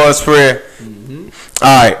 Yeah, the Lord's Prayer.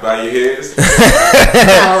 All right. Bow your heads.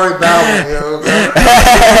 Alright, Bowman, yo.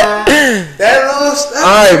 That little stuff.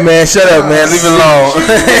 All right, man. Shut up, man. Leave it alone.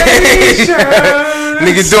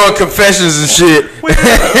 Niggas doing confessions and shit.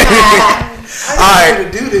 I to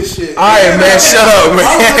do this shit. All right, man. Shut up, I was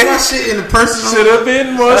like man. my shit in the personal. Should have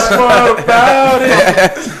been more smart about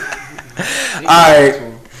it. All right.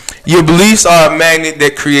 Your beliefs are a magnet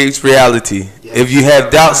that creates reality. If you have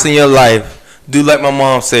doubts in your life, do like my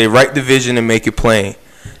mom say, write the vision and make it plain.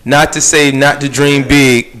 Not to say not to dream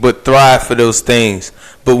big, but thrive for those things.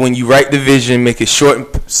 But when you write the vision, make it short and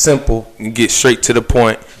simple and get straight to the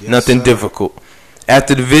point. Nothing difficult.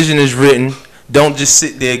 After the vision is written, don't just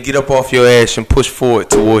sit there, get up off your ass and push forward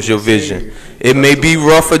towards your vision. It may be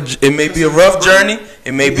rough, it may be a rough journey,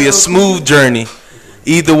 it may be a smooth journey.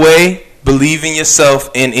 Either way, believe in yourself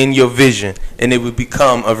and in your vision, and it will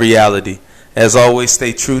become a reality. As always,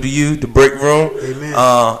 stay true to you. The Break Room. Amen.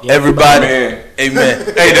 Everybody. Amen. Amen.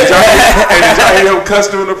 Hey, did y'all hear him cuss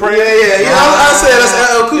during the prayer? Yeah. I said that's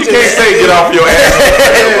LL Cool You J. can't say get off your ass.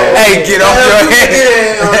 Hey, get off your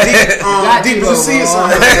head. Yeah, Deep Blue Sea or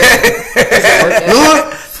something like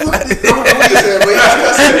that.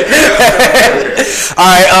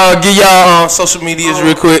 Alright, give y'all social medias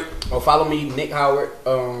real quick. Oh, follow me, Nick Howard.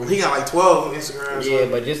 He got like 12 Instagrams. Yeah,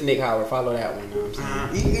 but just Nick Howard. Follow that one. You know what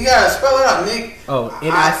I'm saying? You gotta spell it out, Nick. Oh,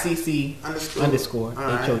 NICC Underscore.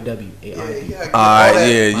 HOWARD. Alright,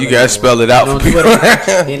 yeah, you gotta spell it out for people.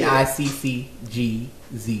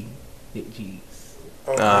 NICCGZ. Nick G's.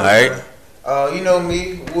 Alright. You know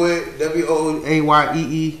me, Wood,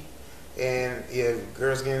 WOAYEE. And yeah,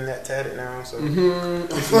 girls getting that tatted now. So Hey,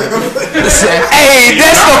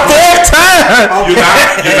 that's the fourth time.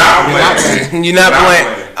 You're not playing.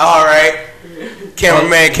 All right.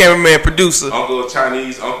 Cameraman, producer. Uncle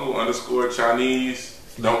Chinese, Uncle _ Chinese.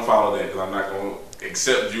 Don't follow that because I'm not going to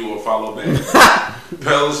accept you or follow back.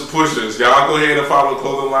 Fellas Pushers, y'all go ahead and follow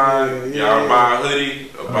Clothing Line. Y'all buy a hoodie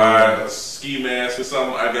or buy a ski mask or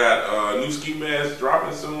something. I got new ski masks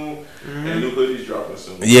dropping soon and new hoodies dropping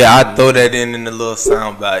soon. Yeah, I throw that in the little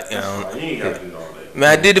soundbite. You know, you ain't got to do all that. Man,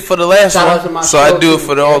 I did it for the last one, so I do it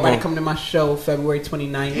for the other one. Come to my show February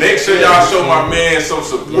 29th. Make sure y'all show my man some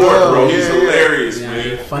support, bro. He's hilarious,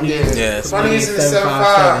 man. Funniest in the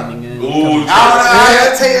 755. Ooh,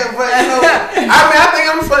 I tell you, but you know, I think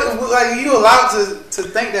I'm funny. Like you allowed to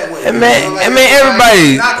think that way.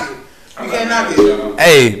 Everybody. You can't knock it.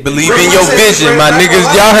 Hey, believe in your vision, my niggas.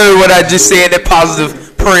 Y'all heard what I just said, that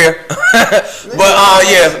positive prayer. But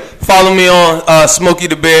yeah. Follow me on Smokey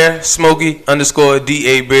the Bear,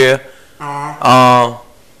 Smokey_DA Bear.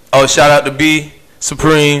 Shout out to B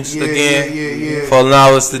Supremes again for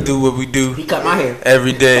allowing us to do what we do. He cut my hair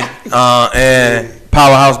every day. And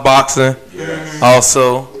Powerhouse Boxing. Yes.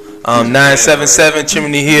 Also 977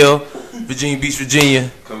 Chimney Hill, Virginia Beach,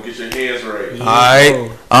 Virginia. Come get your hands right.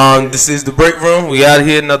 All right. This is the Break Room. We out of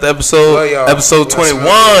here. Another episode. Episode 21.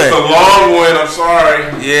 It's a long one. I'm sorry.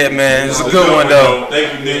 Yeah, man. It's a good one, though.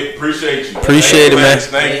 Thank you, Nick. Appreciate you. Appreciate it, man.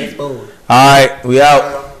 Thank you. All right. We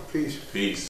out. Peace. Peace.